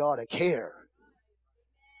 somebody ought to care.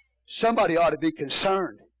 Somebody ought to be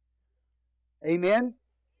concerned. Amen?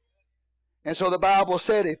 And so the Bible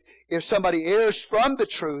said if somebody errs from the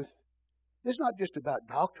truth, it's not just about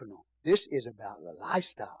doctrinal. This is about the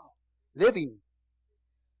lifestyle, living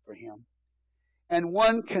for Him. And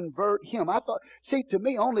one convert him. To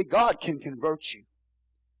me, only God can convert you.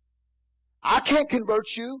 I can't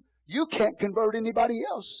convert you. You can't convert anybody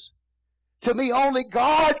else. To me, only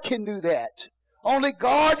God can do that. Only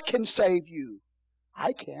God can save you.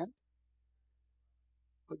 I can't.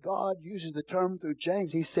 But God uses the term through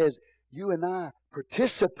James. He says, you and I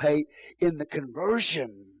participate in the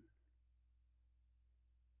conversion.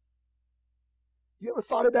 You ever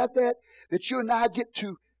thought about that? That you and I get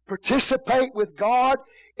to participate with God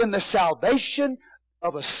in the salvation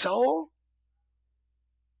of a soul?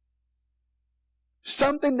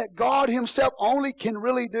 Something that God Himself only can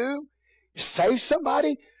really do. Save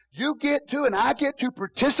somebody. You get to and I get to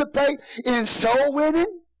participate in soul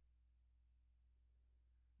winning.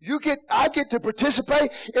 I get to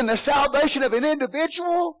participate in the salvation of an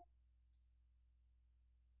individual.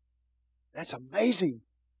 That's amazing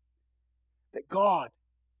that God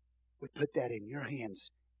would put that in your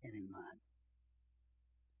hands and in mine.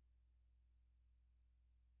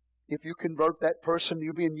 If you convert that person,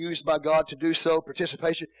 you're being used by God to do so,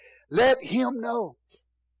 participation, let him know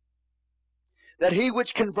that he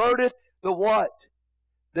which converteth the what?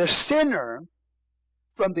 The sinner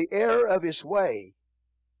from the error of his way,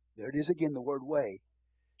 there it is again, the word way,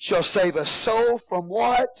 shall save a soul from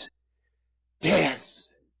what? Death.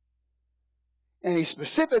 And he's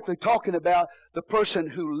specifically talking about the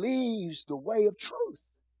person who leaves the way of truth.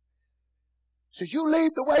 So you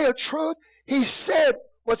leave the way of truth, he said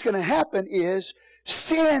what's going to happen is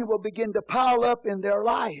sin will begin to pile up in their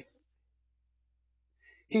life.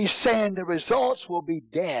 He's saying the results will be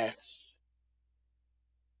death.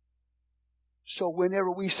 So whenever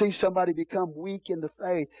we see somebody become weak in the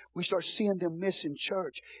faith, we start seeing them missing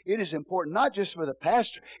church. It is important, not just for the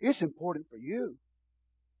pastor, it's important for you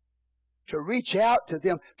to reach out to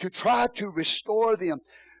them, to try to restore them,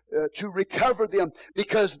 to recover them,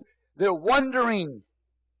 because they're wandering.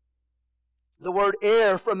 The word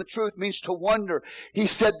err from the truth means to wander. He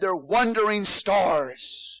said they're wandering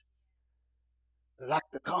stars. They're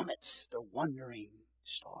like the comets. They're wandering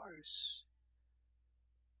stars.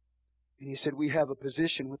 And he said we have a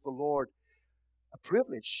position with the Lord, a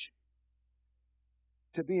privilege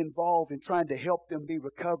to be involved in trying to help them be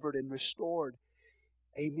recovered and restored.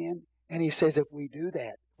 Amen. And he says if we do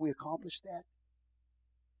that, if we accomplish that,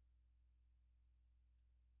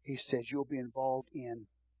 he says you'll be involved in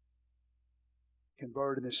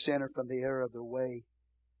converting the sinner from the error of their way.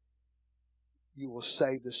 You will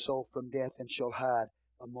save the soul from death and shall hide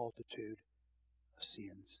a multitude of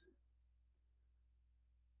sins.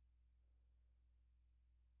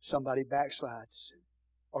 Somebody backslides,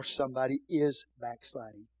 or somebody is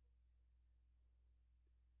backsliding.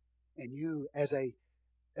 And you, as a,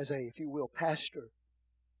 if you will, pastor,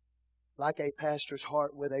 like a pastor's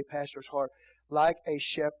heart, with a pastor's heart, like a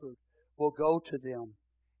shepherd, will go to them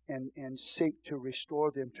and seek to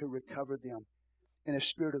restore them, to recover them in a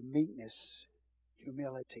spirit of meekness,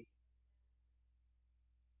 humility.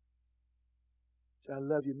 So I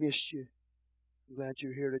love you, missed you. I'm glad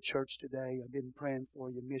you're here at church today. I've been praying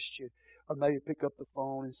for you, missed you. Or maybe pick up the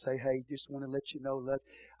phone and say, hey, just want to let you know, love,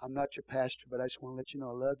 I'm not your pastor, but I just want to let you know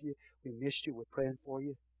I love you. We missed you. We're praying for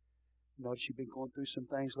you. Notice you've been going through some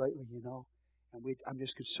things lately, and I'm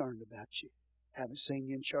just concerned about you. Haven't seen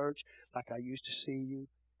you in church like I used to see you.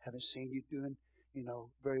 Haven't seen you doing,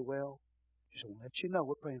 very well. Just want to let you know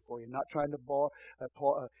we're praying for you. Not trying to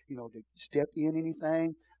to step in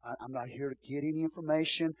anything. I'm not here to get any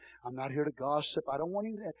information. I'm not here to gossip. I don't want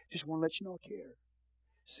any of that. Just want to let you know I care.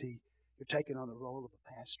 See, you're taking on the role of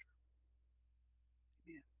a pastor.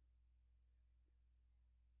 Amen.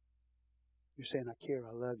 You're saying, I care,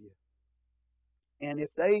 I love you. And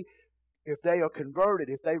if they are converted,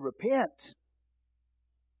 if they repent,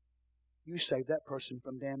 you save that person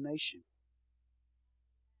from damnation.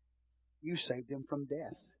 You save them from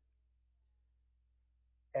death.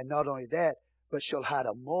 And not only that, but shall hide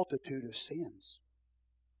a multitude of sins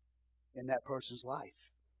in that person's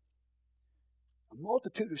life. A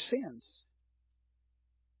multitude of sins.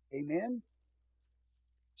 Amen.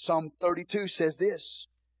 Psalm 32 says this.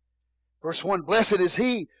 Verse 1, blessed is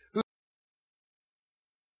he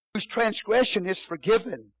whose transgression is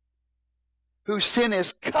forgiven, whose sin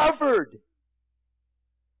is covered.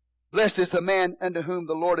 Blessed is the man unto whom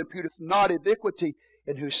the Lord imputeth not iniquity,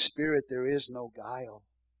 in whose spirit there is no guile.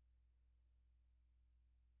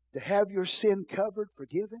 To have your sin covered,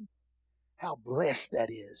 forgiven, how blessed that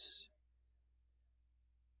is.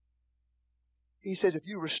 He says if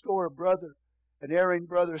you restore a brother, an erring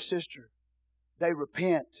brother or sister, they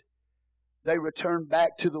repent, they return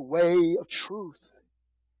back to the way of truth.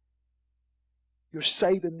 You're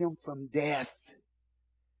saving them from death.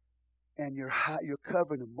 And you're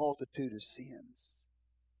covering a multitude of sins.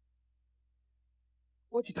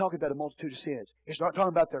 What's he talking about, a multitude of sins? It's not talking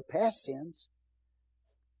about their past sins.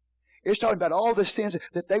 It's talking about all the sins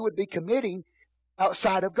that they would be committing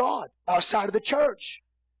outside of God, outside of the church.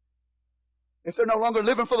 If they're no longer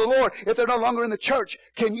living for the Lord, if they're no longer in the church,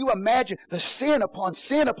 can you imagine the sin upon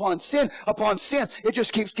sin upon sin upon sin? It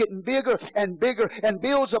just keeps getting bigger and bigger and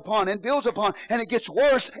builds upon and builds upon, and it gets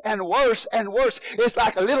worse and worse and worse. It's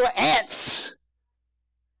like little ants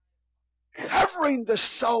covering the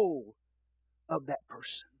soul of that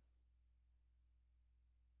person.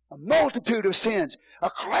 A multitude of sins,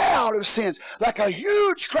 a crowd of sins, like a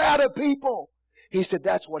huge crowd of people. He said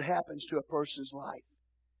that's what happens to a person's life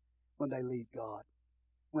when they leave God,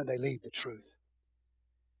 when they leave the truth.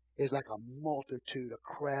 It's like a multitude, a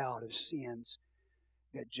crowd of sins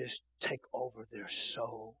that just take over their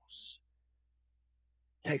souls,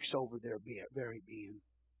 takes over their very being.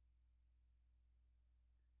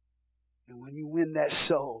 And when you win that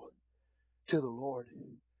soul to the Lord,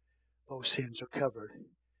 those sins are covered.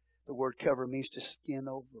 The word cover means to skin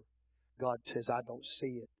over. God says, I don't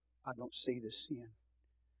see it. I don't see the sin.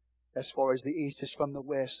 As far as the east is from the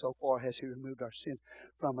west, so far has He removed our sins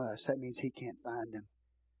from us. That means He can't find them.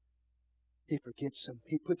 He forgets them.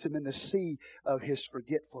 He puts them in the sea of His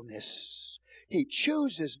forgetfulness. He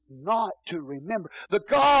chooses not to remember. The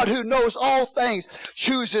God who knows all things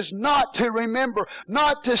chooses not to remember,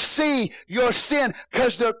 not to see your sin,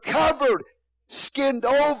 because they're covered, skinned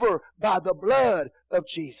over by the blood of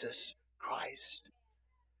Jesus Christ.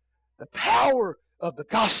 The power of the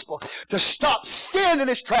gospel to stop sin in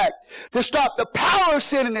its tracks, to stop the power of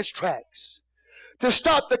sin in its tracks, to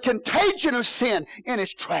stop the contagion of sin in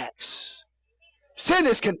its tracks. Sin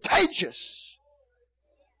is contagious.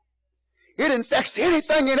 It infects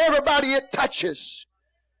anything and everybody it touches.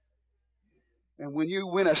 And when you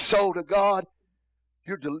win a soul to God,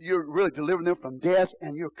 you're really delivering them from death,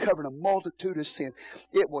 and you're covering a multitude of sin.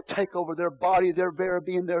 It will take over their body, their very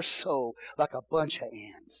being, their soul, like a bunch of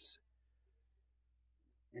ants.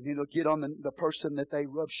 And it'll get on the person that they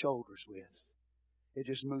rub shoulders with. It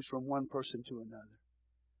just moves from one person to another.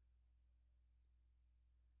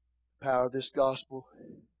 The power of this gospel,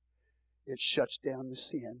 it shuts down the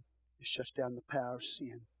sin. It shuts down the power of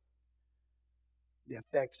sin, the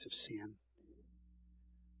effects of sin,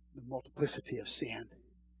 the multiplicity of sin.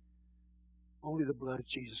 Only the blood of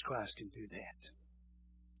Jesus Christ can do that.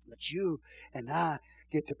 But you and I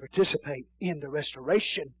get to participate in the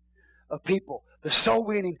restoration of people, the soul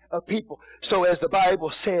winning of people. So as the Bible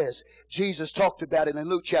says, Jesus talked about it in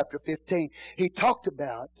Luke chapter 15. He talked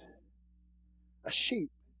about a sheep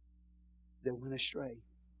that went astray.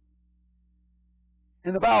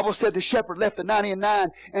 And the Bible said the shepherd left the 99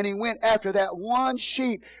 and he went after that one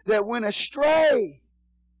sheep that went astray.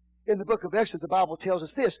 In the book of Exodus, the Bible tells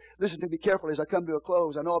us this. Listen to me carefully as I come to a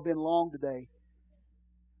close. I know I've been long today.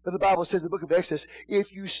 But the Bible says in the book of Exodus,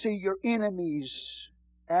 if you see your enemies,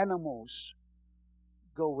 animals,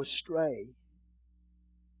 go astray,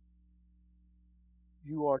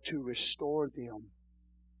 you are to restore them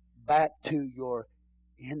back to your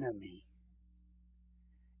enemy.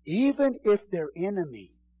 Even if their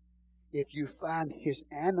enemy, if you find his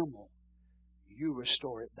animal, you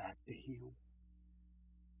restore it back to him.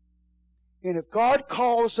 And if God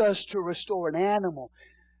calls us to restore an animal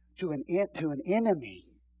to an enemy,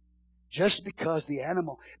 just because the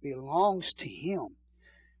animal belongs to him,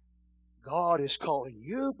 God is calling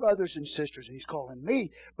you, brothers and sisters, and He's calling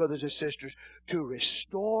me, brothers and sisters, to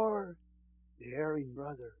restore the erring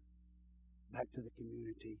brother back to the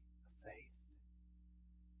community of faith.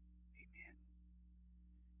 Amen.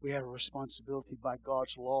 We have a responsibility by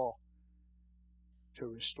God's law to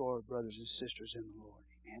restore brothers and sisters in the Lord.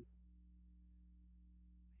 Amen.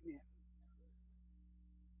 Amen.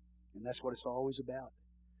 And that's what it's always about.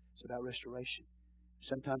 It's about restoration.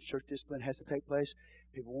 Sometimes church discipline has to take place.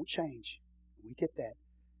 People won't change. We get that.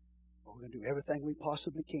 But we're going to do everything we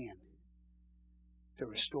possibly can to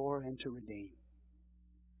restore and to redeem.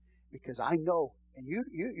 Because I know, and you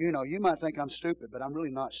know, you might think I'm stupid, but I'm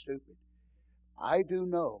really not stupid. I do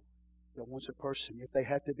know that once a person, if they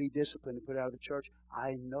have to be disciplined and put out of the church,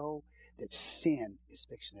 I know that sin is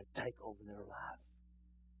fixing to take over their life.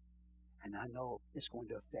 And I know it's going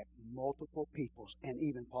to affect multiple peoples and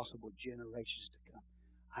even possible generations to come.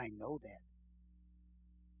 I know that.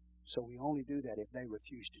 So we only do that if they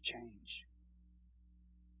refuse to change.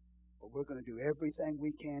 But we're going to do everything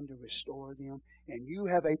we can to restore them. And you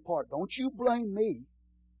have a part. Don't you blame me.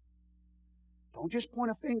 Don't just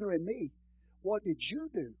point a finger at me. What did you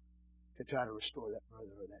do to try to restore that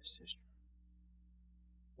brother or that sister?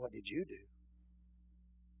 What did you do?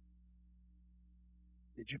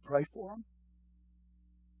 Did you pray for them?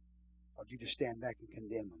 Or did you just stand back and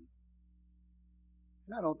condemn them?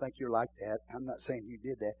 And I don't think you're like that. I'm not saying you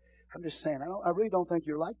did that. I'm just saying I really don't think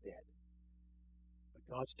you're like that.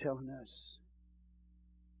 But God's telling us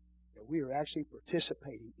that we are actually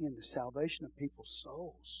participating in the salvation of people's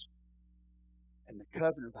souls and the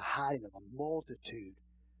covering of the hiding of a multitude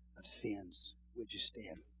of sins. Would you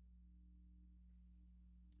stand?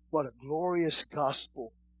 What a glorious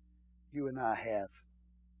gospel you and I have.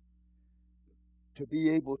 To be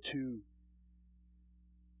able to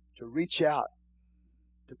reach out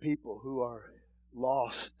to people who are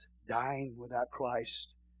lost, dying without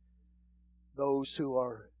Christ. Those who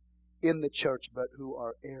are in the church but who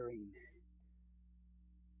are erring,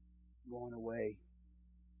 going away.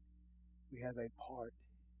 We have a part.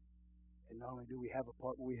 And not only do we have a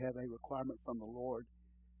part, but we have a requirement from the Lord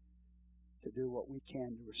to do what we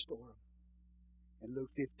can to restore them. In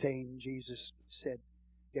Luke 15, Jesus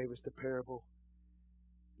gave us the parable,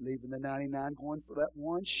 leaving the 99, going for that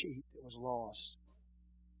one sheep that was lost.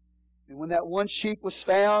 And when that one sheep was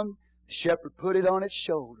found, the shepherd put it on its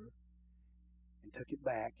shoulder and took it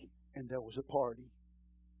back, and there was a party.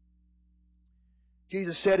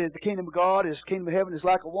 Jesus said that the kingdom of God, the kingdom of heaven is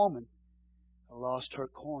like a woman who lost her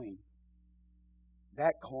coin.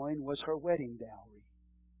 That coin was her wedding dowry.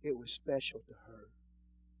 It was special to her.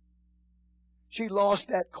 She lost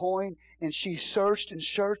that coin, and she searched and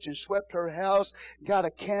searched and swept her house, got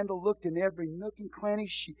a candle, looked in every nook and cranny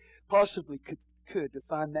she possibly could to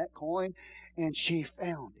find that coin, and she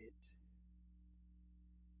found it.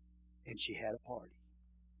 And she had a party.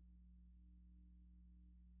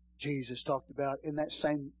 Jesus talked about, in that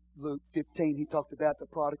same Luke 15, He talked about the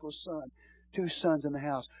prodigal son. 2 sons in the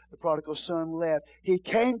house. The prodigal son left. He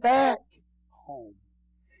came back home.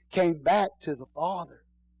 Came back to the father.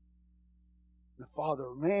 The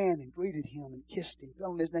father ran and greeted him and kissed him,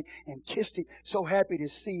 fell on his neck and kissed him. So happy to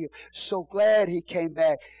see him. So glad he came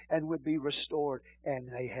back and would be restored.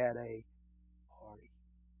 And they had a party.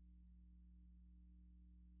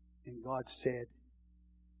 And God said,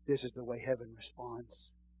 this is the way heaven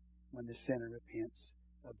responds when the sinner repents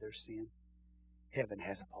of their sin. Heaven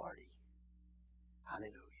has a party.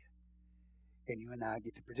 Hallelujah. And you and I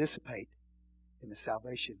get to participate in the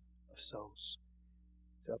salvation of souls.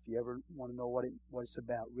 So if you ever want to know what it's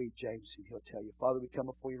about, read James and he'll tell you. Father, we come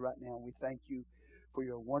before you right now and we thank you for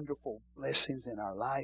your wonderful blessings in our life.